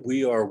 And yet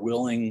we are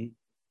willing,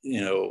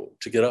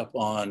 to get up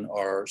on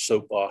our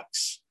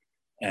soapbox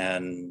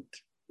and,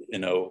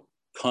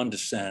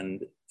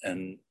 condescend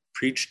and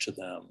preach to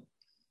them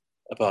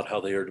about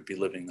how they are to be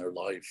living their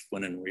life,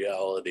 when in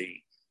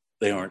reality,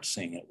 they aren't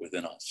seeing it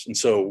within us. And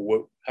so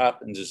what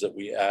happens is that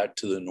we add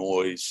to the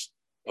noise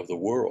of the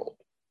world.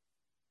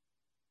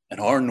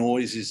 And our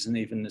noise isn't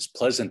even as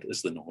pleasant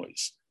as the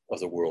noise of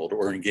the world,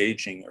 or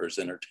engaging, or as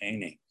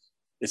entertaining.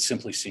 It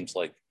simply seems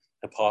like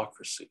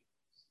hypocrisy.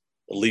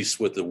 At least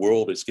what the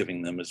world is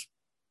giving them is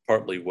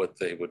partly what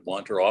they would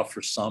want, or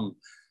offer some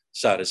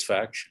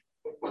satisfaction.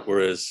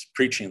 Whereas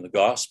preaching the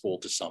gospel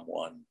to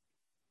someone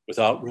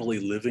without really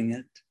living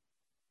it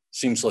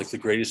seems like the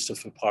greatest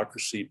of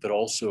hypocrisy, but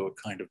also a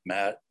kind of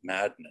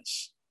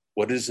madness.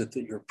 What is it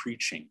that you're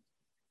preaching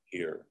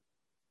here?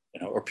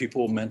 Are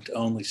people meant to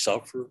only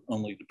suffer,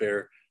 only to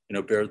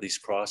bear these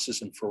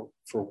crosses, and for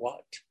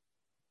what?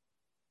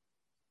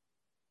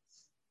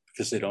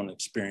 Because they don't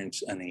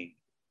experience any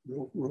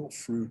real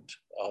fruit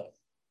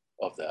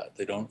of that.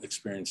 They don't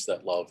experience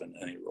that love in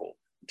any real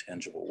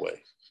tangible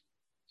way.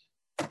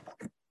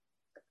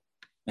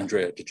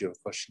 Andrea, did you have a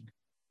question?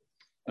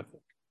 Okay.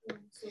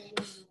 So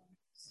when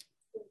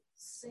the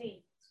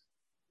saint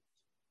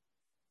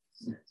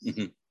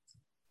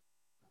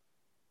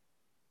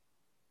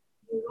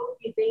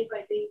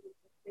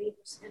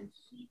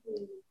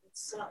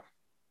myself,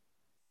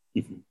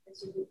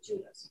 as you with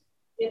Judas.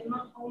 Yet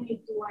not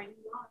only do I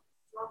not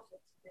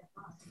profit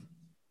thereby,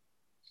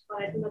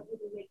 but I do not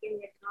even make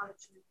any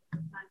acknowledgement of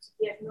the times.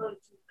 The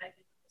acknowledgement I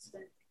can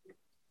understand.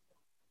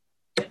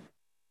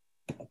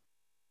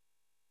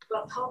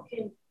 But how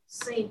can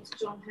Saint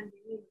John Henry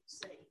Newman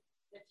say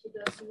that he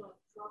does not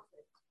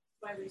profit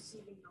by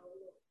receiving our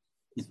Lord,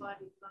 his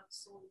body, blood,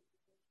 soul?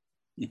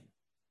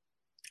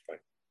 Right.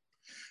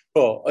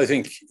 Well, I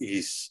think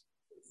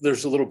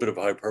there's a little bit of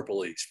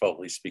hyperbole he's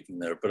probably speaking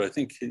there, but I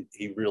think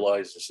he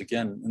realizes,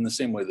 again, in the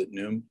same way that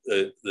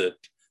that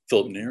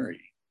Philip Neri,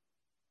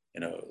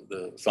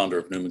 the founder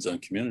of Newman's Own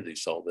Community,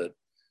 saw that,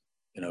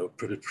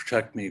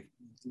 protect me,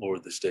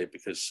 Lord, this day,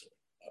 because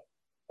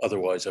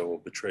otherwise I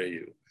will betray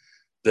you.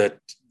 That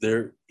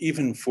there,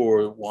 even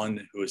for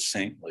one who is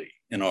saintly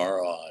in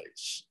our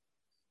eyes,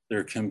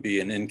 there can be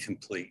an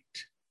incomplete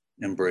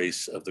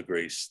embrace of the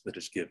grace that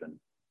is given.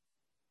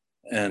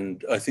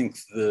 And I think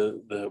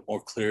the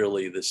more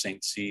clearly the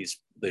saint sees,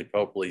 they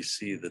probably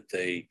see that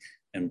they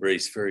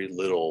embrace very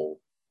little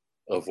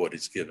of what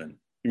is given.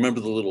 Remember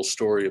the little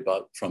story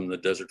from the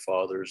Desert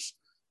Fathers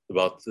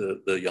about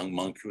the young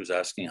monk who was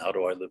asking, how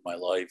do I live my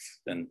life?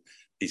 And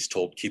he's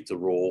told, keep the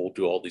roll,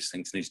 do all these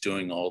things. And he's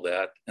doing all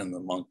that. And the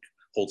monk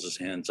holds his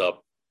hands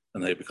up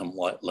and they become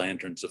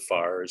lanterns of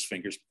fire. His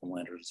fingers become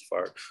lanterns of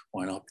fire.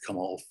 Why not become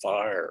all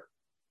fire?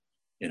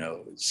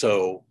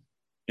 So,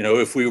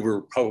 if we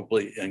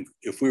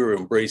were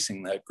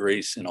embracing that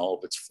grace in all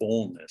of its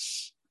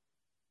fullness,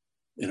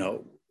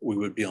 we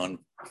would be on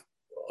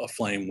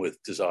aflame with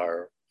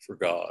desire for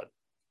God.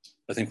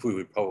 I think we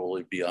would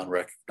probably be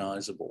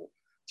unrecognizable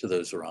to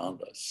those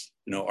around us.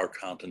 Our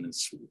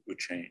countenance would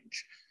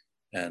change.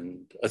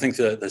 And I think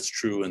that's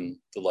true in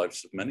the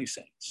lives of many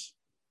saints.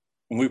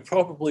 And we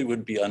probably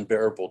would be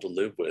unbearable to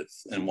live with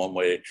in one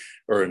way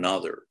or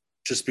another,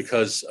 just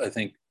because I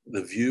think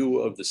the view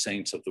of the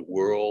saints of the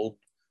world,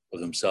 of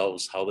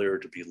themselves, how they are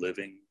to be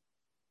living,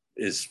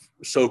 is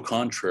so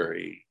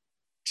contrary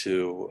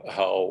to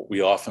how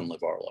we often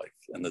live our life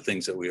and the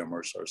things that we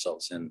immerse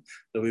ourselves in,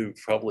 that we would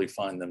probably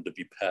find them to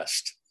be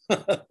pest,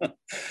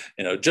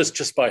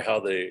 just by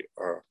how they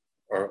are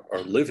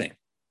living.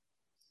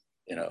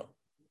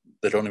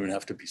 They don't even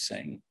have to be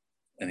saying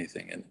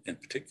anything in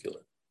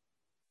particular.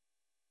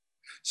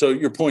 So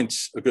your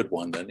point's a good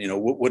one then.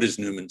 What is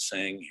Newman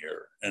saying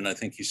here? And I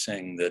think he's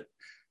saying that,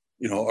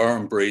 our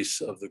embrace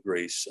of the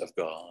grace of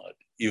God,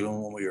 even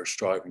when we are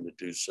striving to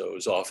do so,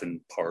 is often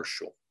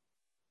partial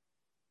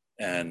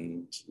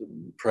and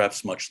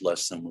perhaps much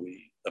less than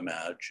we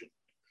imagine.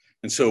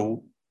 And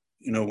so,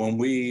 when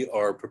we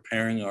are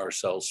preparing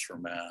ourselves for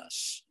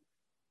Mass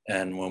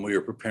and when we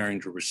are preparing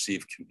to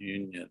receive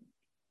communion,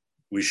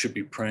 we should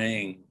be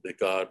praying that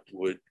God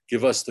would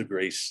give us the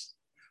grace,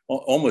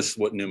 almost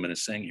what Newman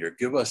is saying here,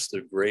 give us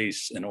the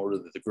grace in order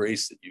that the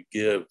grace that you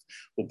give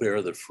will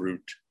bear the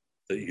fruit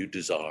that you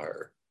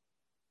desire,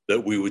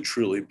 that we would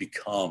truly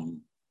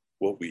become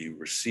what we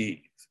receive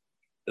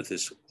at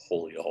this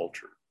holy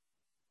altar,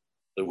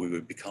 that we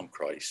would become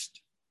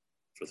Christ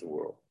for the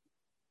world.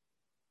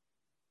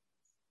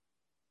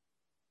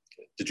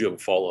 Okay. Did you have a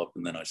follow-up?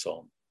 And then I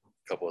saw a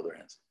couple other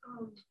hands.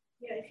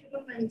 Yeah, if you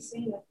don't mind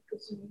saying that,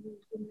 because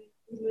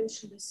you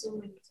mentioned this so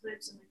many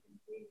times, and I can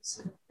agree with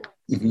some of that.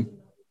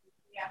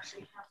 We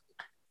actually have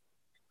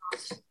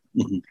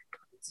to.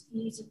 It's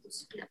easy to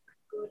speak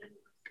good and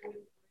holy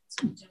words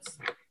and just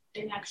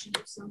inaction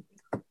of something.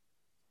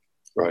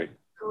 Right.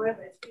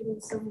 However, if even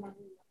someone,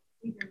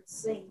 even a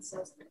saint,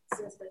 says that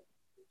I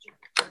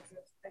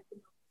do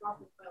not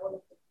profit by all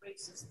of the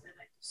graces that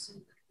I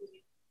receive,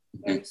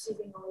 by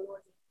receiving our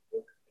Lord in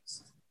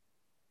Eucharist.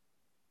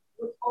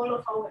 With all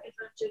of our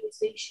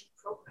evangelization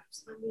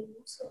programs,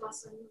 most of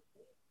us are not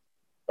there.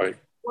 Right.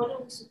 What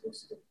are we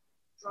supposed to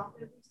drop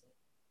everything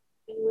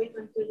and wait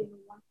until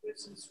one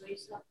person's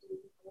raised up to a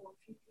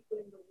few people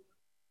in the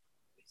world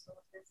raised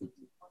up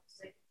everything for the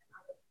sake of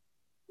another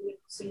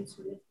saints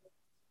who live there?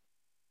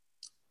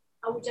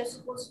 Are we just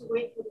supposed to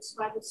wait for these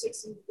 5 or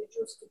 6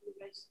 individuals to be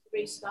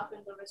raised up,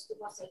 and the rest of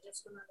us are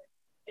just gonna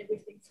let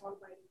everything fall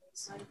by the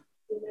wayside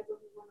whenever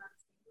we want to?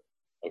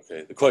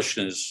 Okay, the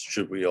question is,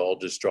 should we all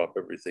just drop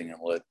everything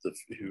and let the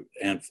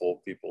handful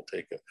of people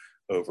take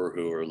over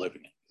who are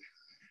living it?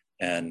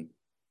 And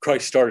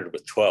Christ started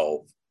with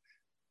 12,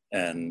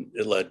 and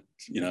it led,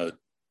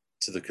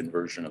 to the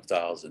conversion of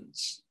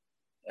thousands.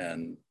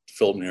 And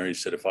Philip Neri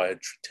said, if I had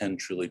 10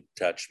 truly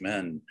detached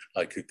men,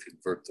 I could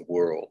convert the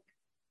world.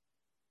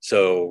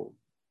 So,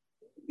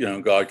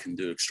 God can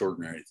do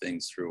extraordinary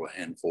things through a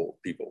handful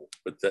of people,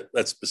 but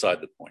that's beside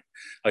the point.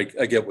 I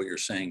get what you're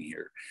saying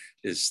here,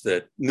 is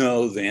that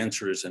no, the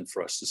answer isn't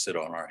for us to sit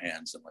on our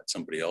hands and let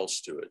somebody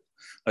else do it.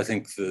 I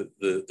think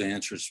the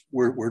answer is,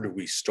 where do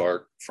we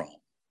start from?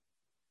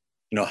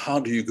 How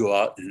do you go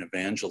out and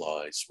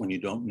evangelize when you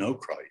don't know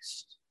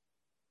Christ?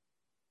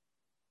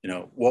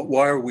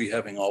 Why are we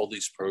having all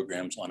these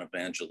programs on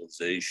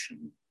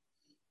evangelization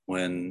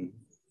when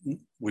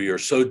we are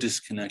so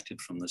disconnected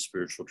from the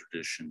spiritual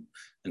tradition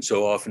and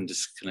so often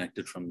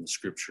disconnected from the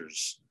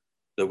scriptures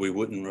that we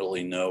wouldn't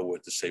really know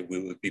what to say. We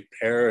would be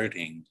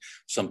parroting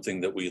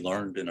something that we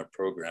learned in a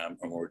program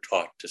and were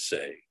taught to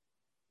say.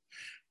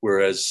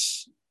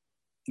 Whereas,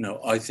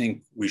 I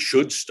think we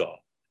should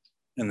stop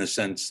in the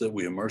sense that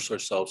we immerse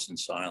ourselves in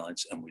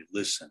silence and we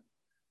listen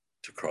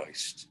to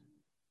Christ,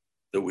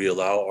 that we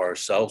allow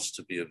ourselves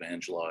to be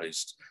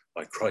evangelized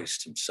by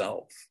Christ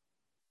himself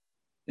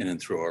in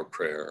and through our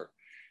prayer,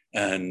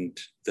 and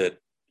that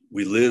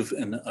we live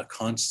in a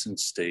constant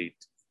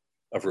state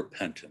of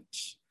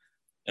repentance.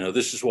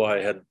 This is why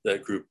I had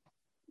that group,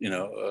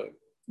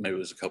 maybe it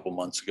was a couple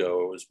months ago,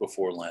 or it was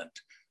before Lent,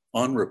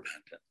 on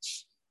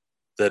repentance,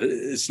 that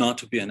it's not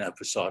to be an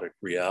episodic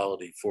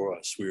reality for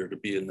us. We are to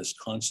be in this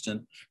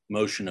constant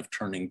motion of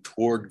turning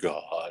toward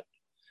God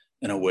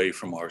and away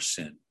from our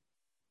sin.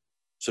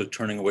 So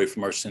turning away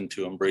from our sin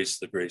to embrace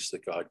the grace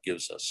that God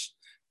gives us,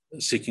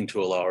 seeking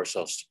to allow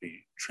ourselves to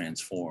be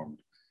transformed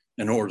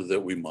in order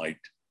that we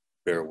might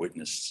bear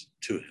witness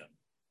to him.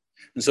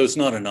 And so it's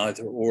not an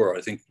either or.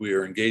 I think we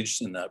are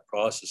engaged in that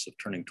process of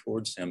turning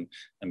towards him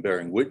and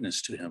bearing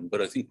witness to him,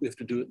 but I think we have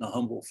to do it in a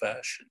humble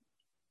fashion.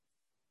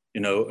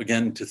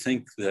 Again, to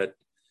think that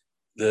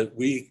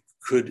we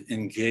could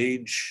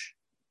engage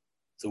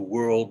the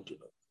world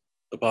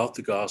about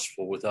the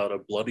gospel without a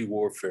bloody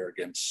warfare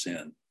against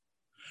sin,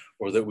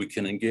 or that we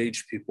can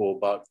engage people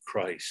about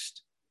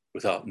Christ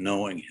without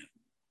knowing him,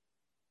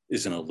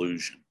 is an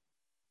illusion.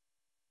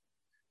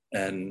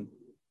 And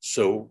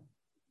so,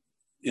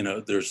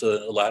 there's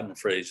a Latin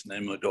phrase,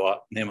 nemo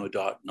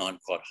dat non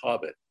quod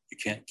habet. You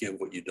can't give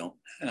what you don't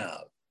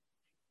have.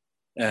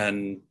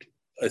 And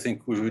I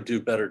think we would do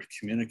better to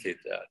communicate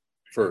that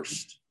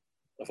first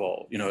of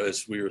all.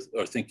 As we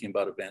are thinking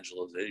about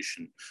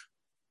evangelization,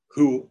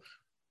 who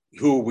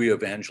are we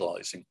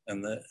evangelizing?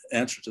 And the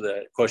answer to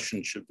that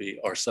question should be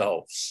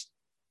ourselves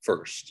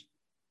first.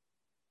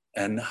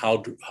 And how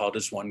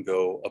does one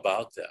go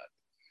about that?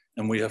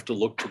 And we have to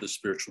look to the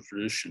spiritual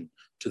tradition,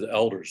 to the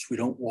elders. We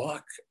don't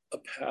walk a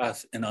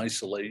path in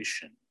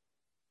isolation,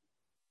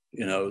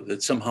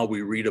 that somehow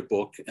we read a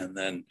book and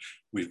then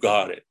we've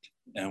got it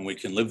and we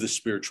can live the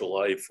spiritual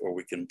life, or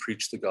we can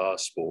preach the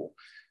gospel.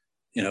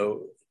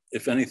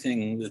 If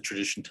anything, the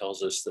tradition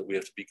tells us that we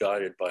have to be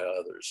guided by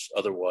others.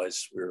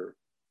 Otherwise, we're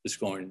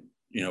going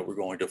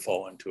to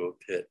fall into a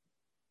pit.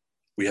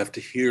 We have to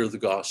hear the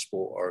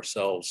gospel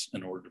ourselves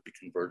in order to be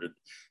converted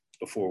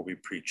before we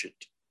preach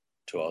it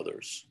to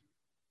others.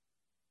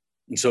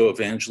 And so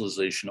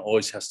evangelization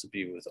always has to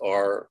be with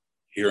our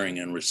hearing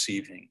and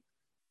receiving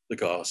the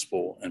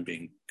gospel and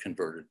being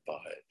converted by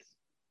it.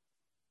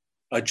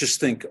 I just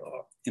think,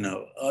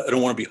 I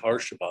don't want to be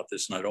harsh about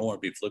this and I don't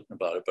want to be flippant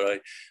about it, but I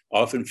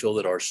often feel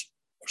that our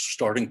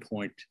starting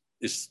point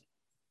is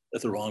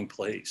at the wrong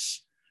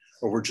place,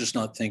 or we're just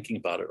not thinking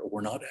about it, or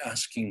we're not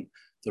asking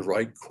the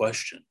right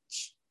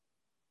questions.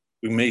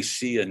 We may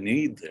see a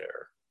need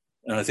there.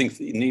 And I think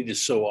the need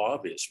is so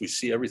obvious. We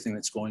see everything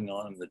that's going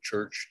on in the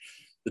church,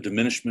 the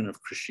diminishment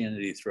of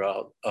Christianity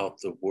throughout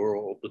the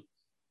world,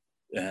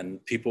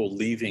 and people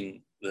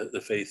leaving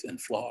the faith in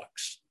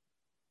flocks.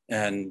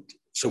 And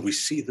so we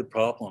see the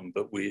problem,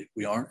 but we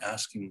aren't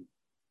asking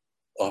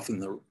often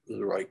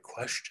the right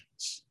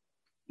questions.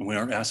 And we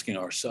aren't asking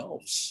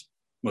ourselves,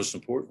 most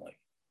importantly,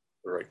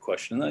 the right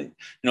question. And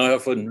I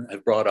often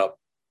have brought up,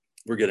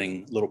 we're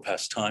getting a little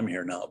past time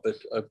here now, but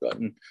I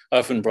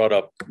often brought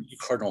up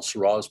Cardinal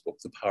Sarah's book,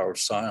 The Power of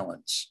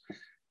Silence.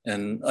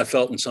 And I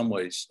felt in some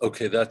ways,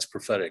 okay, that's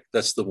prophetic.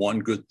 That's the one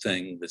good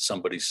thing that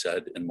somebody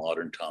said in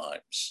modern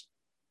times.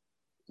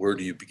 Where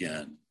do you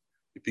begin?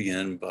 You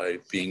begin by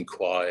being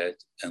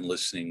quiet and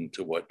listening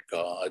to what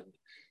God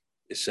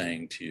is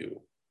saying to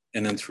you,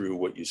 and then through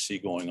what you see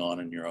going on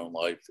in your own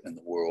life, in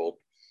the world,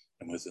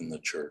 and within the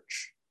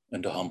church,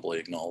 and to humbly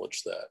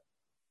acknowledge that.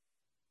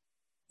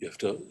 You have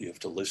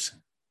to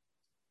listen.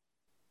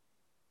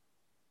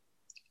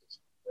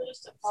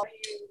 Just to follow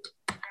you,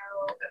 at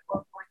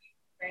what point you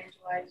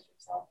evangelize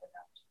yourself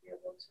enough to be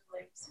able to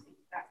speak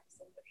back to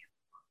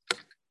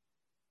somebody?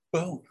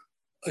 Well,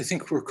 I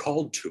think we're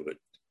called to it.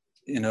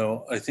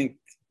 I think,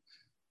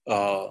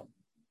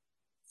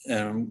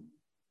 and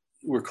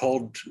we're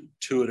called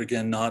to it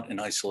again, not in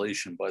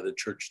isolation by the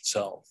church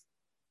itself.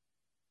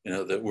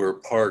 That we're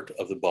part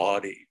of the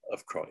body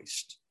of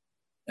Christ.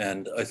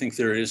 And I think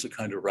there is a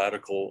kind of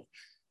radical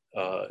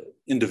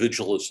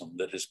individualism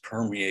that has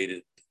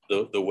permeated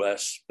the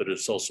West, but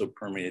it's also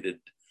permeated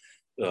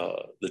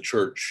the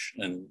church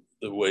and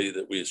the way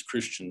that we as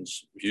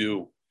Christians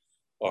view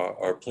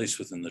our place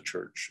within the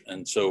church.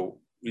 And so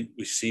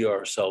we see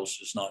ourselves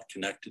as not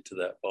connected to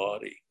that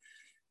body.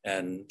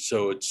 And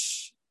so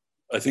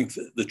I think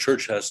the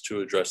church has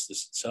to address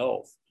this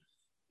itself.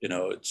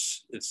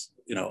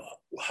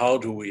 How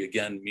do we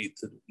again meet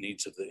the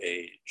needs of the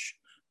age?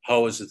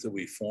 How is it that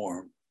we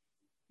form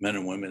men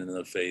and women in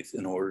the faith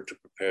in order to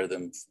prepare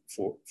them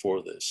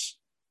for this?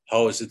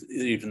 How is it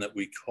even that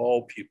we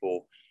call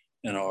people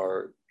in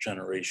our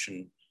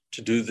generation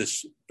to do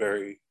this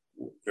very,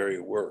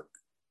 very work?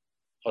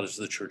 How does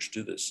the church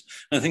do this?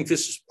 And I think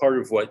this is part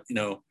of what,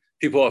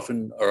 People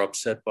often are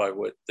upset by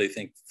what they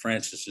think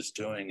Francis is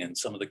doing and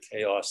some of the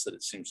chaos that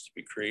it seems to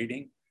be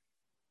creating.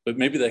 But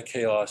maybe that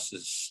chaos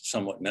is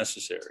somewhat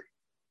necessary.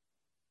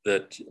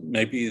 That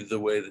maybe the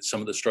way that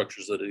some of the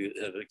structures that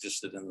have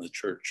existed in the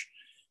church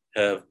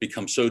have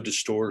become so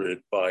distorted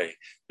by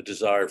the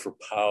desire for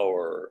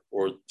power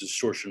or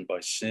distortion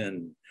by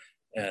sin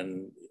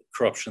and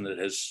corruption that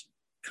has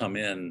come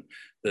in,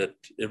 that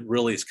it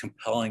really is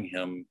compelling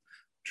him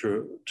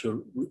to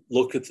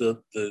look at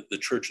the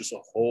church as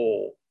a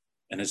whole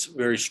and its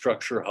very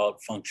structure, how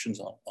it functions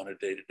on a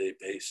day-to-day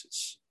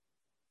basis.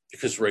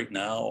 Because right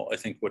now, I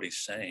think what he's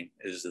saying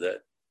is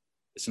that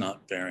it's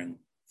not bearing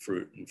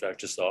fruit. In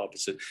fact, just the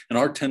opposite. And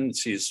our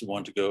tendency is to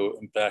want to go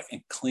back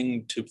and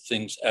cling to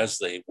things as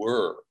they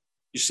were.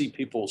 You see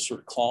people sort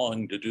of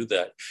clawing to do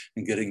that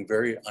and getting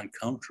very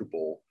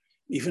uncomfortable,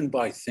 even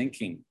by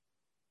thinking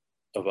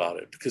about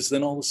it, because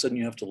then all of a sudden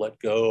you have to let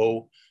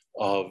go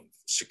of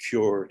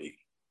security,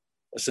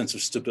 a sense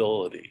of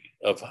stability,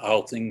 of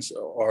how things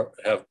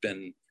have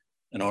been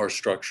and are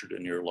structured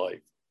in your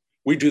life.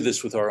 We do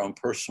this with our own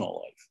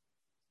personal life.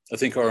 I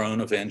think our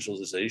own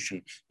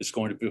evangelization is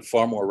going to be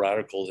far more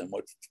radical than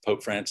what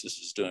Pope Francis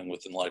is doing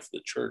within life of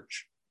the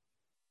church.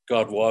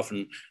 God will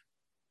often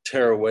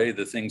tear away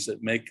the things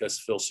that make us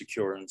feel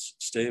secure and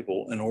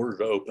stable in order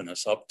to open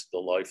us up to the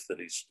life that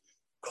he's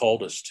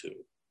called us to.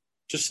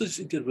 Just as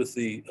he did with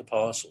the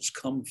apostles,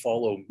 come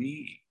follow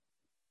me.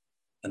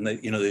 And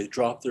they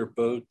drop their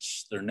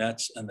boats, their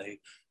nets, and they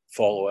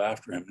follow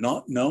after him,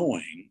 not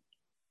knowing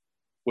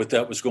what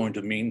that was going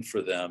to mean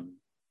for them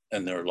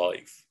and their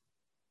life.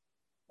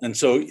 And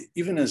so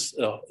even as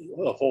a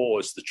whole,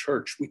 as the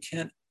church, we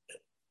can't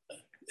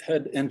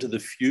head into the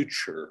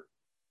future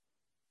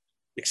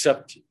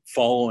except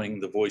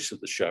following the voice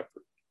of the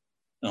shepherd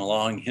and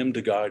allowing him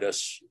to guide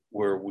us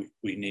where we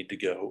need to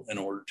go in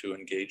order to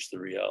engage the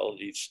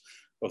realities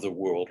of the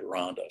world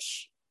around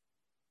us.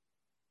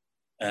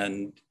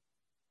 And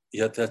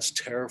yet that's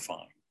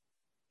terrifying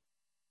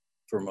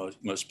for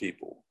most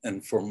people,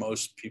 and for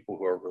most people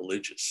who are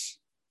religious,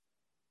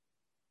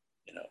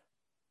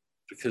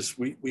 because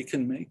we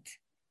can make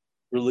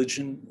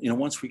religion,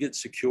 once we get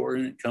secure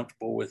and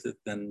comfortable with it,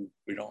 then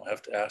we don't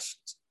have to ask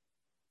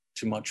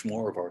too much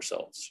more of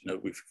ourselves.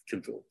 We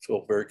can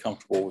feel very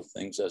comfortable with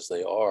things as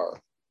they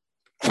are,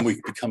 and we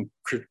become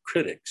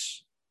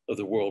critics of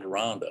the world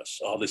around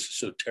us. Oh, this is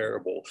so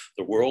terrible.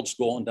 The world's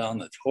going down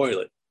the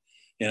toilet,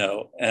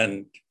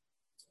 and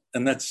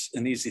that's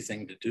an easy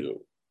thing to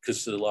do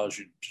because it allows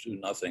you to do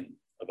nothing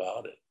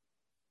about it.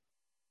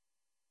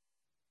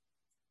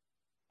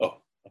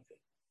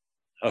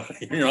 Oh,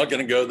 you're not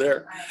going to go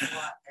there?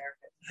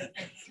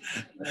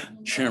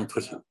 Sharon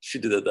she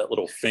did that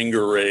little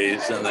finger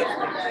raise and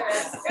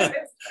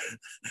that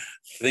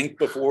think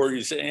before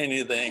you say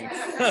anything.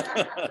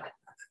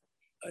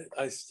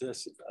 I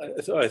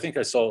think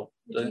I saw.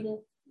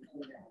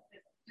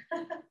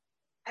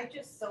 I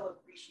just so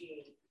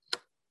appreciate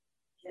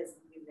his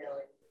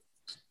humility.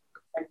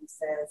 And he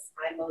says,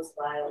 I most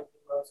vile,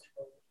 you most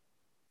holy.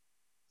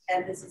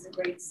 And this is a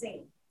great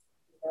scene.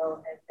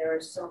 And there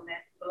are so many,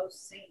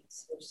 most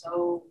saints, they're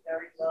so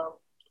very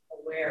well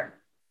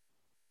aware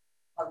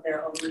of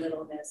their own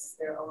littleness,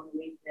 their own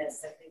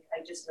weakness. I think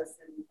I just took a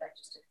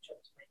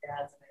trip to my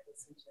dad's and I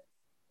listened to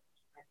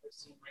my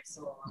first seen my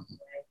soul along the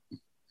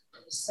way. I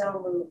was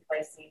so moved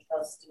by St.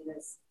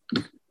 Faustina's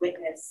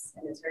witness,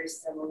 and it's very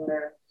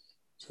similar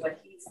to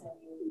what he's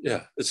saying.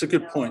 Yeah, it's a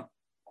good point.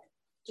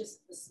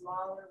 Just the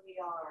smaller we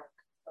are,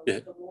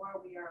 the more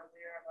we are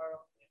aware of our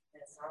own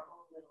weakness, our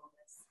own littleness.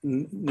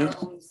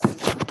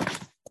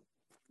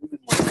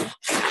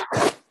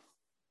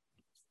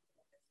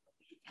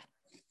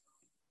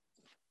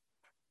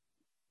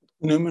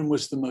 Newman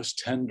was the most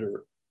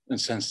tender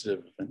and sensitive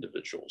of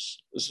individuals.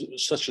 This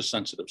was such a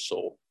sensitive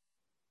soul,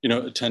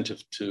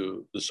 attentive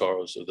to the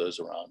sorrows of those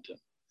around him.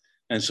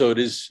 And so it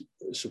is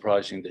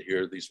surprising to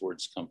hear these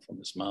words come from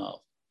his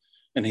mouth.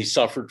 And he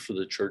suffered for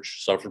the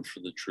church, suffered for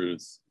the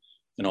truth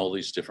in all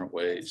these different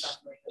ways.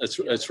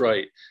 That's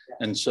right.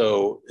 And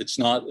so it's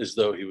not as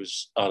though he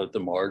was out at the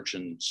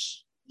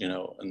margins,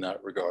 in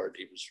that regard.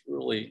 He was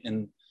really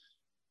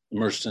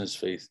immersed in his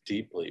faith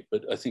deeply,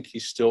 but I think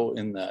he's still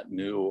in that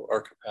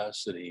our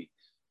capacity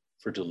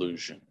for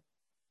delusion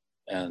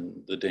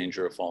and the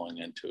danger of falling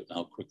into it, and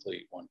how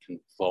quickly one can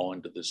fall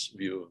into this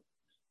view of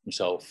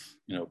himself,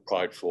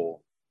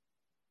 prideful,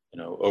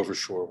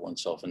 oversure of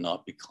oneself and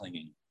not be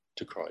clinging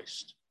to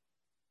Christ.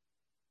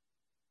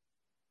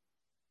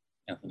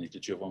 Anthony,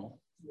 did you have one more?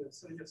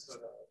 Yes, I just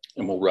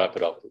and we'll wrap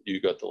it up.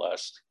 You got the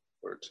last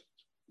words.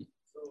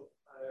 So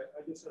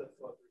I just had a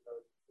thought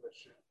regarding the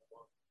question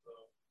about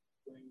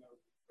going out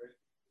with great.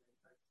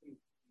 I think,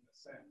 in a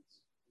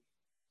sense,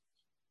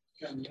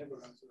 you can never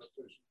answer that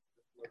question.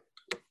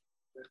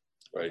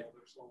 Right.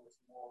 There's always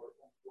more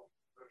ongoing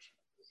version.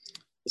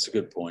 That's a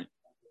good point.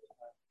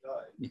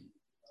 You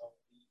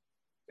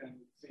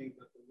can think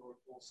that the Lord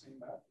will sing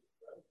that,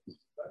 right?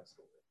 That's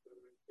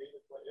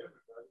hated by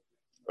everybody.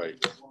 Right.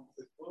 One of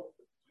the 12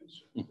 that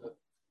mentioned that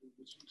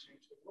we should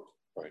change the world.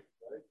 Right.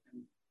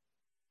 And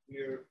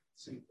we're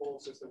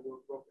says that we're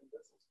broken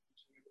vessels,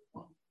 each and every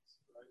one of us,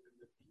 right? And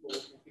the people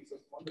who he's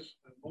admonishing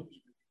in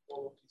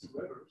all of these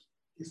letters,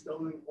 he's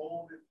telling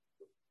all the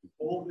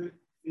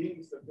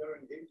things that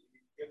they're engaging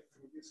in get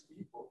through these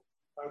people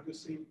are the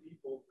same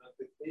people that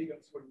the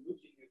pagans were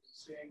looking at and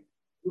saying,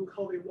 look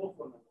how they love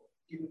one another,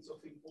 even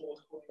something Paul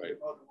was calling them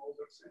out in all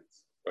their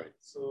sins. Right.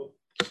 So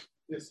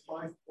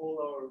despite all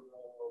our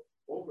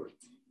poverty,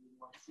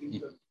 I think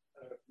that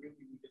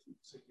really we just need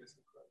to say yes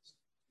to Christ.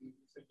 If we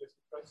say yes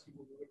to Christ, he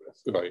will deliver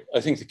us. Right.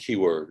 I think the key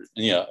word,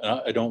 and yeah,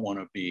 I don't want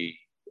to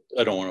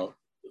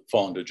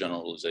fall into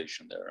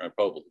generalization there. I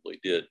probably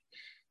did,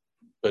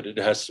 but it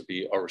has to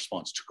be our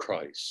response to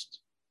Christ.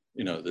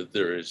 You know, that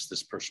there is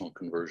this personal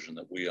conversion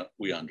that we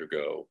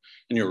undergo.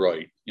 And you're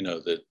right, you know,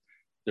 that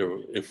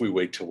if we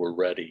wait till we're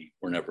ready,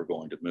 we're never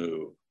going to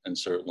move. And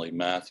certainly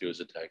Matthew, as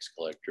a tax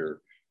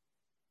collector,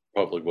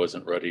 probably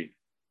wasn't ready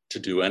to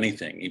do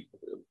anything. He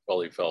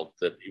probably felt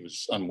that he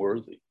was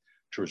unworthy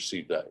to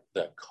receive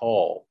that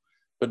call.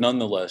 But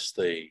nonetheless,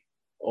 they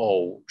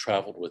all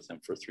traveled with him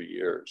for 3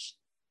 years,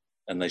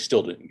 and they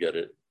still didn't get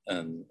it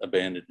and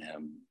abandoned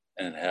him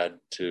and had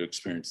to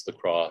experience the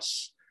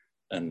cross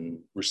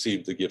and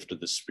receive the gift of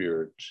the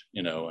Spirit,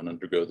 you know, and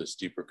undergo this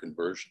deeper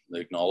conversion, the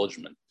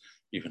acknowledgement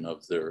even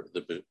of their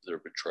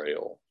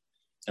betrayal.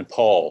 And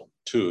Paul,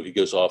 too, he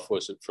goes off,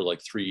 was it for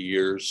like 3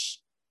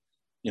 years,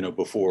 you know,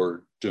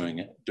 before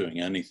doing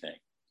anything.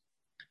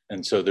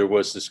 And so there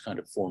was this kind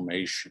of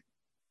formation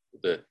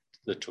that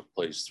took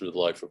place through the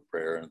life of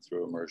prayer and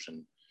through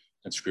immersion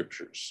in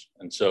scriptures.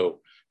 And so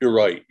you're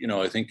right, you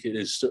know, I think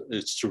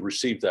it's to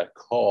receive that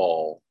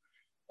call,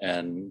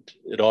 and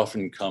it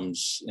often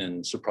comes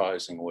in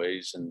surprising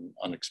ways and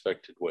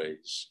unexpected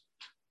ways.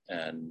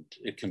 And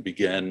it can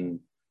begin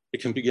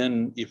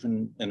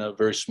even in a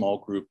very small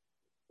group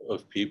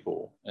of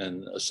people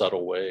in a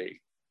subtle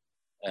way.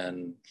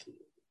 And,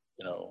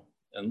 you know,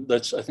 and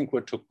that's, I think,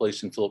 what took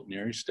place in Philip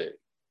Neri's day.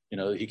 You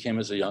know, he came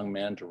as a young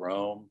man to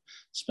Rome,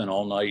 spent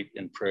all night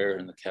in prayer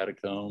in the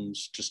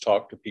catacombs, just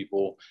talked to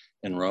people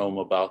in Rome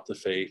about the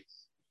faith.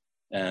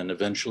 And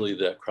eventually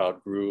that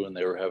crowd grew, and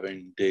they were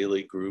having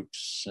daily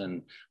groups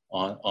and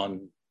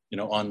on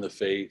the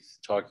faith,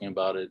 talking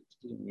about it,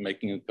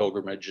 making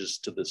pilgrimages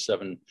to the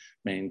 7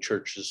 main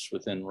churches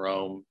within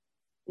Rome,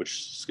 which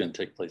is going to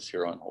take place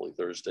here on Holy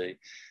Thursday.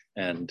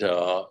 And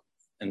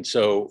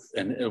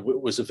it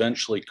was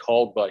eventually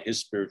called by his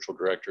spiritual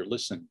director,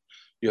 listen,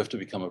 you have to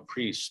become a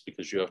priest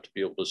because you have to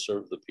be able to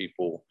serve the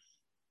people,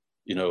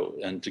 you know,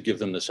 and to give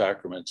them the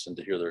sacraments and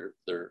to hear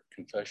their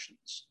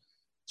confessions.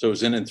 So it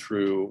was in and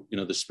through, you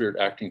know, the Spirit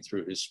acting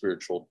through his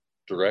spiritual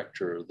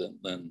director that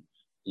then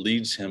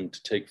leads him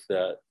to take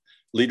that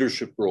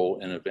leadership role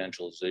in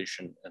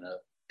evangelization in a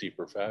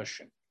deeper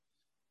fashion.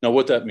 Now,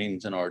 what that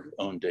means in our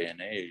own day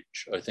and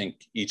age, I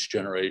think each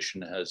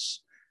generation has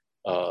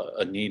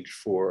a need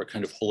for a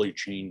kind of holy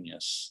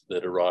genius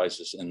that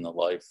arises in the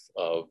life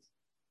of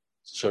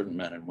certain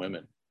men and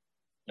women,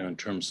 you know, in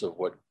terms of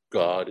what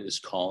God is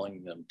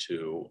calling them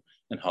to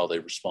and how they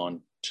respond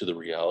to the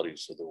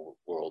realities of the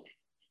world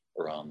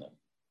around them.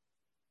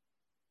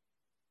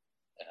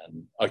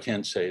 And I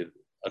can't say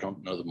I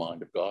don't know the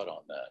mind of God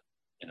on that,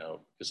 you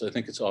know, because I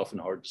think it's often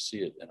hard to see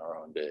it in our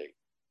own day.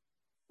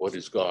 What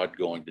is God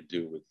going to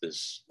do with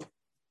this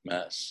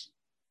mess?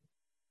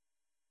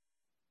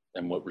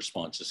 And what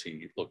response is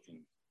he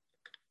looking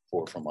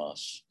for from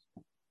us?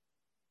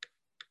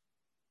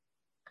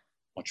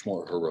 Much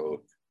more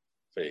heroic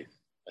faith,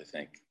 I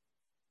think.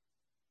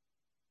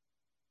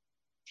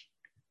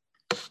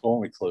 Why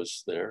don't we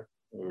close there?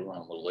 We're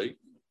running a little late.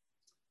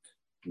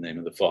 In the name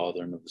of the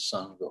Father, and of the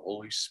Son, and of the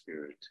Holy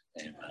Spirit.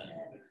 Amen.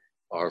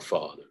 Our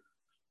Father,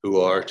 who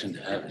art in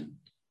heaven,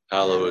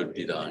 hallowed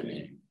be thy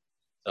name.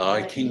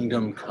 Thy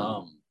kingdom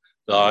come,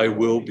 thy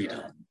will be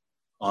done,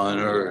 on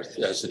earth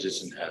as it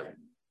is in heaven.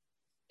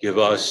 Give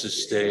us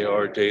this day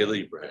our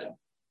daily bread,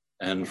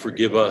 and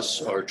forgive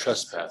us our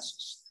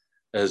trespasses,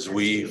 as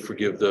we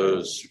forgive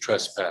those who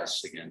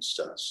trespass against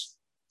us.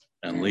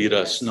 And lead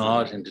us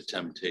not into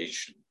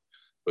temptation,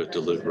 but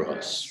deliver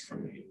us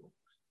from evil.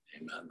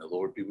 Amen. The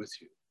Lord be with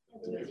you.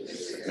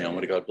 May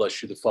Almighty God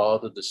bless you, the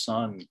Father, the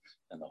Son,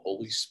 and the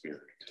Holy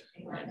Spirit.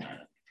 Amen.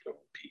 Go in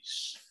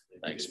peace.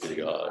 Thanks be to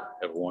God.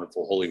 Have a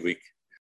wonderful Holy Week.